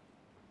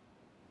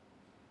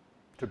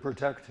to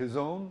protect his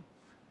own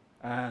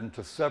and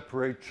to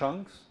separate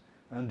chunks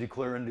and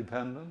declare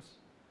independence,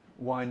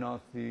 why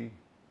not the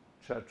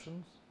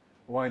Chechens?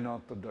 Why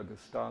not the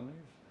Dagestanis?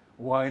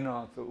 Why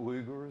not the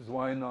Uyghurs?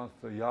 Why not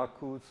the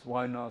Yakuts?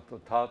 Why not the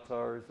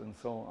Tatars? And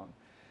so on.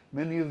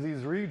 Many of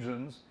these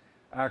regions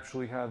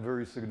actually have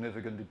very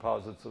significant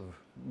deposits of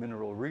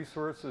mineral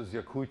resources.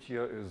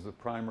 Yakutia is the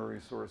primary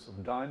source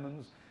of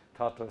diamonds.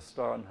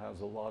 Tatarstan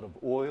has a lot of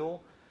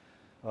oil.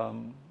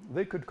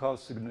 They could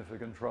cause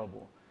significant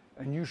trouble.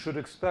 And you should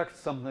expect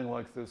something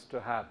like this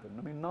to happen.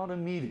 I mean, not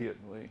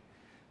immediately,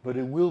 but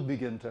it will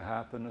begin to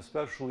happen,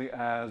 especially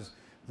as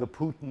the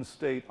Putin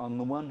state, on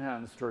the one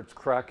hand, starts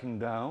cracking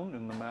down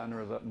in the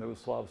manner that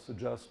Miroslav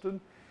suggested.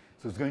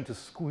 So it's going to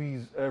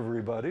squeeze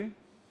everybody.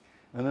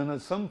 And then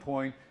at some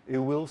point, it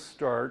will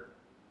start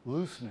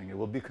loosening. It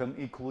will become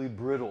equally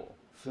brittle,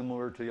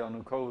 similar to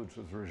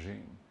Yanukovych's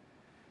regime.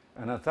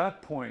 And at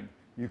that point,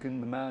 you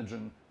can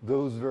imagine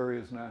those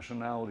various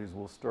nationalities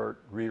will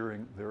start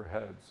rearing their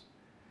heads.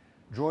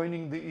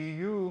 Joining the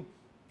EU,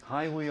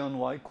 highly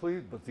unlikely,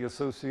 but the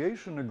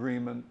association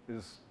agreement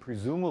is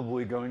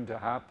presumably going to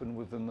happen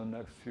within the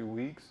next few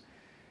weeks.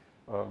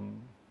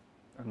 And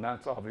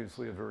that's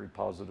obviously a very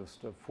positive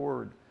step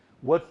forward.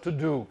 What to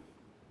do?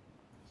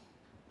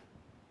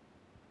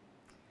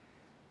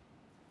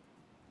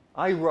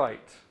 I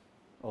write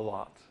a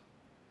lot,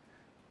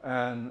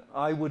 and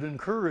I would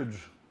encourage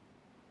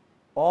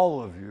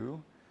all of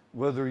you,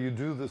 whether you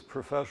do this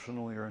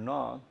professionally or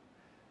not,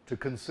 to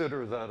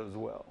consider that as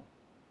well.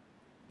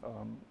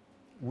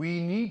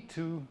 We need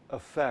to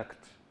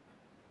affect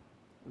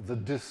the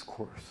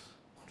discourse,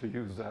 to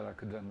use that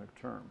academic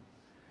term.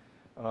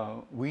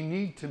 We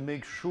need to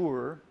make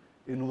sure,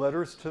 in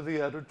letters to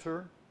the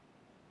editor,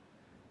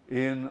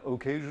 in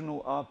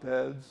occasional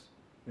op-eds,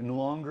 in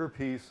longer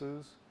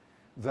pieces,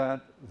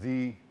 that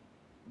the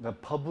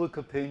public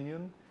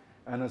opinion,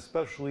 and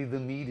especially the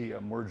media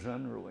more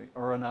generally,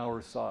 are on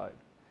our side.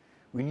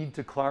 We need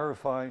to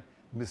clarify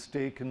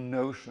mistaken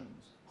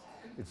notions.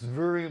 It's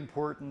very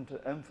important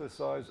to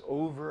emphasize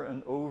over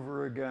and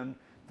over again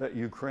that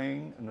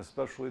Ukraine, and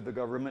especially the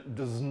government,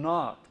 does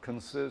not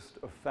consist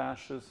of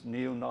fascists,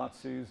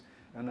 neo-Nazis,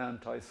 and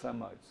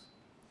anti-Semites.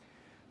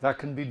 That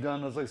can be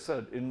done, as I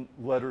said, in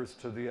letters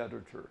to the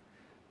editor.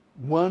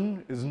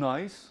 1 is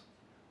nice,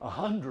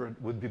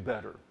 100 would be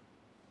better.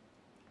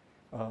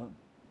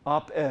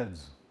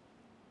 Op-eds,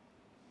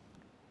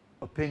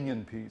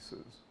 opinion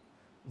pieces,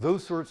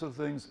 those sorts of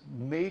things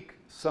make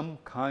some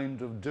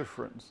kind of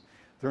difference.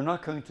 They're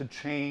not going to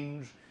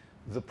change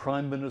the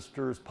Prime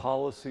Minister's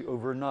policy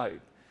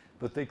overnight,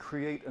 but they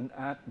create an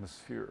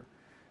atmosphere.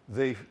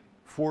 They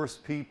force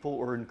people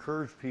or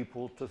encourage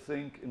people to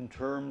think in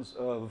terms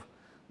of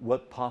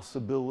what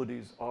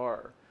possibilities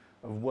are,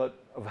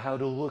 of how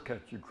to look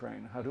at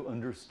Ukraine, how to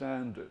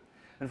understand it.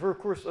 And for, of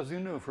course, as you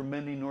know, for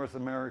many North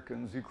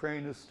Americans,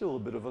 Ukraine is still a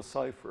bit of a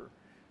cipher.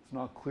 It's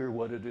not clear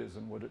what it is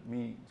and what it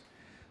means.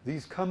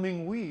 These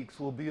coming weeks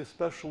will be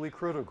especially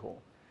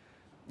critical.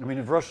 I mean,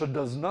 if Russia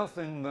does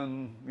nothing,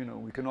 then, you know,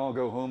 we can all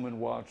go home and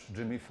watch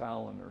Jimmy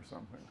Fallon or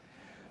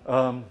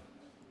something.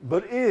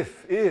 But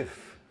if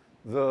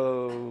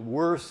the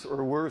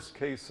worst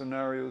case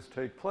scenarios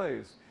take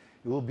place,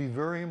 it will be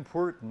very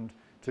important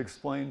to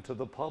explain to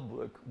the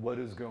public what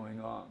is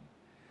going on.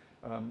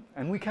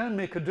 And we can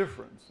make a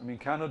difference. I mean,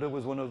 Canada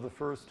was one of the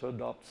first to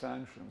adopt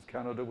sanctions.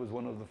 Canada was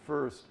one of the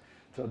first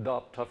to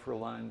adopt tougher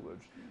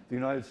language. The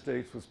United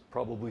States was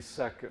probably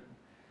second.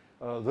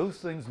 Those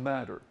things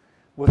matter.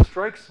 What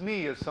strikes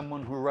me as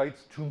someone who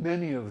writes too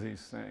many of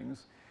these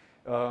things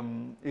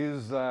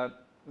is that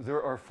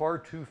there are far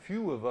too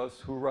few of us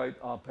who write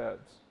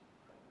op-eds.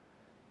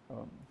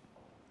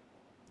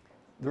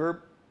 There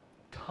are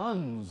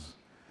tons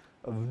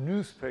of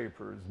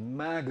newspapers,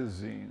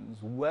 magazines,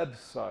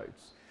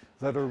 websites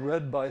that are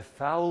read by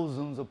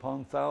thousands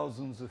upon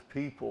thousands of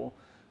people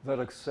that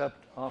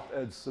accept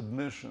op-ed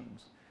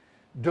submissions.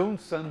 Don't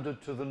send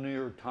it to the New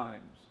York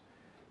Times.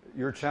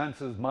 Your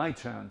chances, my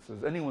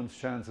chances, anyone's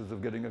chances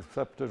of getting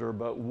accepted are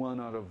about 1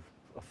 out of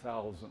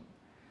 1,000.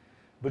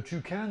 But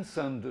you can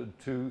send it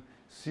to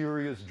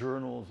serious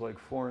journals like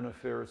Foreign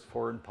Affairs,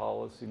 Foreign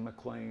Policy,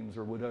 Maclean's,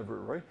 or whatever,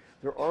 right?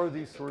 There are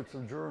these sorts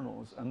of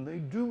journals, and they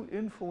do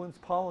influence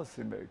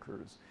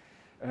policymakers.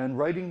 And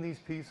writing these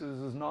pieces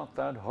is not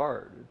that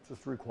hard. It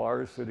just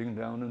requires sitting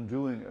down and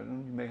doing it,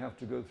 and you may have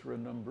to go through a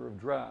number of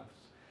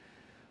drafts.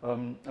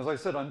 As I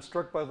said, I'm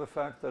struck by the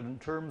fact that in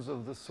terms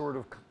of this sort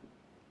of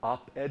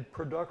op-ed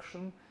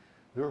production,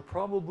 there are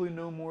probably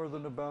no more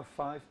than about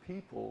 5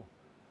 people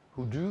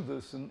who do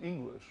this in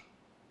English.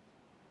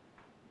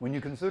 When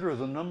you consider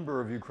the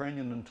number of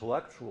Ukrainian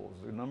intellectuals,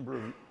 the number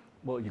of,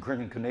 well,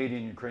 Ukrainian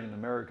Canadian, Ukrainian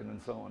American,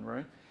 and so on,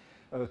 right?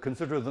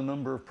 Consider the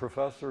number of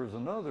professors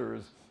and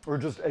others, or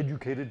just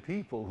educated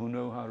people who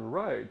know how to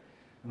write.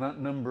 And that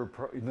number,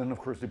 then of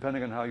course,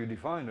 depending on how you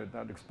define it,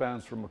 that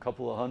expands from a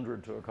couple of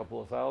hundred to a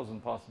couple of thousand,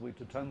 possibly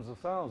to tens of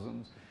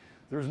thousands.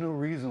 There's no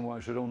reason why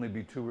it should only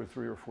be 2 or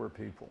 3 or 4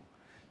 people.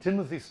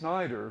 Timothy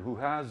Snyder, who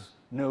has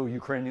no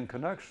Ukrainian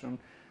connection,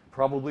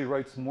 probably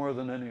writes more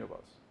than any of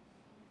us.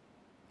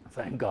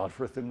 Thank God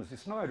for Timothy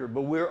Snyder,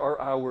 but where are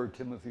our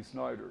Timothy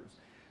Snyders?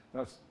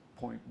 That's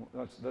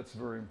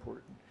very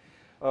important.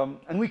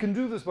 And we can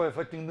do this by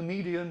affecting the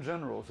media in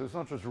general. So it's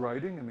not just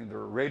writing. I mean,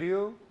 there's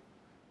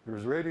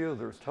radio,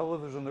 there's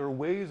television. There are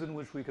ways in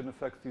which we can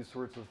affect these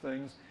sorts of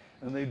things,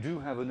 and they do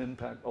have an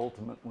impact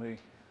ultimately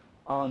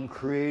on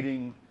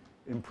creating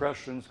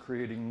impressions,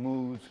 creating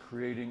moods,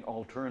 creating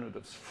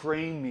alternatives,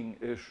 framing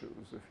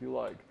issues, if you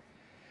like.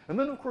 And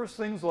then, of course,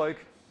 things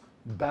like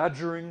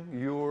badgering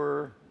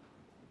your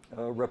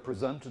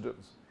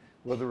representatives,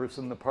 whether it's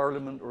in the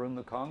parliament or in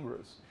the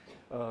Congress.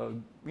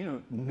 You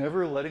know,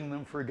 never letting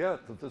them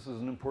forget that this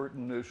is an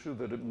important issue,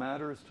 that it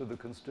matters to the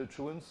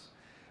constituents,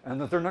 and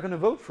that they're not going to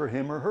vote for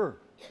him or her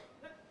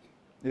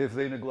if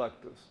they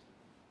neglect this.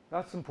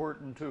 That's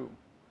important too.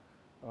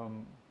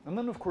 And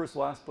then, of course,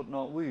 last but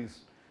not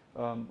least,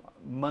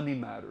 money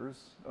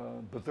matters,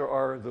 but there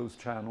are those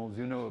channels,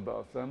 you know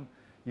about them.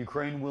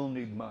 Ukraine will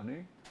need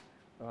money.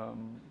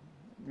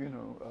 You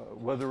know,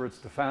 whether it's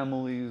the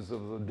families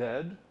of the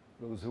dead,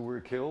 those who were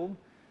killed,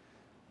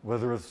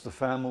 whether it's the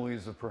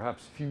families of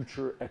perhaps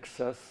future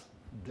excess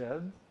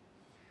dead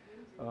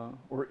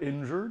or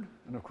injured,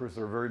 and of course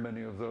there are very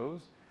many of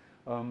those.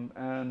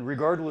 And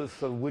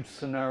regardless of which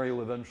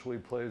scenario eventually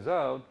plays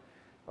out,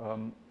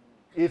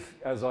 if,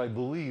 as I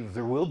believe,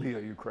 there will be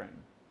a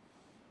Ukraine,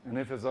 and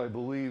if, as I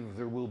believe,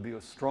 there will be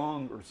a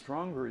strong or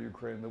stronger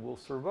Ukraine that will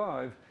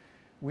survive,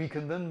 we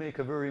can then make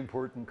a very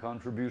important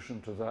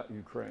contribution to that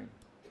Ukraine.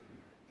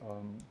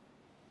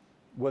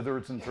 Whether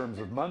it's in terms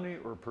of money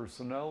or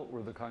personnel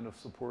or the kind of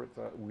support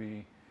that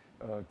we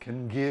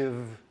can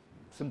give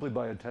simply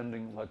by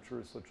attending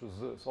lectures such as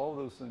this. All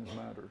those things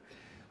matter.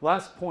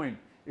 Last point,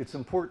 it's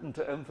important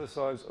to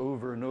emphasize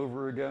over and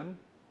over again.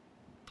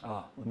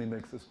 Let me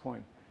make this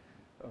point,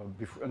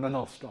 and then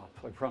I'll stop.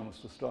 I promise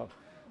to stop.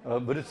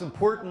 But it's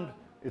important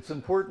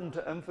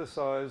to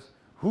emphasize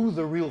who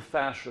the real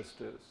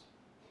fascist is.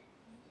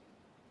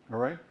 All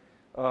right?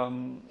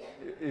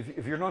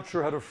 If you're not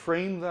sure how to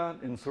frame that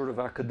in sort of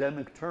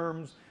academic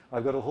terms,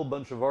 I've got a whole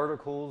bunch of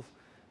articles.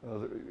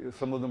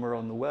 Some of them are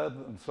on the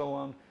web and so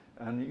on,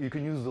 and you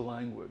can use the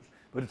language.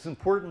 But it's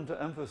important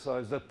to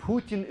emphasize that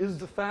Putin is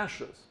the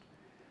fascist.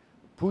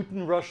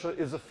 Putin, Russia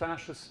is a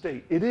fascist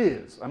state. It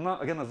is. I'm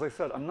not, again, as I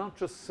said, I'm not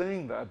just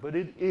saying that, but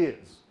it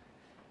is.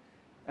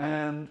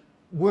 And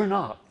we're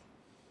not.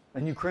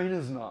 And Ukraine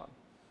is not.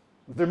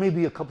 There may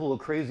be a couple of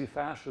crazy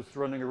fascists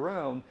running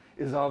around,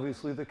 is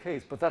obviously the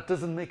case, but that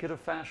doesn't make it a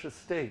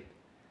fascist state.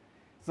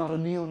 It's not a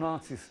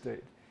neo-Nazi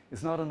state.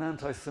 It's not an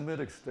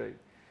anti-Semitic state.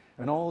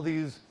 And all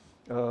these,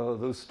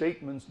 those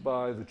statements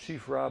by the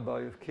chief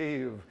rabbi of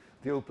Kiev,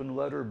 the open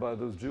letter by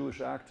those Jewish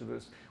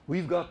activists,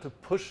 we've got to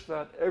push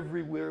that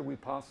everywhere we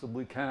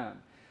possibly can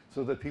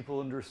so that people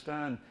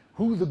understand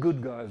who the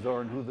good guys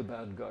are and who the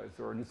bad guys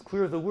are. And it's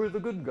clear that we're the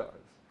good guys.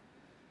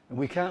 And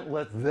we can't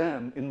let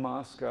them in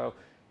Moscow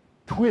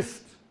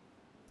twist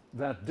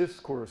that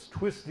discourse,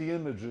 twist the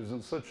images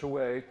in such a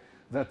way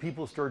that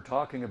people start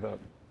talking about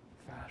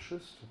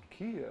fascists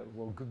in Kiev.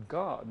 Well, good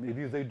God,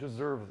 maybe they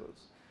deserve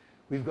this.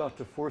 We've got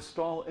to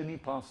forestall any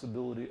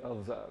possibility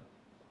of that.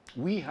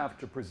 We have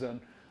to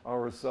present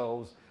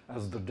ourselves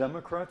as the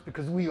Democrats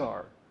because we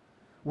are.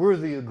 We're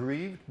the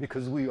aggrieved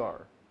because we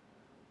are.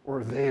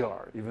 or they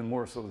are, even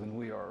more so than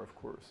we are, of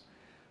course.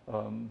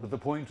 But the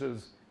point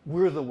is,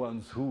 we're the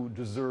ones who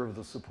deserve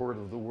the support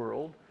of the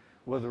world,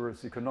 whether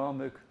it's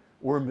economic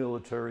or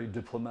military,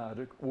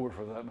 diplomatic, or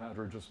for that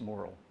matter, just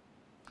moral.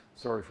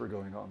 Sorry for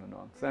going on and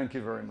on. Thank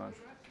you very much.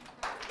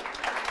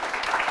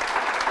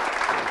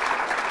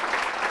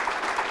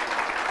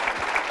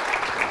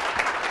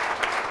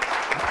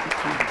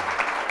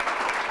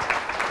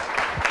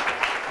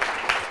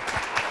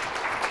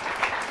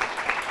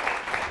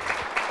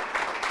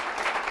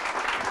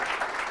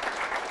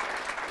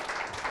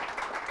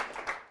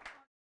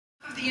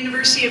 The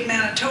University of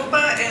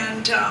Manitoba,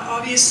 and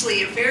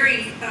obviously a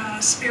very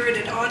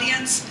spirited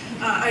audience.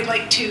 I'd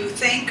like to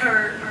thank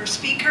our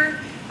speaker.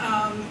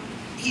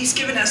 He's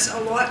given us a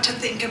lot to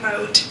think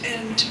about,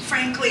 and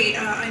frankly,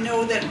 I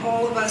know that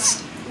all of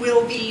us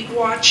will be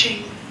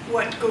watching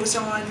what goes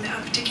on,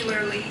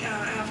 particularly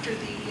after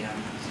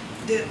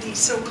the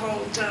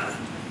so-called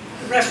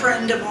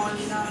referendum on,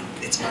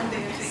 it's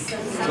Monday, I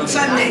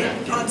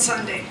think, on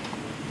Sunday.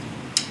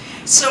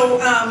 So,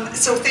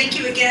 so thank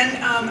you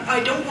again.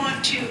 I don't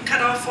want to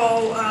cut off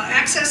all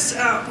access.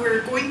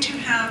 We're going to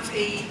have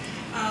a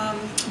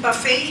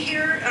buffet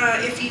here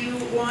if you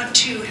want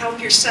to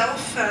help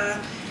yourself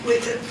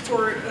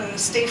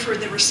stay for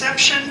the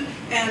reception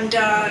and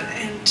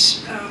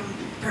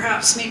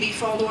perhaps maybe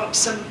follow up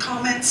some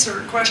comments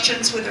or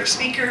questions with our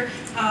speaker,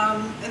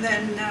 and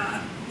then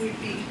we'd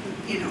be,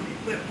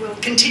 we'll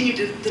continue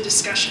the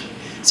discussion.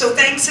 So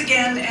thanks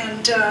again,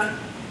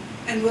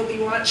 and we'll be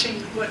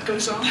watching what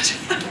goes on.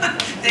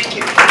 Thank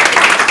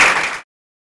you.